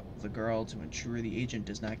the girl to ensure the agent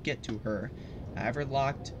does not get to her. However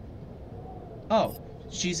locked... Oh,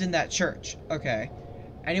 she's in that church. Okay.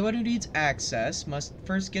 Anyone who needs access must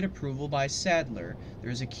first get approval by Saddler.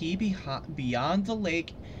 There is a key beyond the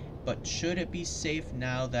lake, but should it be safe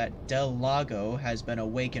now that Del Lago has been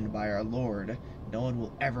awakened by our Lord, no one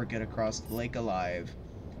will ever get across the lake alive.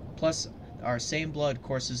 Plus, our same blood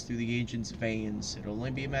courses through the agent's veins. It'll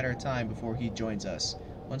only be a matter of time before he joins us.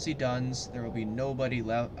 Once he does, there will be nobody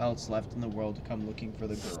else left in the world to come looking for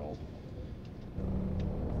the girl.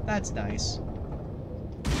 That's nice.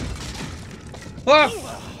 Ah!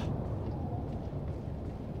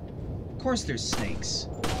 Of course there's snakes.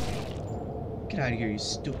 Get out of here, you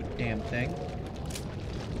stupid damn thing.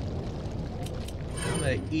 I'm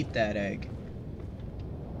gonna eat that egg.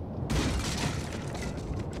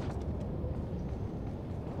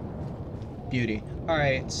 Beauty.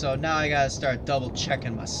 Alright, so now I gotta start double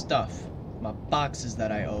checking my stuff. My boxes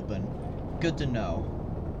that I open. Good to know.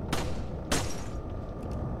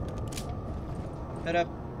 Head up.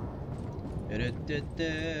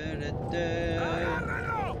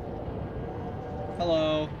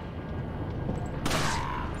 Hello.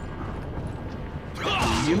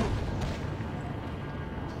 You?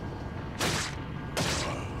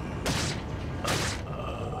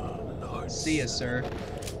 See ya, sir.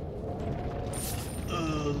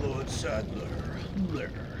 Lord Saddler.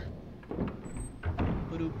 There.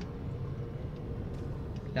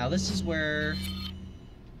 Now this is where...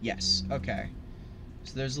 Yes, okay.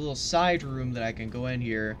 So there's a little side room that I can go in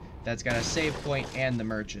here that's got a save point and the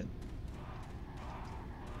merchant.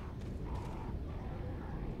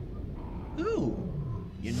 Ooh.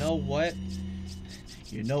 You know what?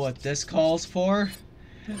 You know what this calls for?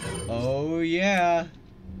 Oh yeah.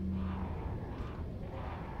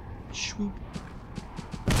 Swoop.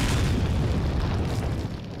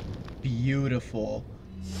 Beautiful.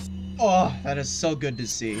 Oh, that is so good to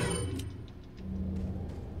see.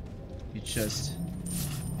 You just...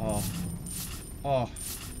 Oh. Oh.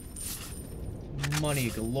 Money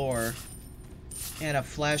galore. And a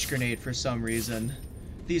flash grenade for some reason.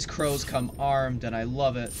 These crows come armed and I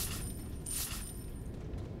love it.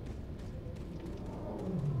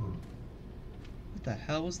 What the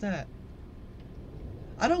hell was that?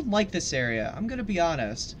 I don't like this area. I'm gonna be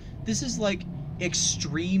honest. This is like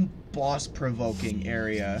extreme boss provoking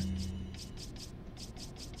area.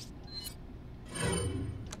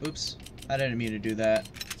 Oops. I didn't mean to do that.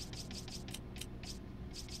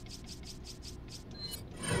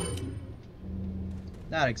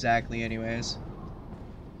 Not exactly, anyways.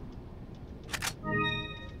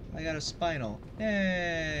 I got a spinal.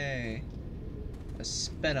 Yay! A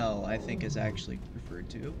spinel, I think is actually referred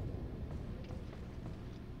to.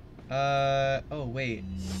 Oh, wait.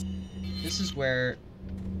 This is where...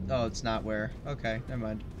 Oh, it's not where. Okay, never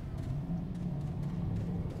mind.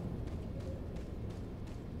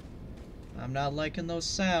 I'm not liking those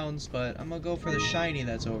sounds, but I'm gonna go for the shiny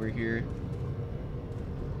that's over here.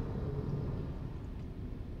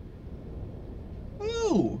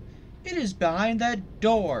 Ooh! It is behind that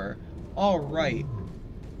door! Alright.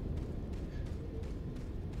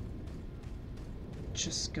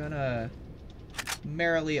 Just gonna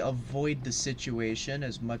merrily avoid the situation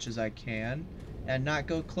as much as I can and not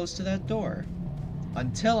go close to that door.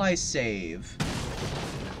 Until I save.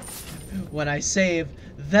 When I save,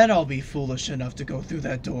 then I'll be foolish enough to go through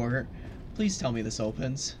that door. Please tell me this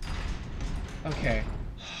opens. Okay.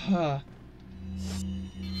 Huh.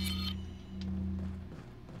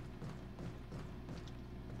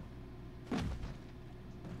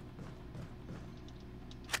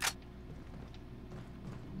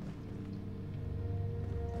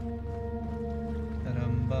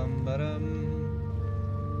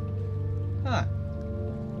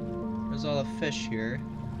 There's all the fish here.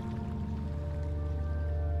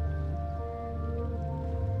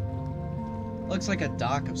 Looks like a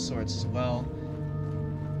dock of sorts as well.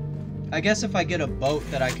 I guess if I get a boat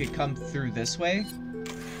that I could come through this way.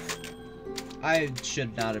 I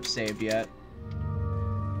should not have saved yet.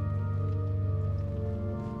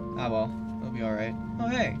 Ah well, it'll be alright. Oh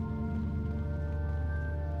hey.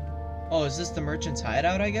 Oh, is this the merchant's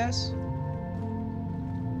hideout, I guess?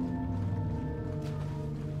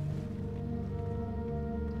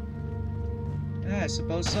 Yeah, I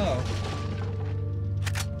suppose so.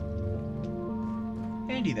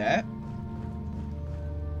 Handy that.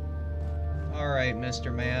 Alright,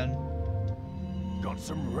 Mr. Man. Got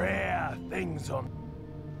some rare things on.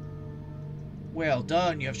 Well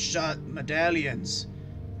done, you've shot medallions.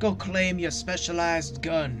 Go claim your specialized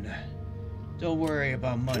gun. Don't worry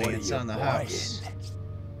about money, What are it's you on the buying? house.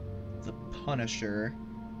 The Punisher.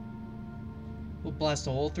 We'll blast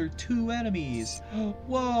a hole through 2 enemies.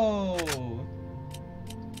 Whoa!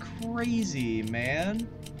 Crazy, man.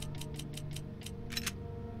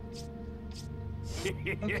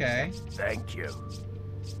 Okay. Thank you.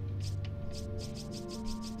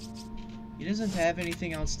 He doesn't have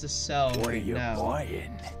anything else to sell What are right you now.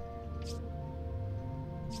 buying?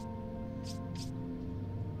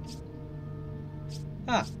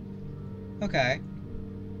 Ah. Okay.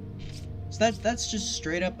 So that's just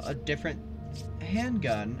straight up a different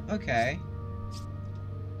handgun. Okay.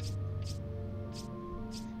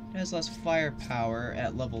 It has less firepower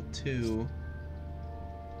at level 2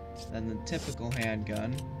 than the typical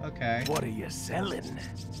handgun. Okay. What are you selling?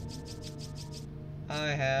 I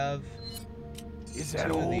have Is that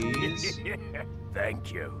 2 of all? these.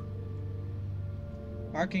 Thank you.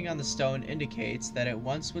 Marking on the stone indicates that it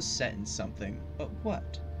once was set in something, but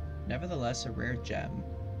what? Nevertheless, a rare gem.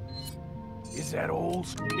 Is that all?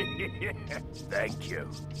 Thank you.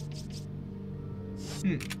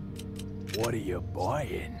 What are you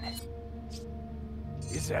buying?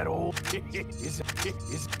 Is that all? Thank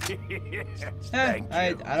I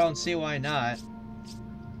you. don't see why not.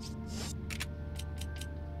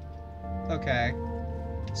 Okay.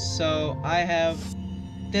 So, I have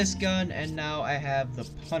this gun, and now I have the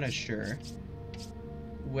Punisher.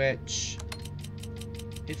 Which,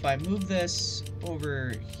 if I move this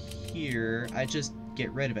over here, I just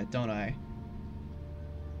get rid of it, don't I?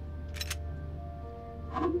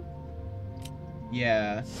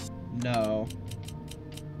 Yeah. No.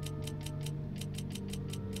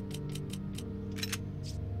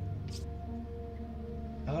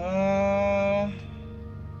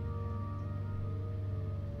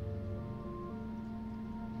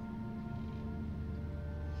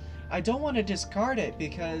 I don't want to discard it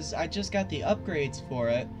because I just got the upgrades for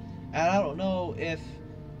it, and I don't know if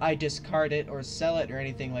I discard it or sell it or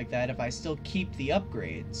anything like that if I still keep the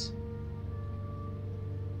upgrades.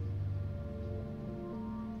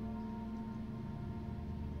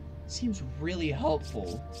 Seems really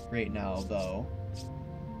helpful right now, though.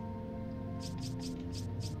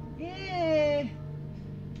 Yeah.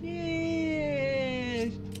 Yeah.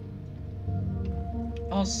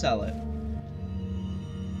 I'll sell it.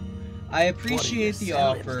 I appreciate the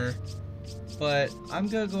offer, but I'm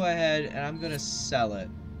gonna go ahead and I'm gonna sell it.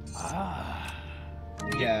 Ah.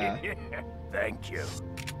 Yeah. Thank you.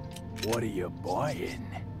 What are you buying?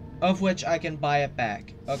 Of which I can buy it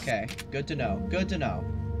back. Okay, good to know. Good to know.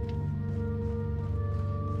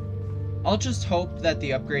 I'll just hope that the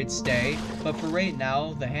upgrades stay, but for right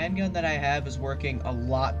now, the handgun that I have is working a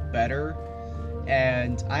lot better,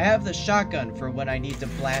 and I have the shotgun for when I need to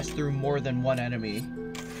blast through more than one enemy.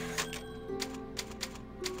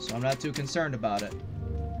 So I'm not too concerned about it.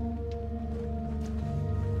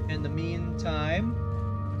 In the meantime,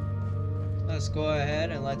 let's go ahead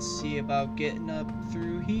and let's see about getting up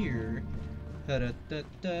through here.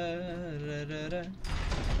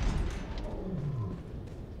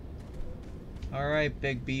 Alright,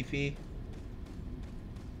 Big Beefy.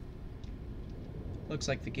 Looks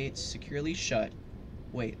like the gate's securely shut.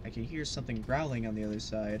 Wait, I can hear something growling on the other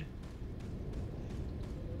side.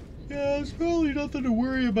 Yeah, it's probably nothing to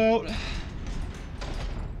worry about.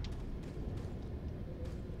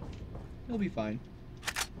 He'll be fine.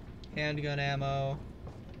 Handgun ammo.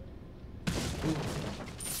 Ooh.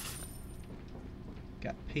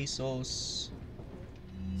 Got pesos.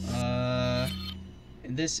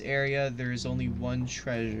 In this area, there's only one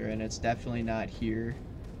treasure, and it's definitely not here.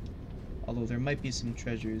 Although there might be some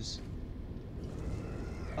treasures.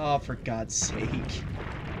 Oh, for God's sake.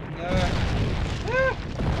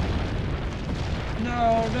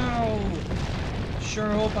 No, no! Sure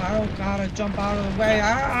hope I don't gotta jump out of the way.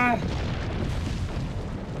 Ah!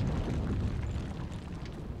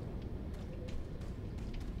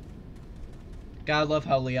 Gotta love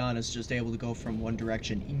how Leon is just able to go from one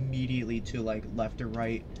direction immediately to, like, left or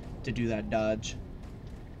right to do that dodge.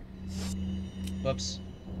 Whoops.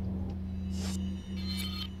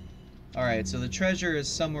 Alright, so the treasure is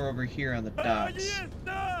somewhere over here on the docks.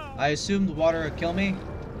 I assume the water would kill me?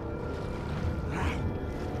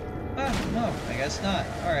 Ah, no, I guess not.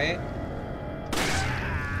 Alright.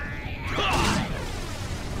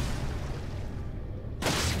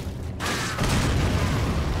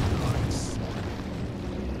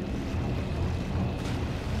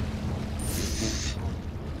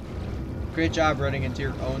 Great job running into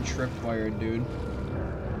your own tripwire, dude.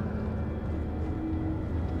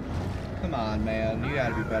 Come on, man. You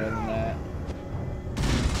gotta be better than that.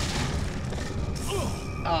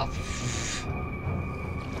 Oh.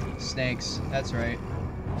 Snakes. That's right.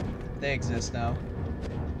 They exist now.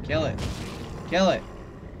 Kill it. Kill it.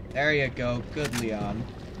 There you go. Good, Leon.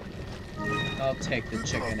 I'll take the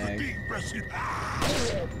chicken egg.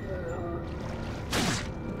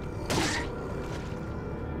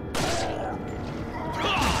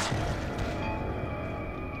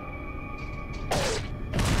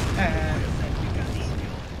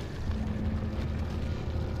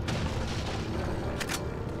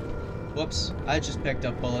 Whoops, I just picked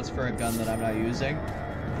up bullets for a gun that I'm not using.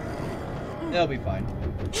 They'll be fine.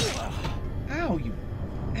 Ow, you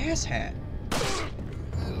asshat.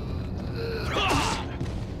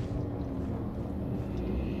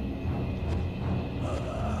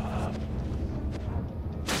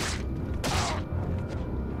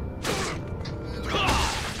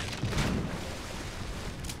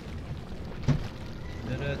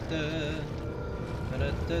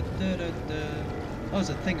 Oh, there's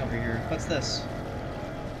a thing over here. What's this?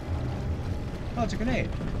 Oh, it's a grenade.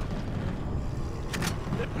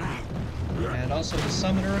 And also the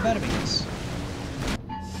summoner of enemies.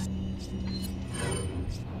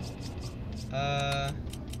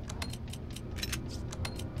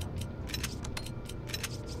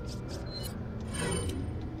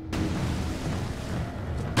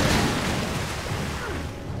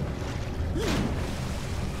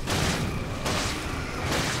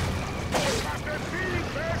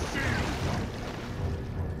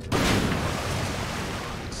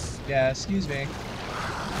 Yeah, excuse me.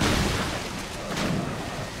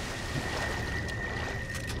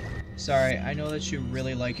 Sorry, I know that you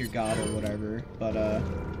really like your god or whatever, but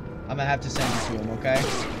I'm gonna have to send you to him, okay?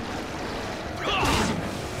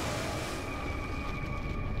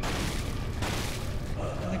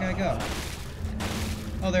 Where'd the guy go?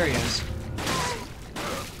 Oh, there he is.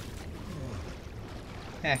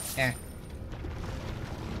 Heh, heh.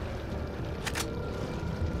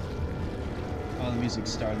 Oh, the music's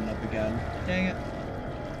starting up again. Dang it.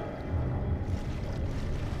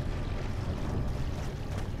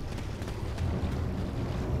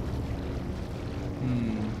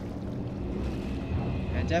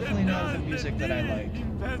 Yeah, definitely not the music that I like.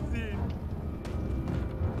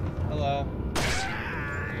 Hello.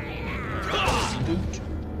 Spooked.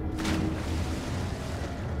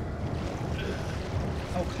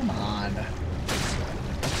 Oh, come on.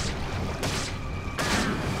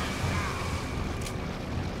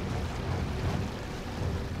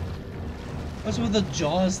 What's with the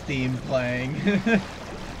Jaws theme playing?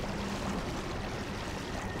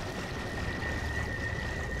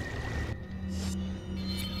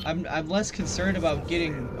 I'm less concerned about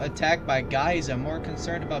getting attacked by guys. I'm more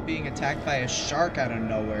concerned about being attacked by a shark out of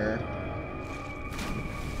nowhere.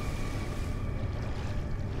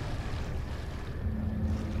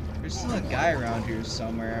 There's still a guy around here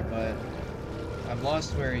somewhere, but I've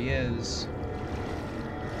lost where he is.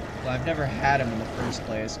 Well, I've never had him in the first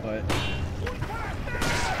place, but...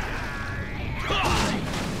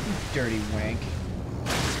 Dirty wank.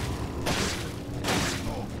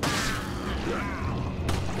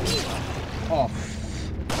 Oh.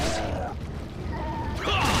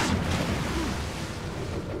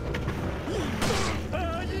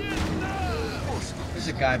 There's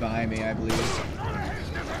a guy behind me, I believe.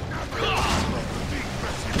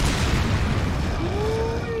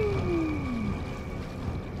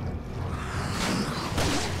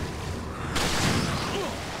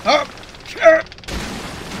 Oh!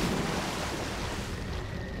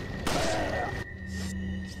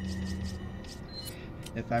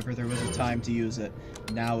 If ever there was a time to use it,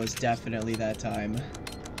 now is definitely that time.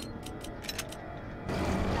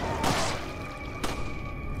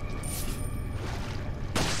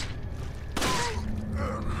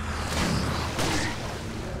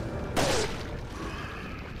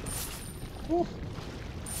 Whew.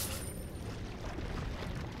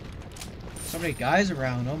 So many guys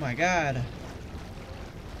around, oh my god.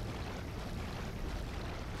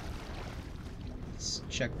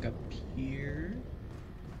 check up here.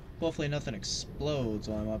 Hopefully nothing explodes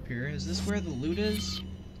while I'm up here. Is this where the loot is?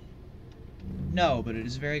 No, but it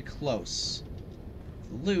is very close.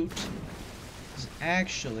 The loot is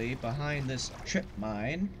actually behind this trip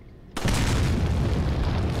mine.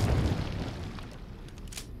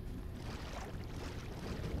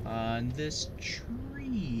 On this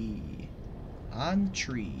tree. On the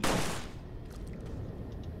tree.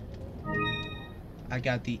 I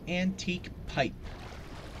got the antique pipe.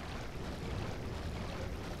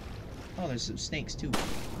 Oh, there's some snakes too.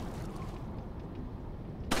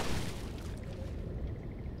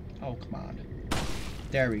 Oh, come on.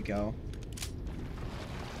 There we go.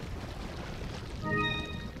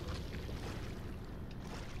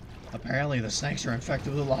 Apparently the snakes are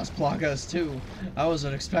infected with Las Plagas too. I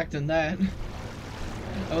wasn't expecting that.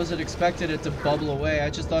 I wasn't expecting it to bubble away.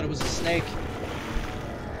 I just thought it was a snake.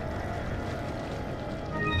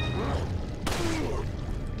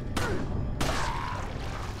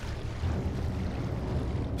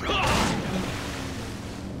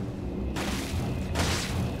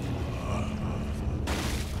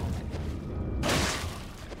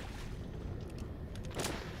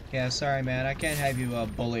 Yeah, sorry man, I can't have you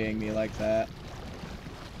bullying me like that.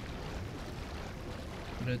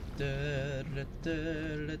 Ooh,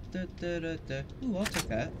 I'll take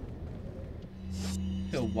that.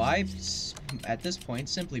 Yo, why? At this point,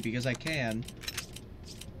 simply because I can.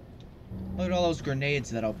 Look at all those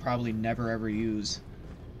grenades that I'll probably never ever use.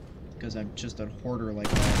 Because I'm just a hoarder like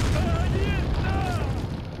that.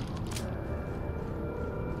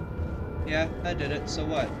 Yeah, I did it, so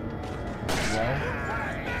what? Well...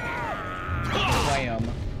 Wham.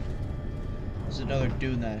 There's another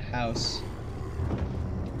dude in that house.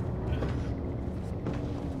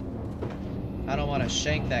 I don't want to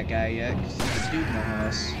shank that guy yet, because there's a dude in the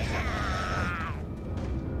house.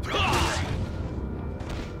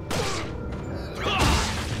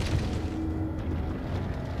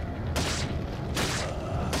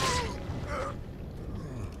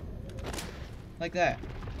 Like that.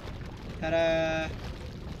 Ta-da!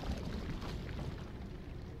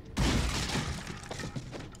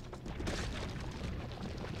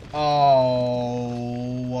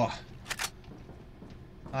 Oh,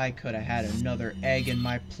 I could have had another egg in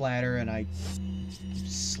my platter and I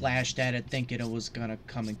slashed at it thinking it was gonna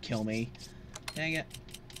come and kill me. Dang it.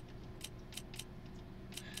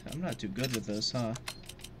 I'm not too good with this, huh?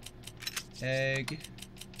 Egg.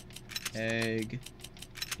 Egg.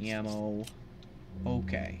 Ammo.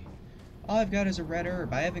 Okay. All I've got is a red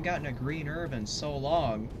herb. I haven't gotten a green herb in so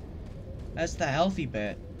long. That's the healthy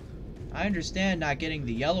bit. I understand not getting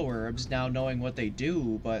the yellow herbs now knowing what they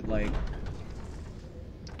do, but like...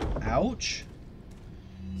 Ouch.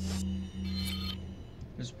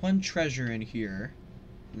 There's one treasure in here,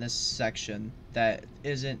 in this section, that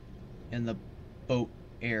isn't in the boat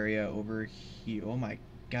area over here. Oh my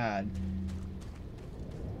god.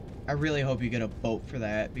 I really hope you get a boat for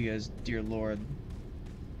that, because, dear lord.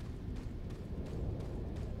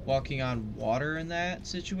 Walking on water in that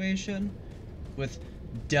situation? With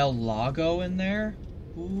Del Lago in there?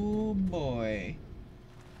 Ooh boy.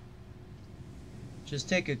 Just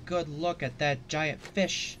take a good look at that giant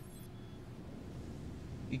fish.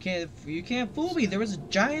 You can't fool me. There was a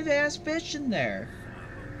giant ass fish in there.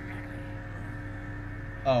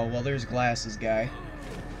 Oh, well there's Glasses guy.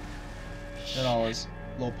 And all his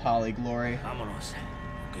little poly glory. Vámonos.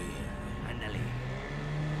 Okay, ándale.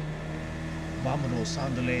 Vámonos,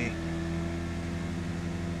 ándale.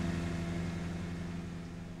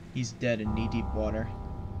 He's dead in knee-deep water.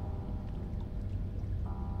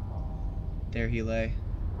 There he lay.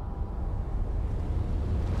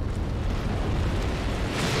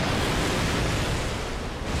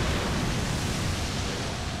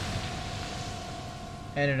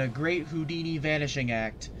 And in a great Houdini vanishing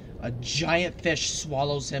act, a giant fish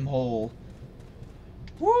swallows him whole.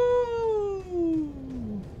 Woo!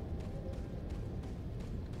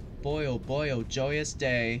 Boy, oh, joyous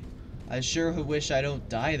day. I sure wish I don't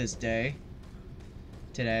die this day.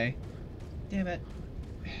 Today. Damn it.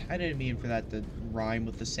 I didn't mean for that to rhyme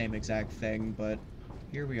with the same exact thing, but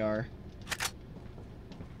here we are.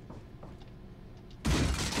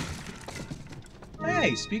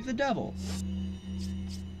 Hey, speak the devil.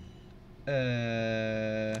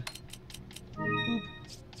 Boop.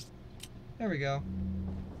 There we go.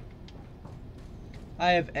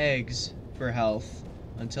 I have eggs for health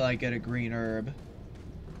until I get a green herb.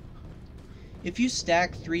 If you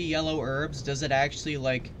stack 3 yellow herbs, does it actually,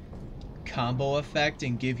 like, combo effect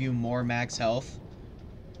and give you more max health?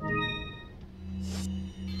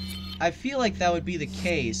 I feel like that would be the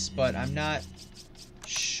case, but I'm not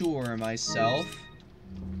sure myself.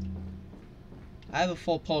 I have a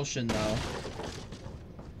full potion, though.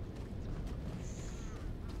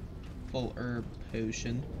 Full herb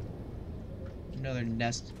potion. Another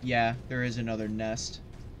nest. Yeah, there is another nest.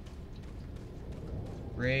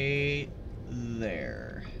 Right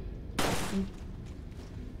there.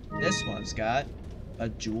 This one's got a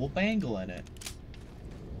jewel bangle in it.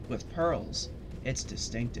 With pearls. It's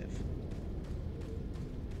distinctive.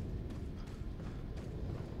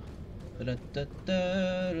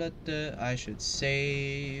 I should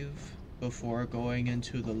save before going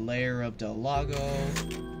into the lair of Del Lago.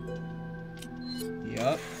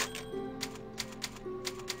 Yup.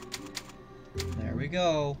 There we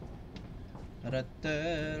go.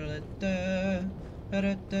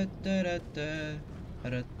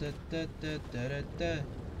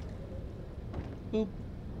 Boop.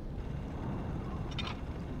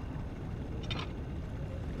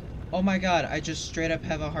 Oh my god, I just straight up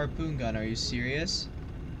have a harpoon gun. Are you serious?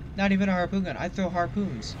 Not even a harpoon gun. I throw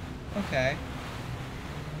harpoons. Okay.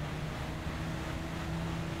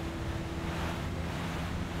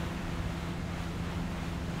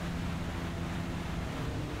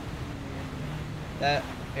 That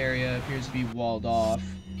area appears to be walled off.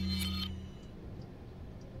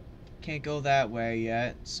 Can't go that way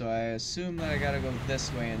yet, so I assume that I gotta go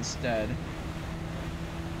this way instead.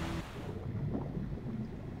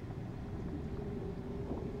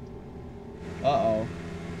 Uh-oh.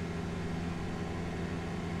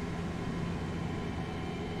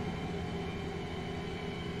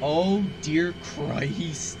 Oh, dear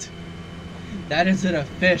Christ. That isn't a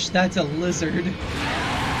fish, that's a lizard.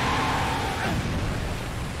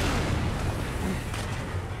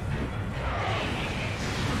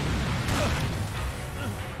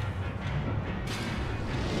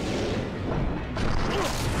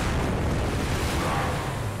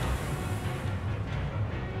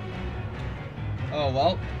 Oh,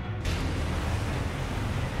 well.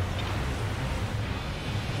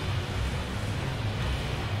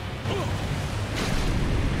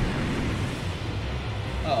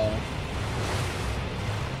 Uh-oh.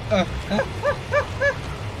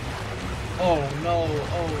 Oh, no.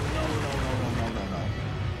 Oh, no, no, no, no, no, no, no.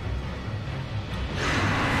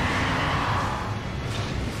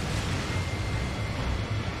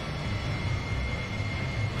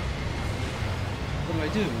 What do I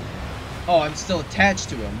do? Oh, I'm still attached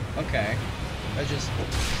to him. Okay. I just...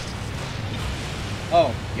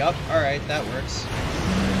 Oh, yup. Alright, that works.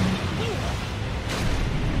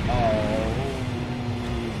 Oh,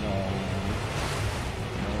 no.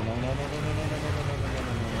 No, no, no, no, no, no, no, no, no, no, no,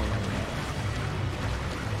 no, no, no.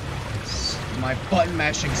 My button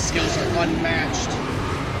mashing skills are unmatched.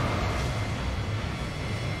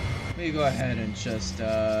 Let me go ahead and just,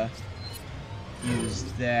 use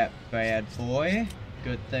that bad boy.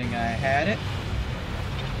 Good thing I had it.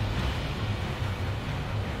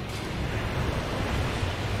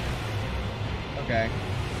 Okay.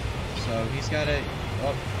 So he's got it.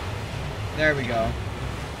 Oh, there we go.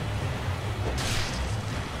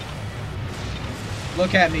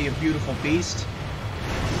 Look at me, you beautiful beast.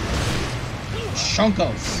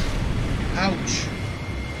 Chunkos. Ouch.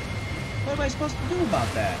 What am I supposed to do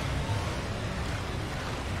about that?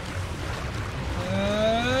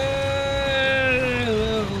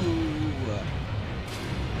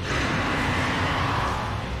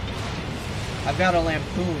 I've got a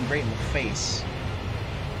lampoon right in the face.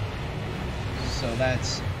 So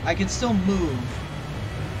that's... I can still move.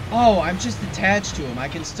 Oh, I'm just attached to him. I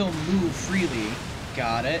can still move freely.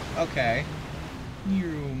 Got it. Okay.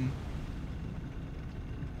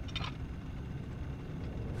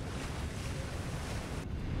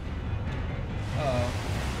 Uh-oh.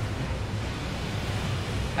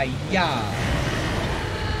 Hi-ya.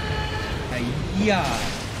 Hi-ya.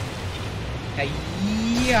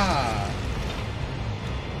 Hi-ya.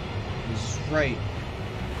 He's right.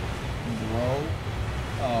 Bro.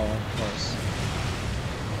 Oh, of course.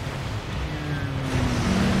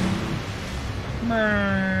 What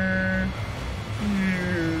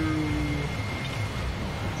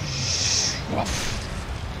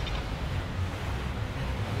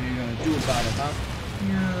are you gonna do about it, huh?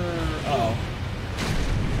 Uh-oh.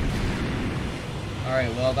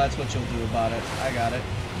 Alright, well, that's what you'll do about it. I got it.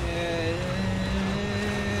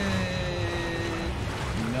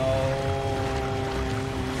 No.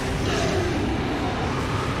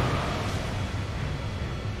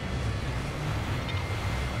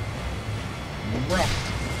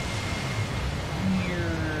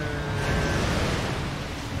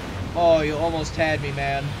 Oh, you almost had me,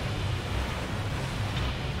 man.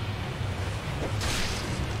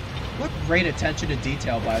 What great attention to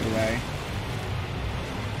detail, by the way.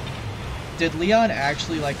 Did Leon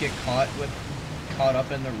actually, like, get caught with caught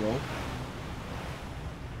up in the rope.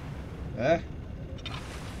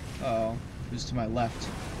 Uh-oh. Who's to my left?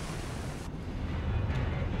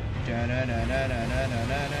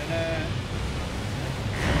 Da-na-na-na-na-na-na-na-na.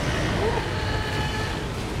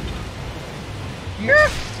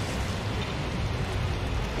 Yeah!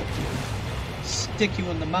 Stick you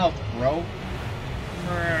in the mouth, bro.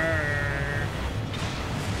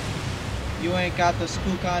 You ain't got the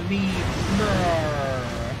spook on me.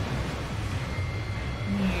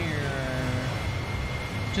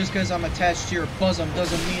 Just because I'm attached to your bosom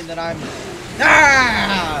doesn't mean that I'm...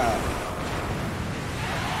 Ah!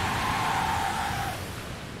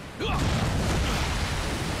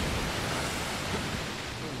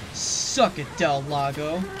 Suck it, Del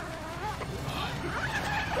Lago.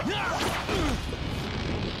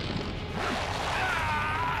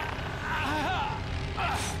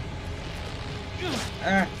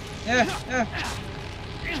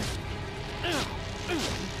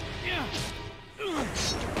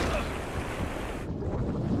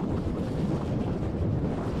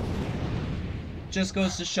 Just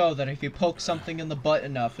goes to show that if you poke something in the butt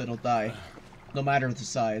enough, it'll die. No matter the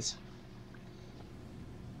size.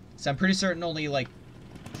 So I'm pretty certain only like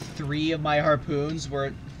 3 of my harpoons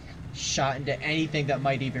were shot into anything that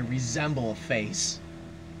might even resemble a face.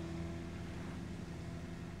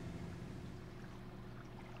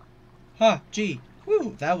 Huh, gee.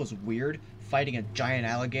 Whew, that was weird. Fighting a giant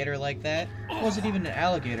alligator like that. It wasn't even an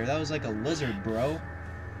alligator, that was like a lizard, bro.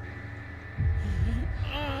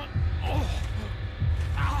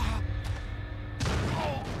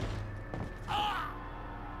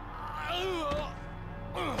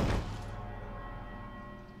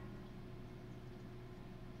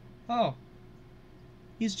 Oh.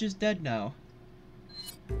 He's just dead now.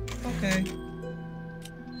 Okay.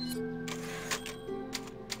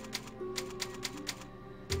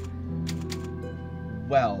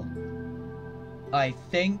 Well, I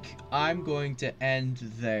think I'm going to end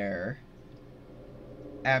there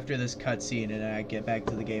after this cutscene, and I get back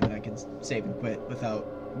to the game and I can save and quit without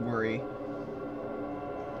worry.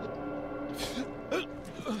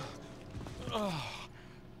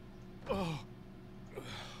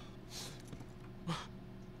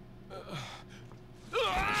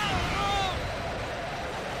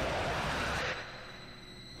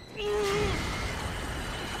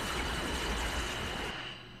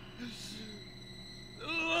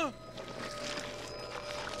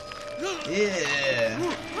 Yeah.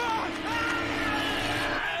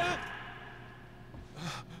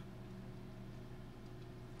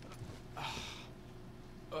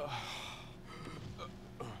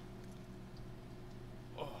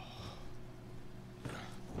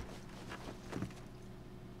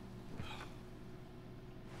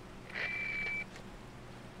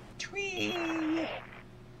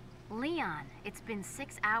 Leon, it's been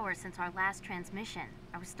 6 hours since our last transmission.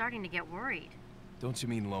 I was starting to get worried. Don't you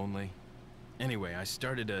mean lonely? Anyway, I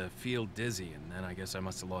started to feel dizzy, and then I guess I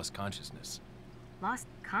must have lost consciousness. Lost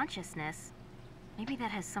consciousness? Maybe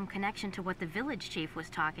that has some connection to what the village chief was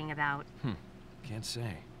talking about. Can't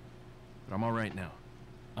say. But I'm all right now.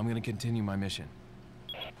 I'm gonna continue my mission.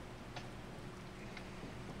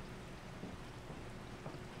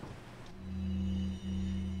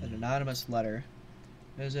 An anonymous letter.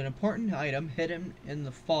 There's an important item hidden in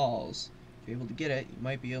the falls. If you're able to get it, you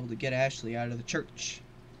might be able to get Ashley out of the church.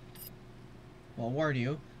 Well, I'll warn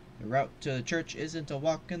you, the route to the church isn't a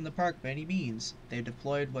walk in the park by any means. They've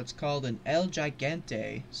deployed what's called an El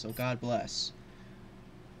Gigante, so God bless.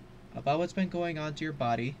 About what's been going on to your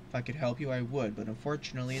body, if I could help you, I would, but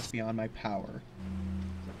unfortunately it's beyond my power.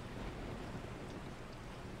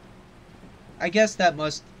 I guess that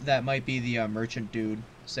might be the merchant dude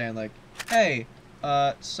saying like, hey,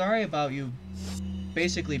 sorry about you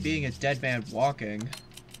basically being a dead man walking.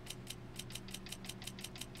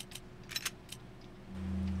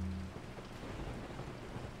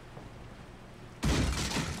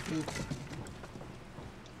 Oop.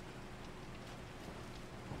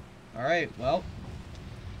 Alright, well,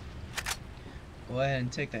 go ahead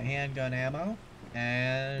and take the handgun ammo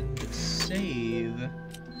and save.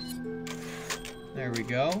 There we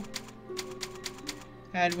go.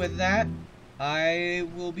 And with that, I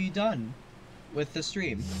will be done with the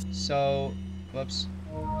stream. So, whoops.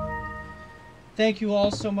 Thank you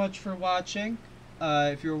all so much for watching.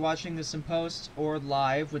 If you're watching this in post or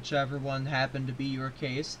live, whichever one happened to be your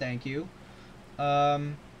case, thank you.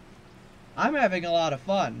 I'm having a lot of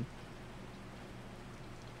fun.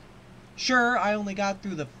 Sure, I only got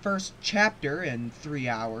through the first chapter in 3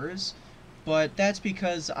 hours, but that's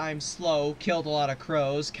because I'm slow, killed a lot of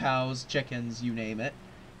crows, cows, chickens, you name it.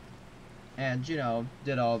 and, you know,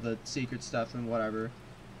 did all the secret stuff and whatever.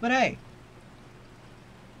 But hey,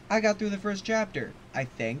 I got through the first chapter, I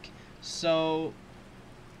think, so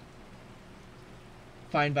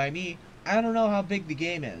fine by me. I don't know how big the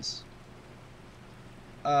game is.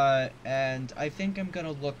 And I think I'm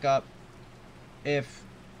gonna look up if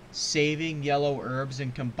saving yellow herbs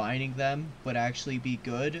and combining them would actually be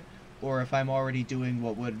good, or if I'm already doing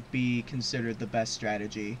what would be considered the best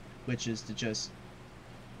strategy, which is to just...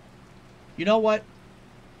 You know what?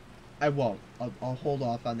 I won't. I'll hold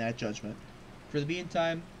off on that judgment. For the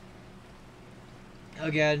meantime,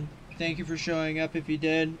 again, thank you for showing up if you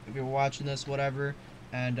did, if you're watching this, whatever.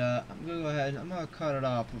 And I'm gonna go ahead and I'm gonna cut it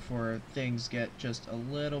off before things get just a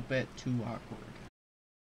little bit too awkward.